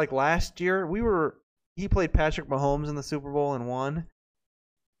played like last year. He played Patrick Mahomes in the Super Bowl and won.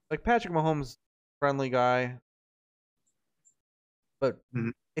 Like Patrick Mahomes, friendly guy. But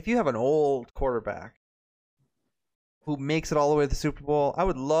if you have an old quarterback who makes it all the way to the Super Bowl, I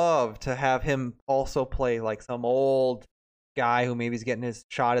would love to have him also play like some old guy who maybe is getting his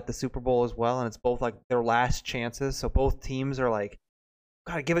shot at the Super Bowl as well, and it's both like their last chances. So both teams are like,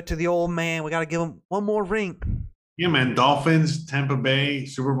 gotta give it to the old man. We gotta give him one more ring. Yeah, man. Dolphins, Tampa Bay,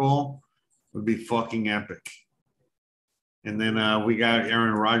 Super Bowl would be fucking epic. And then we got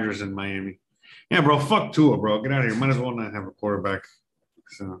Aaron Rodgers in Miami. Yeah, bro. Fuck Tua, bro. Get out of here. Might as well not have a quarterback.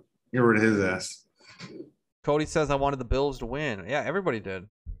 So get rid of his ass. Cody says I wanted the Bills to win. Yeah, everybody did.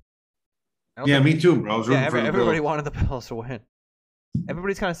 Yeah, me too, bro. I was rooting Yeah, for the everybody Bills. wanted the Bills to win.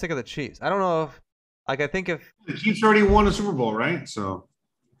 Everybody's kind of sick of the Chiefs. I don't know if, like, I think if The Chiefs already won a Super Bowl, right? So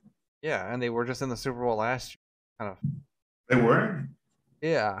yeah, and they were just in the Super Bowl last year. Kind of. they were.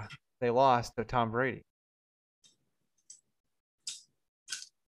 Yeah, they lost to Tom Brady.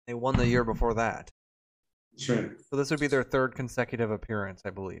 They won the year before that. Sure. So this would be their third consecutive appearance, I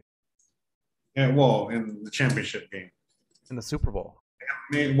believe, Yeah, well, in the championship game. in the Super Bowl.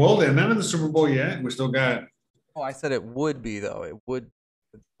 I mean, well, they're not in the Super Bowl yet. We still got Oh, I said it would be, though. It would.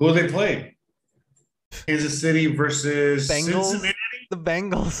 who they play. Kansas City versus Bengals? Cincinnati. The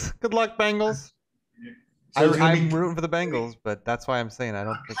Bengals. Good luck, Bengals. So it's gonna I'm be- rooting for the Bengals, but that's why I'm saying I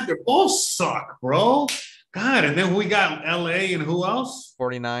don't think God, they both suck, bro. God, and then we got LA and who else?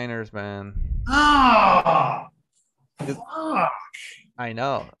 49ers, man. Ah, fuck. I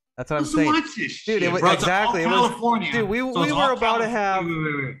know. That's what I'm What's so saying. much this shit, Dude, it was bro? It's all exactly. It was, California. dude, we So it's were all about to have.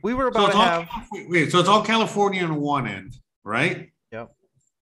 Wait. We were So about it's to all have. wait, so it's all California on one end, right? Yep.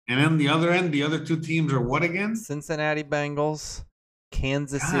 And then the other end, the other two teams are what again? Cincinnati Bengals,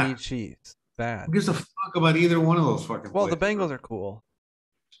 Kansas City God. Chiefs. Bad. Who gives a fuck about either one of those fucking Well, the places, bro? Bengals are cool.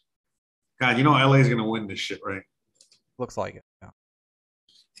 God, you know LA's gonna win this shit, right? Looks like it. Yeah.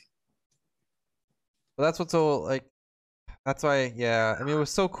 But that's what's so like. That's why. Yeah. I mean, it was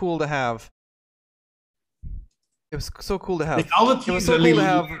so cool to have It was so cool to have. Like, all the It was teams so that cool to they-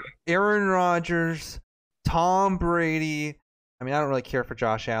 have Aaron Rodgers, Tom Brady. I mean, I don't really care for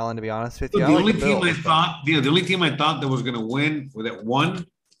Josh Allen, to be honest with you. The I like only the team I Bills, thought, the only team I thought that was going to win, or that won,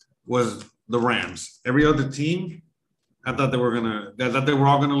 was the Rams. Every other team, I thought they were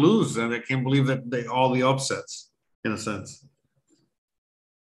all gonna lose, and I can't believe that all the upsets, in a sense.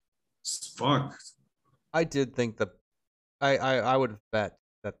 Fuck. I did think that I would have bet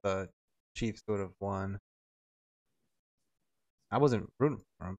that the Chiefs would have won. I wasn't rooting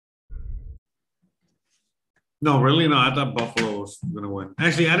for them. No, really, no. I thought Buffalo was gonna win.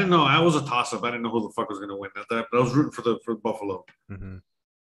 Actually, I didn't know. I was a toss-up. I didn't know who the fuck was gonna win. But I was rooting for Buffalo. Mm-hmm.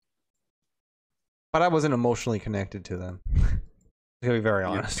 But I wasn't emotionally connected to them. To be very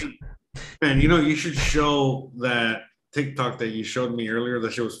honest. Man, you should show that TikTok that you showed me earlier.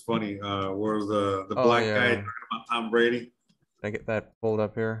 That shit was funny. Where was the black guy talking about Tom Brady? Did I get that pulled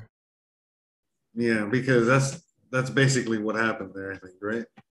up here? Yeah, because that's basically what happened there, I think, right?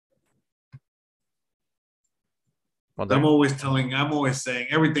 Well, I'm always saying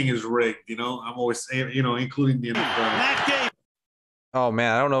everything is rigged, I'm always saying, including the NFL. oh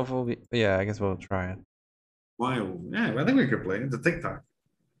man, I don't know if we'll be. Yeah, I guess we'll try it. Why? Yeah, I think we could play it. It's a TikTok.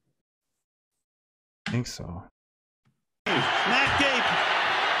 I think so. Matt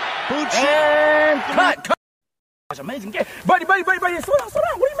Gabe. Boot and cut. That's amazing game. Brady, slow down. What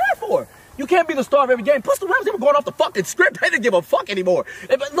are you mad for? You can't be the star of every game. Plus, the Rams even going off the fucking script. They didn't give a fuck anymore.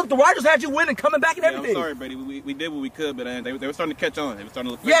 Look, the Riders had you winning, coming back and everything. I'm sorry, Brady. We did what we could, but they were starting to catch on. They were starting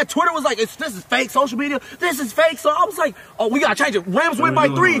to look. Yeah, Twitter was like, this is fake. Social media, this is fake. So I was like, oh, we got to change it. Rams win by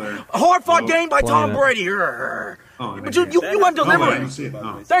 3. A hard-fought game by Tom Brady. But you weren't delivering.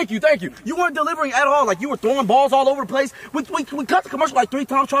 Thank you. You weren't delivering at all. Like, you were throwing balls all over the place. We cut the commercial like 3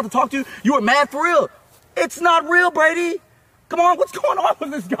 times, tried to talk to you. You were mad for real. It's not real, Brady. Come on, what's going on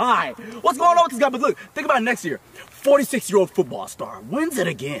with this guy? But look, think about it next year. 46-year-old football star wins it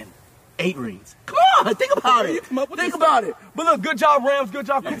again. 8 rings. Come on, think about it. Think about it. But look, good job, Rams. Good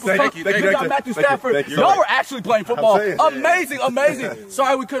job, Cooper. Thank you. Good job, Matthew Stafford. Y'all were actually playing football. Amazing.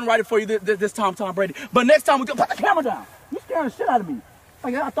 Sorry we couldn't write it for you this time, Tom Brady. But next time we go, put the camera down. You're scaring the shit out of me.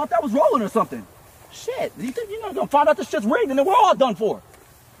 Like, I thought that was rolling or something. Shit. You think you're not going to find out this shit's rigged and then we're all done for?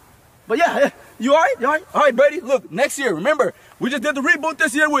 But yeah, you all right? All right, Brady. Look, next year, remember, we just did the reboot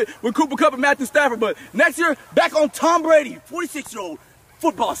this year with Cooper Kupp and Matthew Stafford. But next year, back on Tom Brady, 46-year-old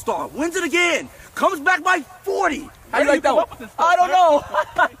football star, wins it again, comes back by 40. How you like that one? I don't know.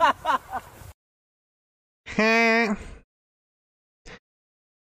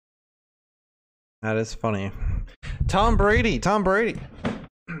 That is funny. Tom Brady, everybody.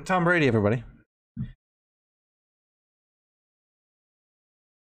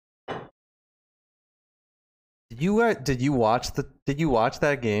 Did you watch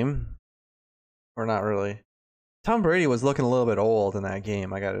that game? Or not really? Tom Brady was looking a little bit old in that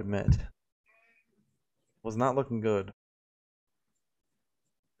game, I gotta admit. Was not looking good.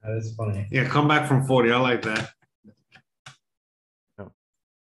 That is funny. Yeah, come back from 40. I like that.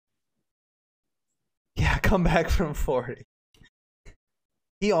 Yeah, come back from 40.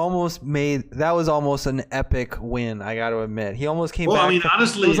 He almost that was almost an epic win, I gotta admit. He almost came back. I mean,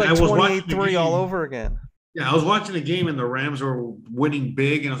 honestly, it was like I was watching 28-3 all over again. Yeah, I was watching the game and the Rams were winning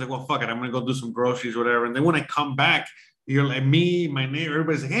big, and I was like, well, fuck it, I'm gonna go do some groceries, whatever. And then when I come back, you're like me, my neighbor,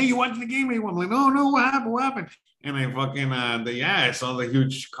 everybody's like, hey, you watching the game? I'm like, no, what happened? And I fucking I saw the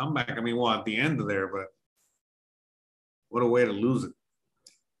huge comeback. I mean, at the end of there, but what a way to lose it.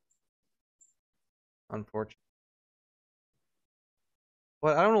 Unfortunate.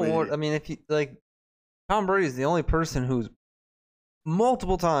 But I don't know what I mean. If you like, Tom Brady is the only person who's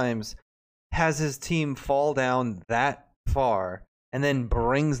multiple times has his team fall down that far and then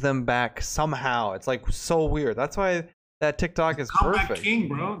brings them back somehow. It's like so weird. That's why that TikTok is comeback perfect. King,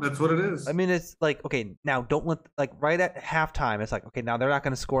 bro. That's what it is. I mean, it's like, okay, now don't let, like, right at halftime, it's like, okay, now they're not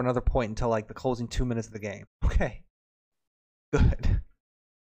going to score another point until like the closing 2 minutes of the game. Okay, good.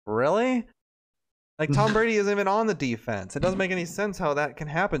 Really? Like, Tom Brady isn't even on the defense. It doesn't make any sense how that can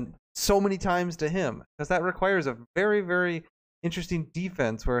happen so many times to him, because that requires a very, very interesting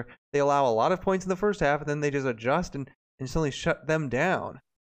defense where they allow a lot of points in the first half and then they just adjust and suddenly shut them down.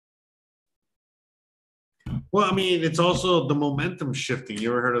 Well, I mean, it's also the momentum shifting. You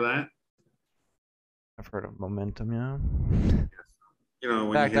ever heard of that? I've heard of momentum, yeah. You know,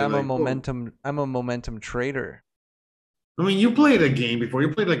 in fact, I'm a momentum trader. I mean, you played a game before.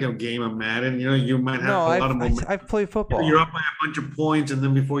 You played like a game of Madden. You know, you might have a lot of momentum. I've played football. You're up by a bunch of points, and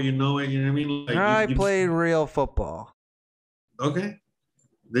then before you know it, you know what I mean? Like, I played real football. Okay.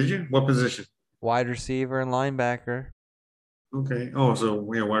 Did you? What position? Wide receiver and linebacker. Okay. Oh, so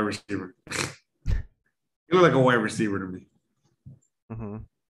yeah, wide receiver. You look like a wide receiver to me. Mm-hmm.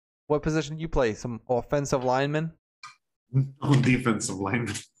 What position do you play? Some offensive lineman? No defensive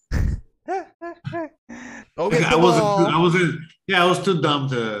lineman. Okay, I was too dumb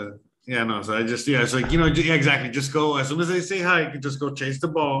to. Yeah, no. So I just, it's like, yeah, exactly. Just go as soon as they say hi, you can just go chase the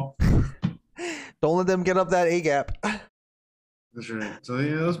ball. Don't let them get up that A gap. That's right. So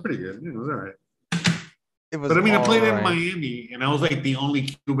yeah, it was pretty good. Yeah, it was all right. But I mean, I played in Miami, and I was like the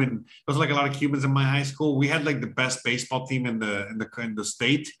only Cuban. There was like a lot of Cubans in my high school. We had like the best baseball team in the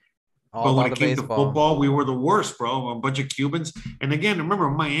state. But when it came to football, we were the worst, bro. A bunch of Cubans. And again, remember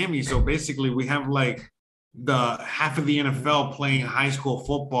Miami. So basically, we have like the half of the NFL playing high school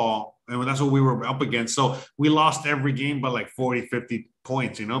football. And that's what we were up against. So we lost every game by like 40, 50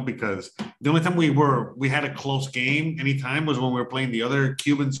 points, because the only time we had a close game anytime was when we were playing the other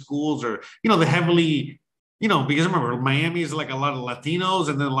Cuban schools or, the heavily, because remember, Miami is like a lot of Latinos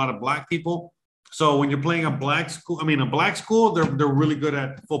and then a lot of black people. So when you're playing a black school, they're really good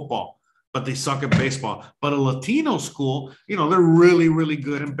at football, but they suck at baseball. But a Latino school, they're really, really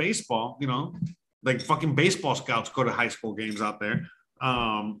good in baseball, like fucking baseball scouts go to high school games out there.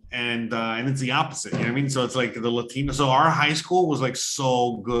 And it's the opposite, So it's like the Latino. So our high school was like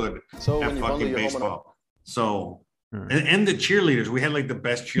so good at fucking baseball. So, and the cheerleaders, we had like the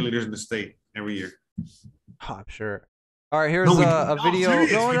best cheerleaders in the state every year. Oh, I'm sure. All right, here's a video.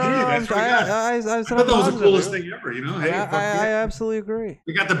 I thought that was the coolest thing ever, Hey, I absolutely agree.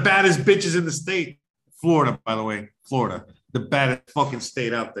 We got the baddest bitches in the state. Florida, by the way. Florida. The baddest fucking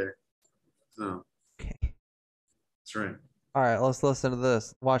state out there. So, okay. That's right. All right, let's listen to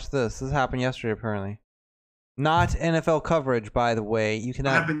this. Watch this. This happened yesterday, apparently. Not NFL coverage, by the way. You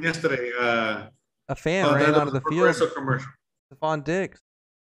cannot. What happened yesterday? A fan ran out of the field. Commercial. Stephon Diggs.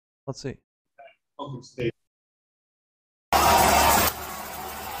 Let's see.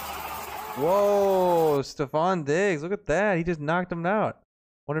 Whoa, Stephon Diggs. Look at that. He just knocked him out.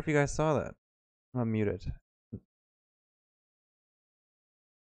 Wonder if you guys saw that. I'm gonna mute it.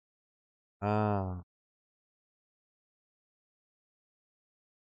 Ah.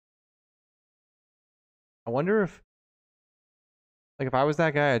 I wonder if I was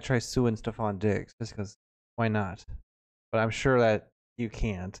that guy, I'd try suing Stephon Diggs just because why not? But I'm sure that you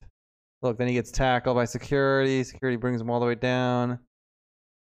can't. Look, then he gets tackled by security. Security brings him all the way down.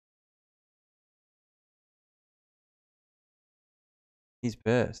 He's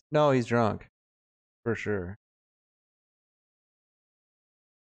pissed. No, he's drunk. For sure.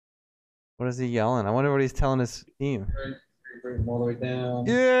 What is he yelling? I wonder what he's telling his team. Bring him all the way down.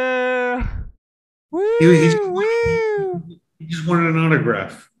 Yeah! Woo! He just wanted an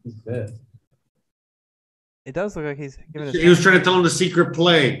autograph. He's pissed. It does look like he's giving it. He was trying to tell him the secret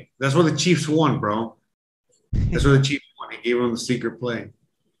play. That's why the Chiefs won, bro. That's why the Chiefs won. He gave him the secret play.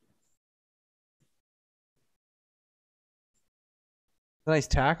 Nice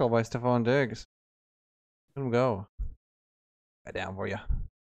tackle by Stephon Diggs. Let him go. Got down for you.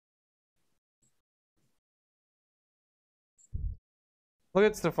 Look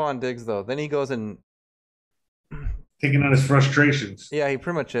at Stephon Diggs, though. Then he goes and... taking out his frustrations. Yeah, he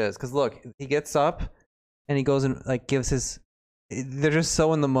pretty much is. Because look, he gets up and he goes and like gives his... They're just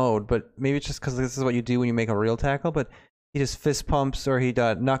so in the mode, but maybe it's just because this is what you do when you make a real tackle, but he just fist pumps or he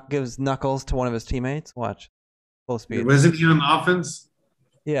gives knuckles to one of his teammates. Watch. Full speed. Wasn't he on offense?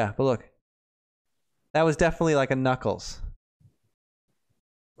 Yeah, but look. That was definitely like a knuckles.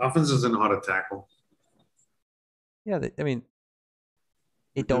 Offense doesn't know how to tackle. Yeah,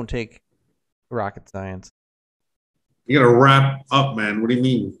 it don't take rocket science. You gotta wrap up, man. What do you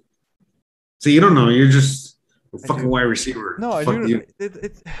mean? See, you don't know. You're just a fucking wide receiver. No, I Fuck do. you.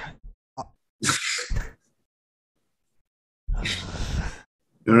 It's All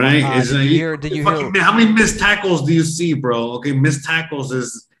right. Did you hear? How many missed tackles do you see, bro? Okay, missed tackles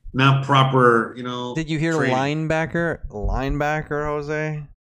is not proper. Did you hear training. linebacker, Jose?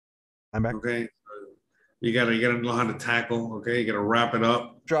 Linebacker. Okay. You gotta know how to tackle. Okay, you gotta wrap it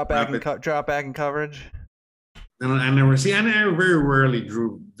up. Drop back in coverage. And I very rarely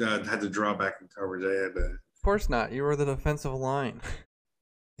had to draw back in coverage. I had to. Of course not. You were the defensive line.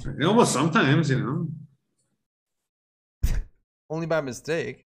 Well, sometimes, Only by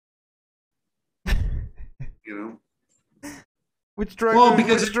mistake. Which direction?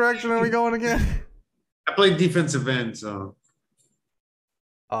 Which direction are we going again? I played defensive end, so.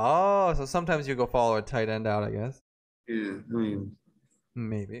 Oh, so sometimes you go follow a tight end out, I guess. Yeah,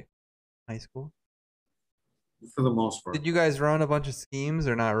 maybe high school. For the most part. Did you guys run a bunch of schemes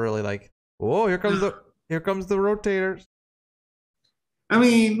or not really? Like, oh, here comes the rotators. I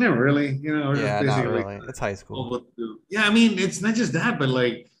mean, not really. Yeah, not really. It's high school. Yeah, I mean, it's not just that, but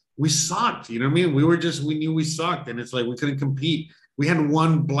like we sucked. You know what I mean? We knew we sucked, and it's like we couldn't compete. We had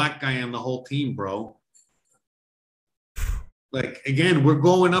one black guy on the whole team, bro. Like, again, we're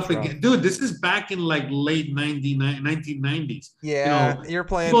going up again. Dude, this is back in like late 1990s. Yeah, you know, you're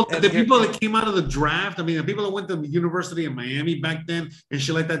playing. The people that came out of the draft, I mean, the people that went to the University of Miami back then and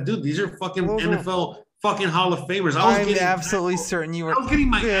shit like that, dude, these are fucking NFL fucking Hall of Famers. I'm absolutely certain you were. I was getting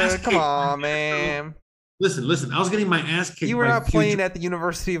my ass kicked. Come on, man. Listen, I was getting my ass kicked. You were not playing at the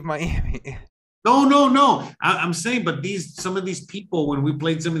University of Miami. No. I'm saying, but some of these people, when we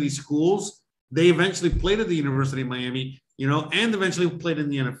played some of these schools, they eventually played at the University of Miami. You know, and eventually played in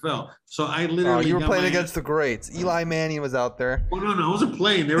the NFL. So I literally. You were playing against the greats. Eli Manning was out there. Well, no, I wasn't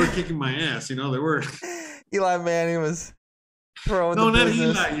playing. They were kicking my ass. You know, they were. Eli Manning was throwing. No, the not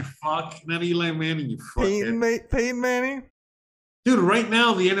business. Eli. You fuck. Not Eli Manning. You fuck. Peyton Manning. Dude, right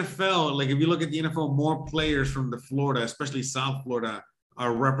now the NFL, like if you look at the NFL, more players from the Florida, especially South Florida,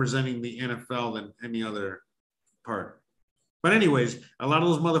 are representing the NFL than any other part. But anyways, a lot of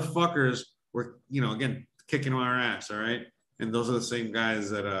those motherfuckers were, you know, again, kicking our ass, all right? And those are the same guys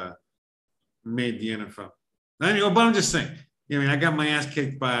that made the NFL. Anyway, but I'm just saying, I mean, I got my ass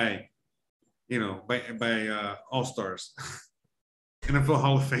kicked by, you know, by All-Stars, NFL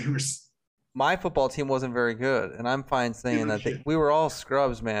Hall of Famers. My football team wasn't very good, and I'm fine saying that we were all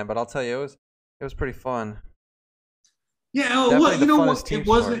scrubs, man. But I'll tell you, it was pretty fun. Yeah, well, you know what? It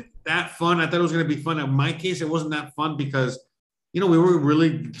wasn't that fun. I thought it was going to be fun. In my case, it wasn't that fun because, you know, we were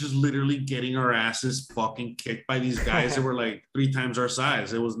really just literally getting our asses fucking kicked by these guys that were like 3 times our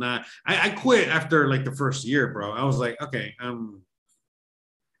size. It was not. I quit after like the first year, bro. I was like, okay,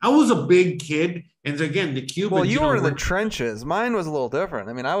 I was a big kid, and again, the Cubans. Well, you were in the trenches. Mine was a little different.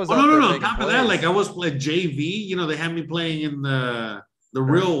 I mean, I was. Oh, no. On top of that, like I was playing JV. You know, they had me playing in the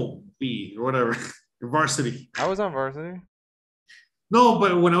real B or whatever, varsity. I was on varsity. No,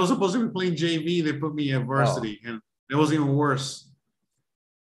 but when I was supposed to be playing JV, they put me at varsity, and it was even worse.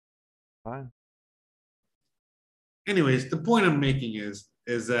 Fine. Anyways, the point I'm making is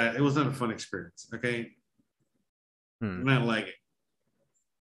that it was not a fun experience. Okay, not like it.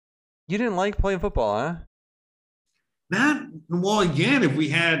 You didn't like playing football, huh? Well, again, if we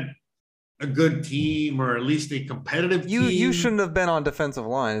had a good team or at least a competitive team. You shouldn't have been on defensive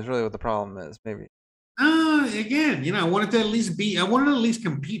line is really what the problem is, maybe. Again, you know, I wanted to at least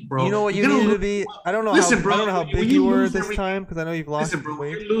compete, bro. You know what you needed to be? I don't know how big you were this time because I know you've lost. Listen, bro,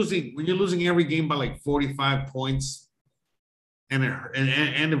 when you're losing every game by like 45 points and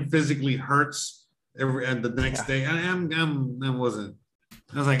it physically hurts and the next day, I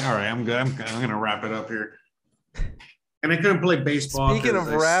was like, all right, I'm good. I'm gonna wrap it up here. And I couldn't play baseball. Speaking of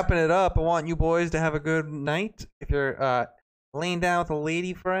wrapping it up, I want you boys to have a good night. If you're laying down with a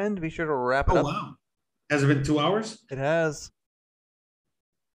lady friend, be sure to wrap it up. Oh, wow. Has it been 2 hours? It has.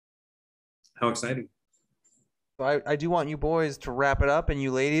 How exciting. So I do want you boys to wrap it up and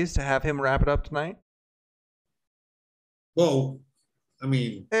you ladies to have him wrap it up tonight. Well, I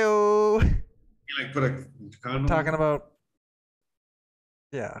mean. Ew. You like put a condom? Talking about.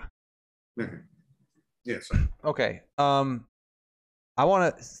 Yeah. Okay. Yeah, sorry. Okay. I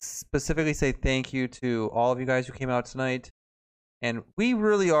want to specifically say thank you to all of you guys who came out tonight. And we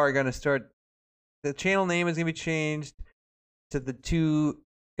really are going to start. The channel name is going to be changed to the 2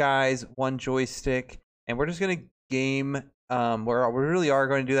 guys, 1 joystick. And we're just going to game. We really are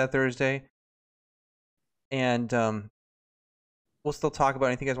going to do that Thursday. And we'll still talk about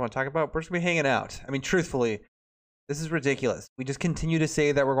anything you guys want to talk about. We're just going to be hanging out. I mean, truthfully, this is ridiculous. We just continue to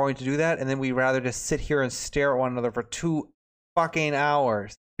say that we're going to do that. And then we rather just sit here and stare at one another for 2 fucking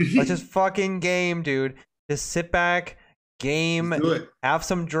hours. Let's just fucking game, dude. Just sit back, game, have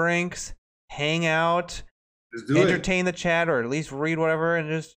some drinks, hang out, entertain the chat, or at least read whatever, and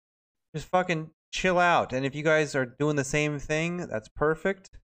just fucking chill out. And if you guys are doing the same thing, that's perfect.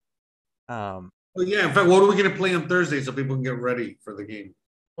 Well, yeah. In fact, what are we gonna play on Thursday so people can get ready for the game?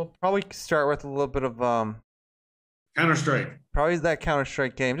 We'll probably start with a little bit of Counter-Strike. Probably that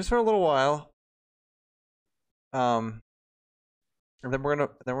Counter-Strike game, just for a little while. And then we're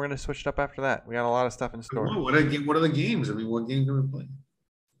gonna switch it up after that. We got a lot of stuff in store. What are the games? I mean, what games can we play?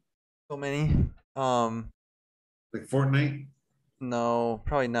 So many. Like Fortnite? No,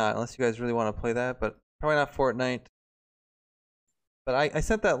 probably not. Unless you guys really want to play that, but probably not Fortnite. But I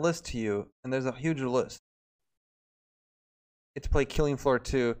sent that list to you, and there's a huge list. It's to play Killing Floor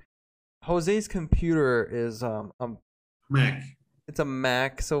 2. Jose's computer is Mac. It's a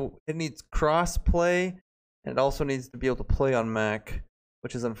Mac, so it needs cross-play, and it also needs to be able to play on Mac,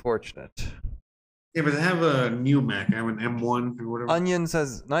 which is unfortunate. Yeah, but I have a new Mac. I have an M1 or whatever. Onion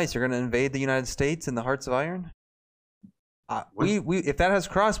says, nice, you're going to invade the United States in the Hearts of Iron? we if that has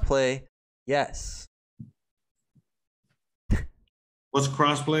crossplay, yes. What's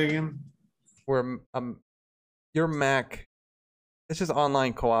crossplay again? Where your Mac, it's just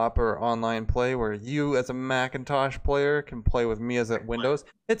online co-op or online play where you as a Macintosh player can play with me as a Windows.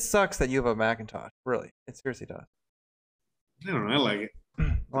 It sucks that you have a Macintosh. Really, it seriously does. I don't know. I like it.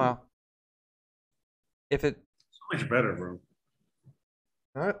 Wow. If it so much better, bro.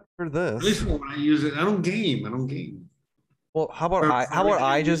 Not for this. At least when I use it, I don't game. Well, how about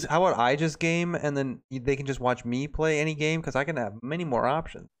I just game and then they can just watch me play any game because I can have many more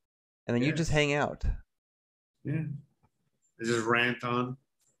options, and then you just hang out. Yeah. I just rant on.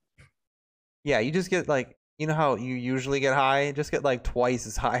 Yeah, you just get like, you know how you usually get high? Just get like twice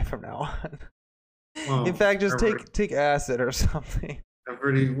as high from now on. Well, in fact, just take acid or something. I've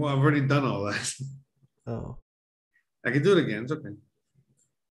already done all that. Oh. I can do it again. It's okay.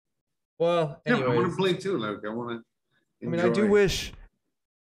 Well, anyways. Yeah, I want to play too. Like I want to. I mean, I do wish.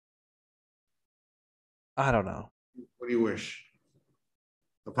 I don't know. What do you wish?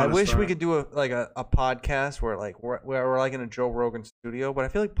 I wish we could do a podcast where we're like in a Joe Rogan studio, but I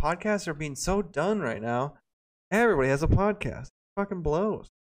feel like podcasts are being so done right now. Everybody has a podcast. It fucking blows.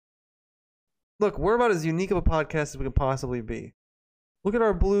 Look, we're about as unique of a podcast as we can possibly be. Look at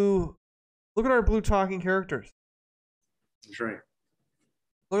our blue talking characters. That's right.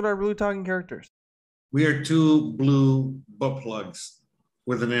 Look at our blue talking characters. We are two blue butt plugs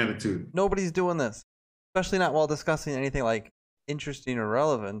with an attitude. Nobody's doing this, especially not while discussing anything like interesting or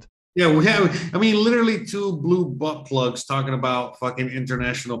relevant. Yeah, we have. I mean, literally two blue butt plugs talking about fucking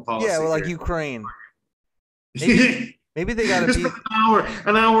international policy. Yeah, well, like Ukraine. Maybe they gotta be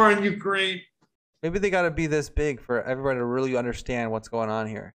an hour on Ukraine. Maybe they gotta be this big for everybody to really understand what's going on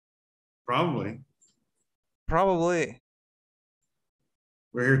here. Probably.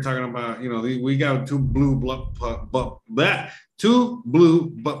 We're here talking about, we got two blue butt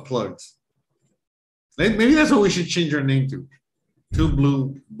plugs. Maybe that's what we should change our name to. Two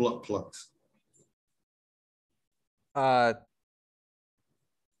blue butt plugs.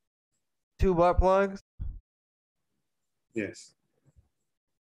 Two butt plugs? Yes.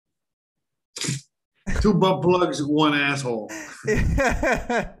 Two butt plugs, one asshole.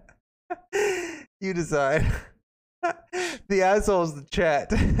 You decide. The asshole's the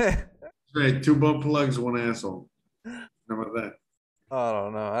chat. Right, two butt plugs, one asshole. How about that? I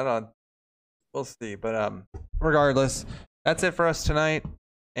don't know. We'll see. But regardless, that's it for us tonight.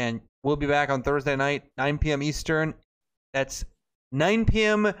 And we'll be back on Thursday night, 9 p.m. Eastern. That's 9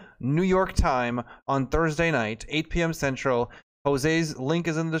 p.m. New York time on Thursday night, 8 p.m. Central. Jose's link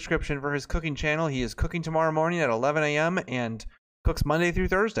is in the description for his cooking channel. He is cooking tomorrow morning at 11 a.m. and cooks Monday through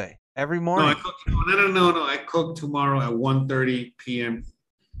Thursday. Every morning. No. I cook tomorrow at 1:30 p.m.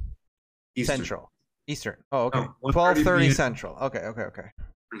 Eastern. Central. Eastern. Oh, okay. 12:30 Central. Okay.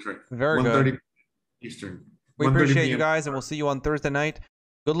 That's right. Very good. 1:30 Eastern. We appreciate you guys, and we'll see you on Thursday night.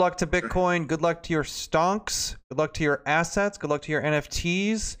 Good luck to Bitcoin. Good luck to your stonks. Good luck to your assets. Good luck to your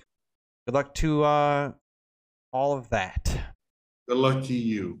NFTs. Good luck to all of that. Good luck to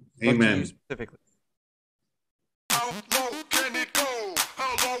you. Good Amen. luck to you specifically. How low can it go?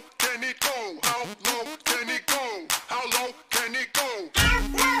 How low can it go? How low can it go? How low can it go? How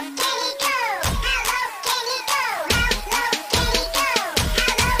low can it go? How low can it go? How low can it go? How low can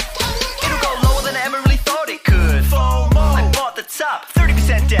it go? It'll go lower than I ever really thought it could. FOMO. I bought the top,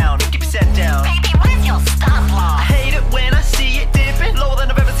 30% down, 50% down. Baby, where's your stop loss? I hate it when I see it dipping lower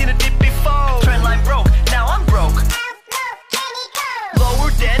than I've ever seen a dip before. Trendline broke, now I'm broke. How low can it go?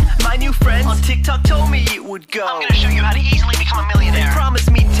 Lower than my new friends on TikTok told me it would go. I'm gonna show you how to easily become a millionaire. They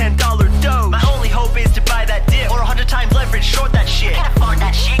promised me $10 dough. My only hope is to buy that dip or 100 times leverage, short that shit. You can't afford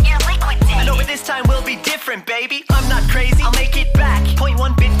that shit, you're liquid. I know, but this time will be different, baby. I'm not crazy, I'll make it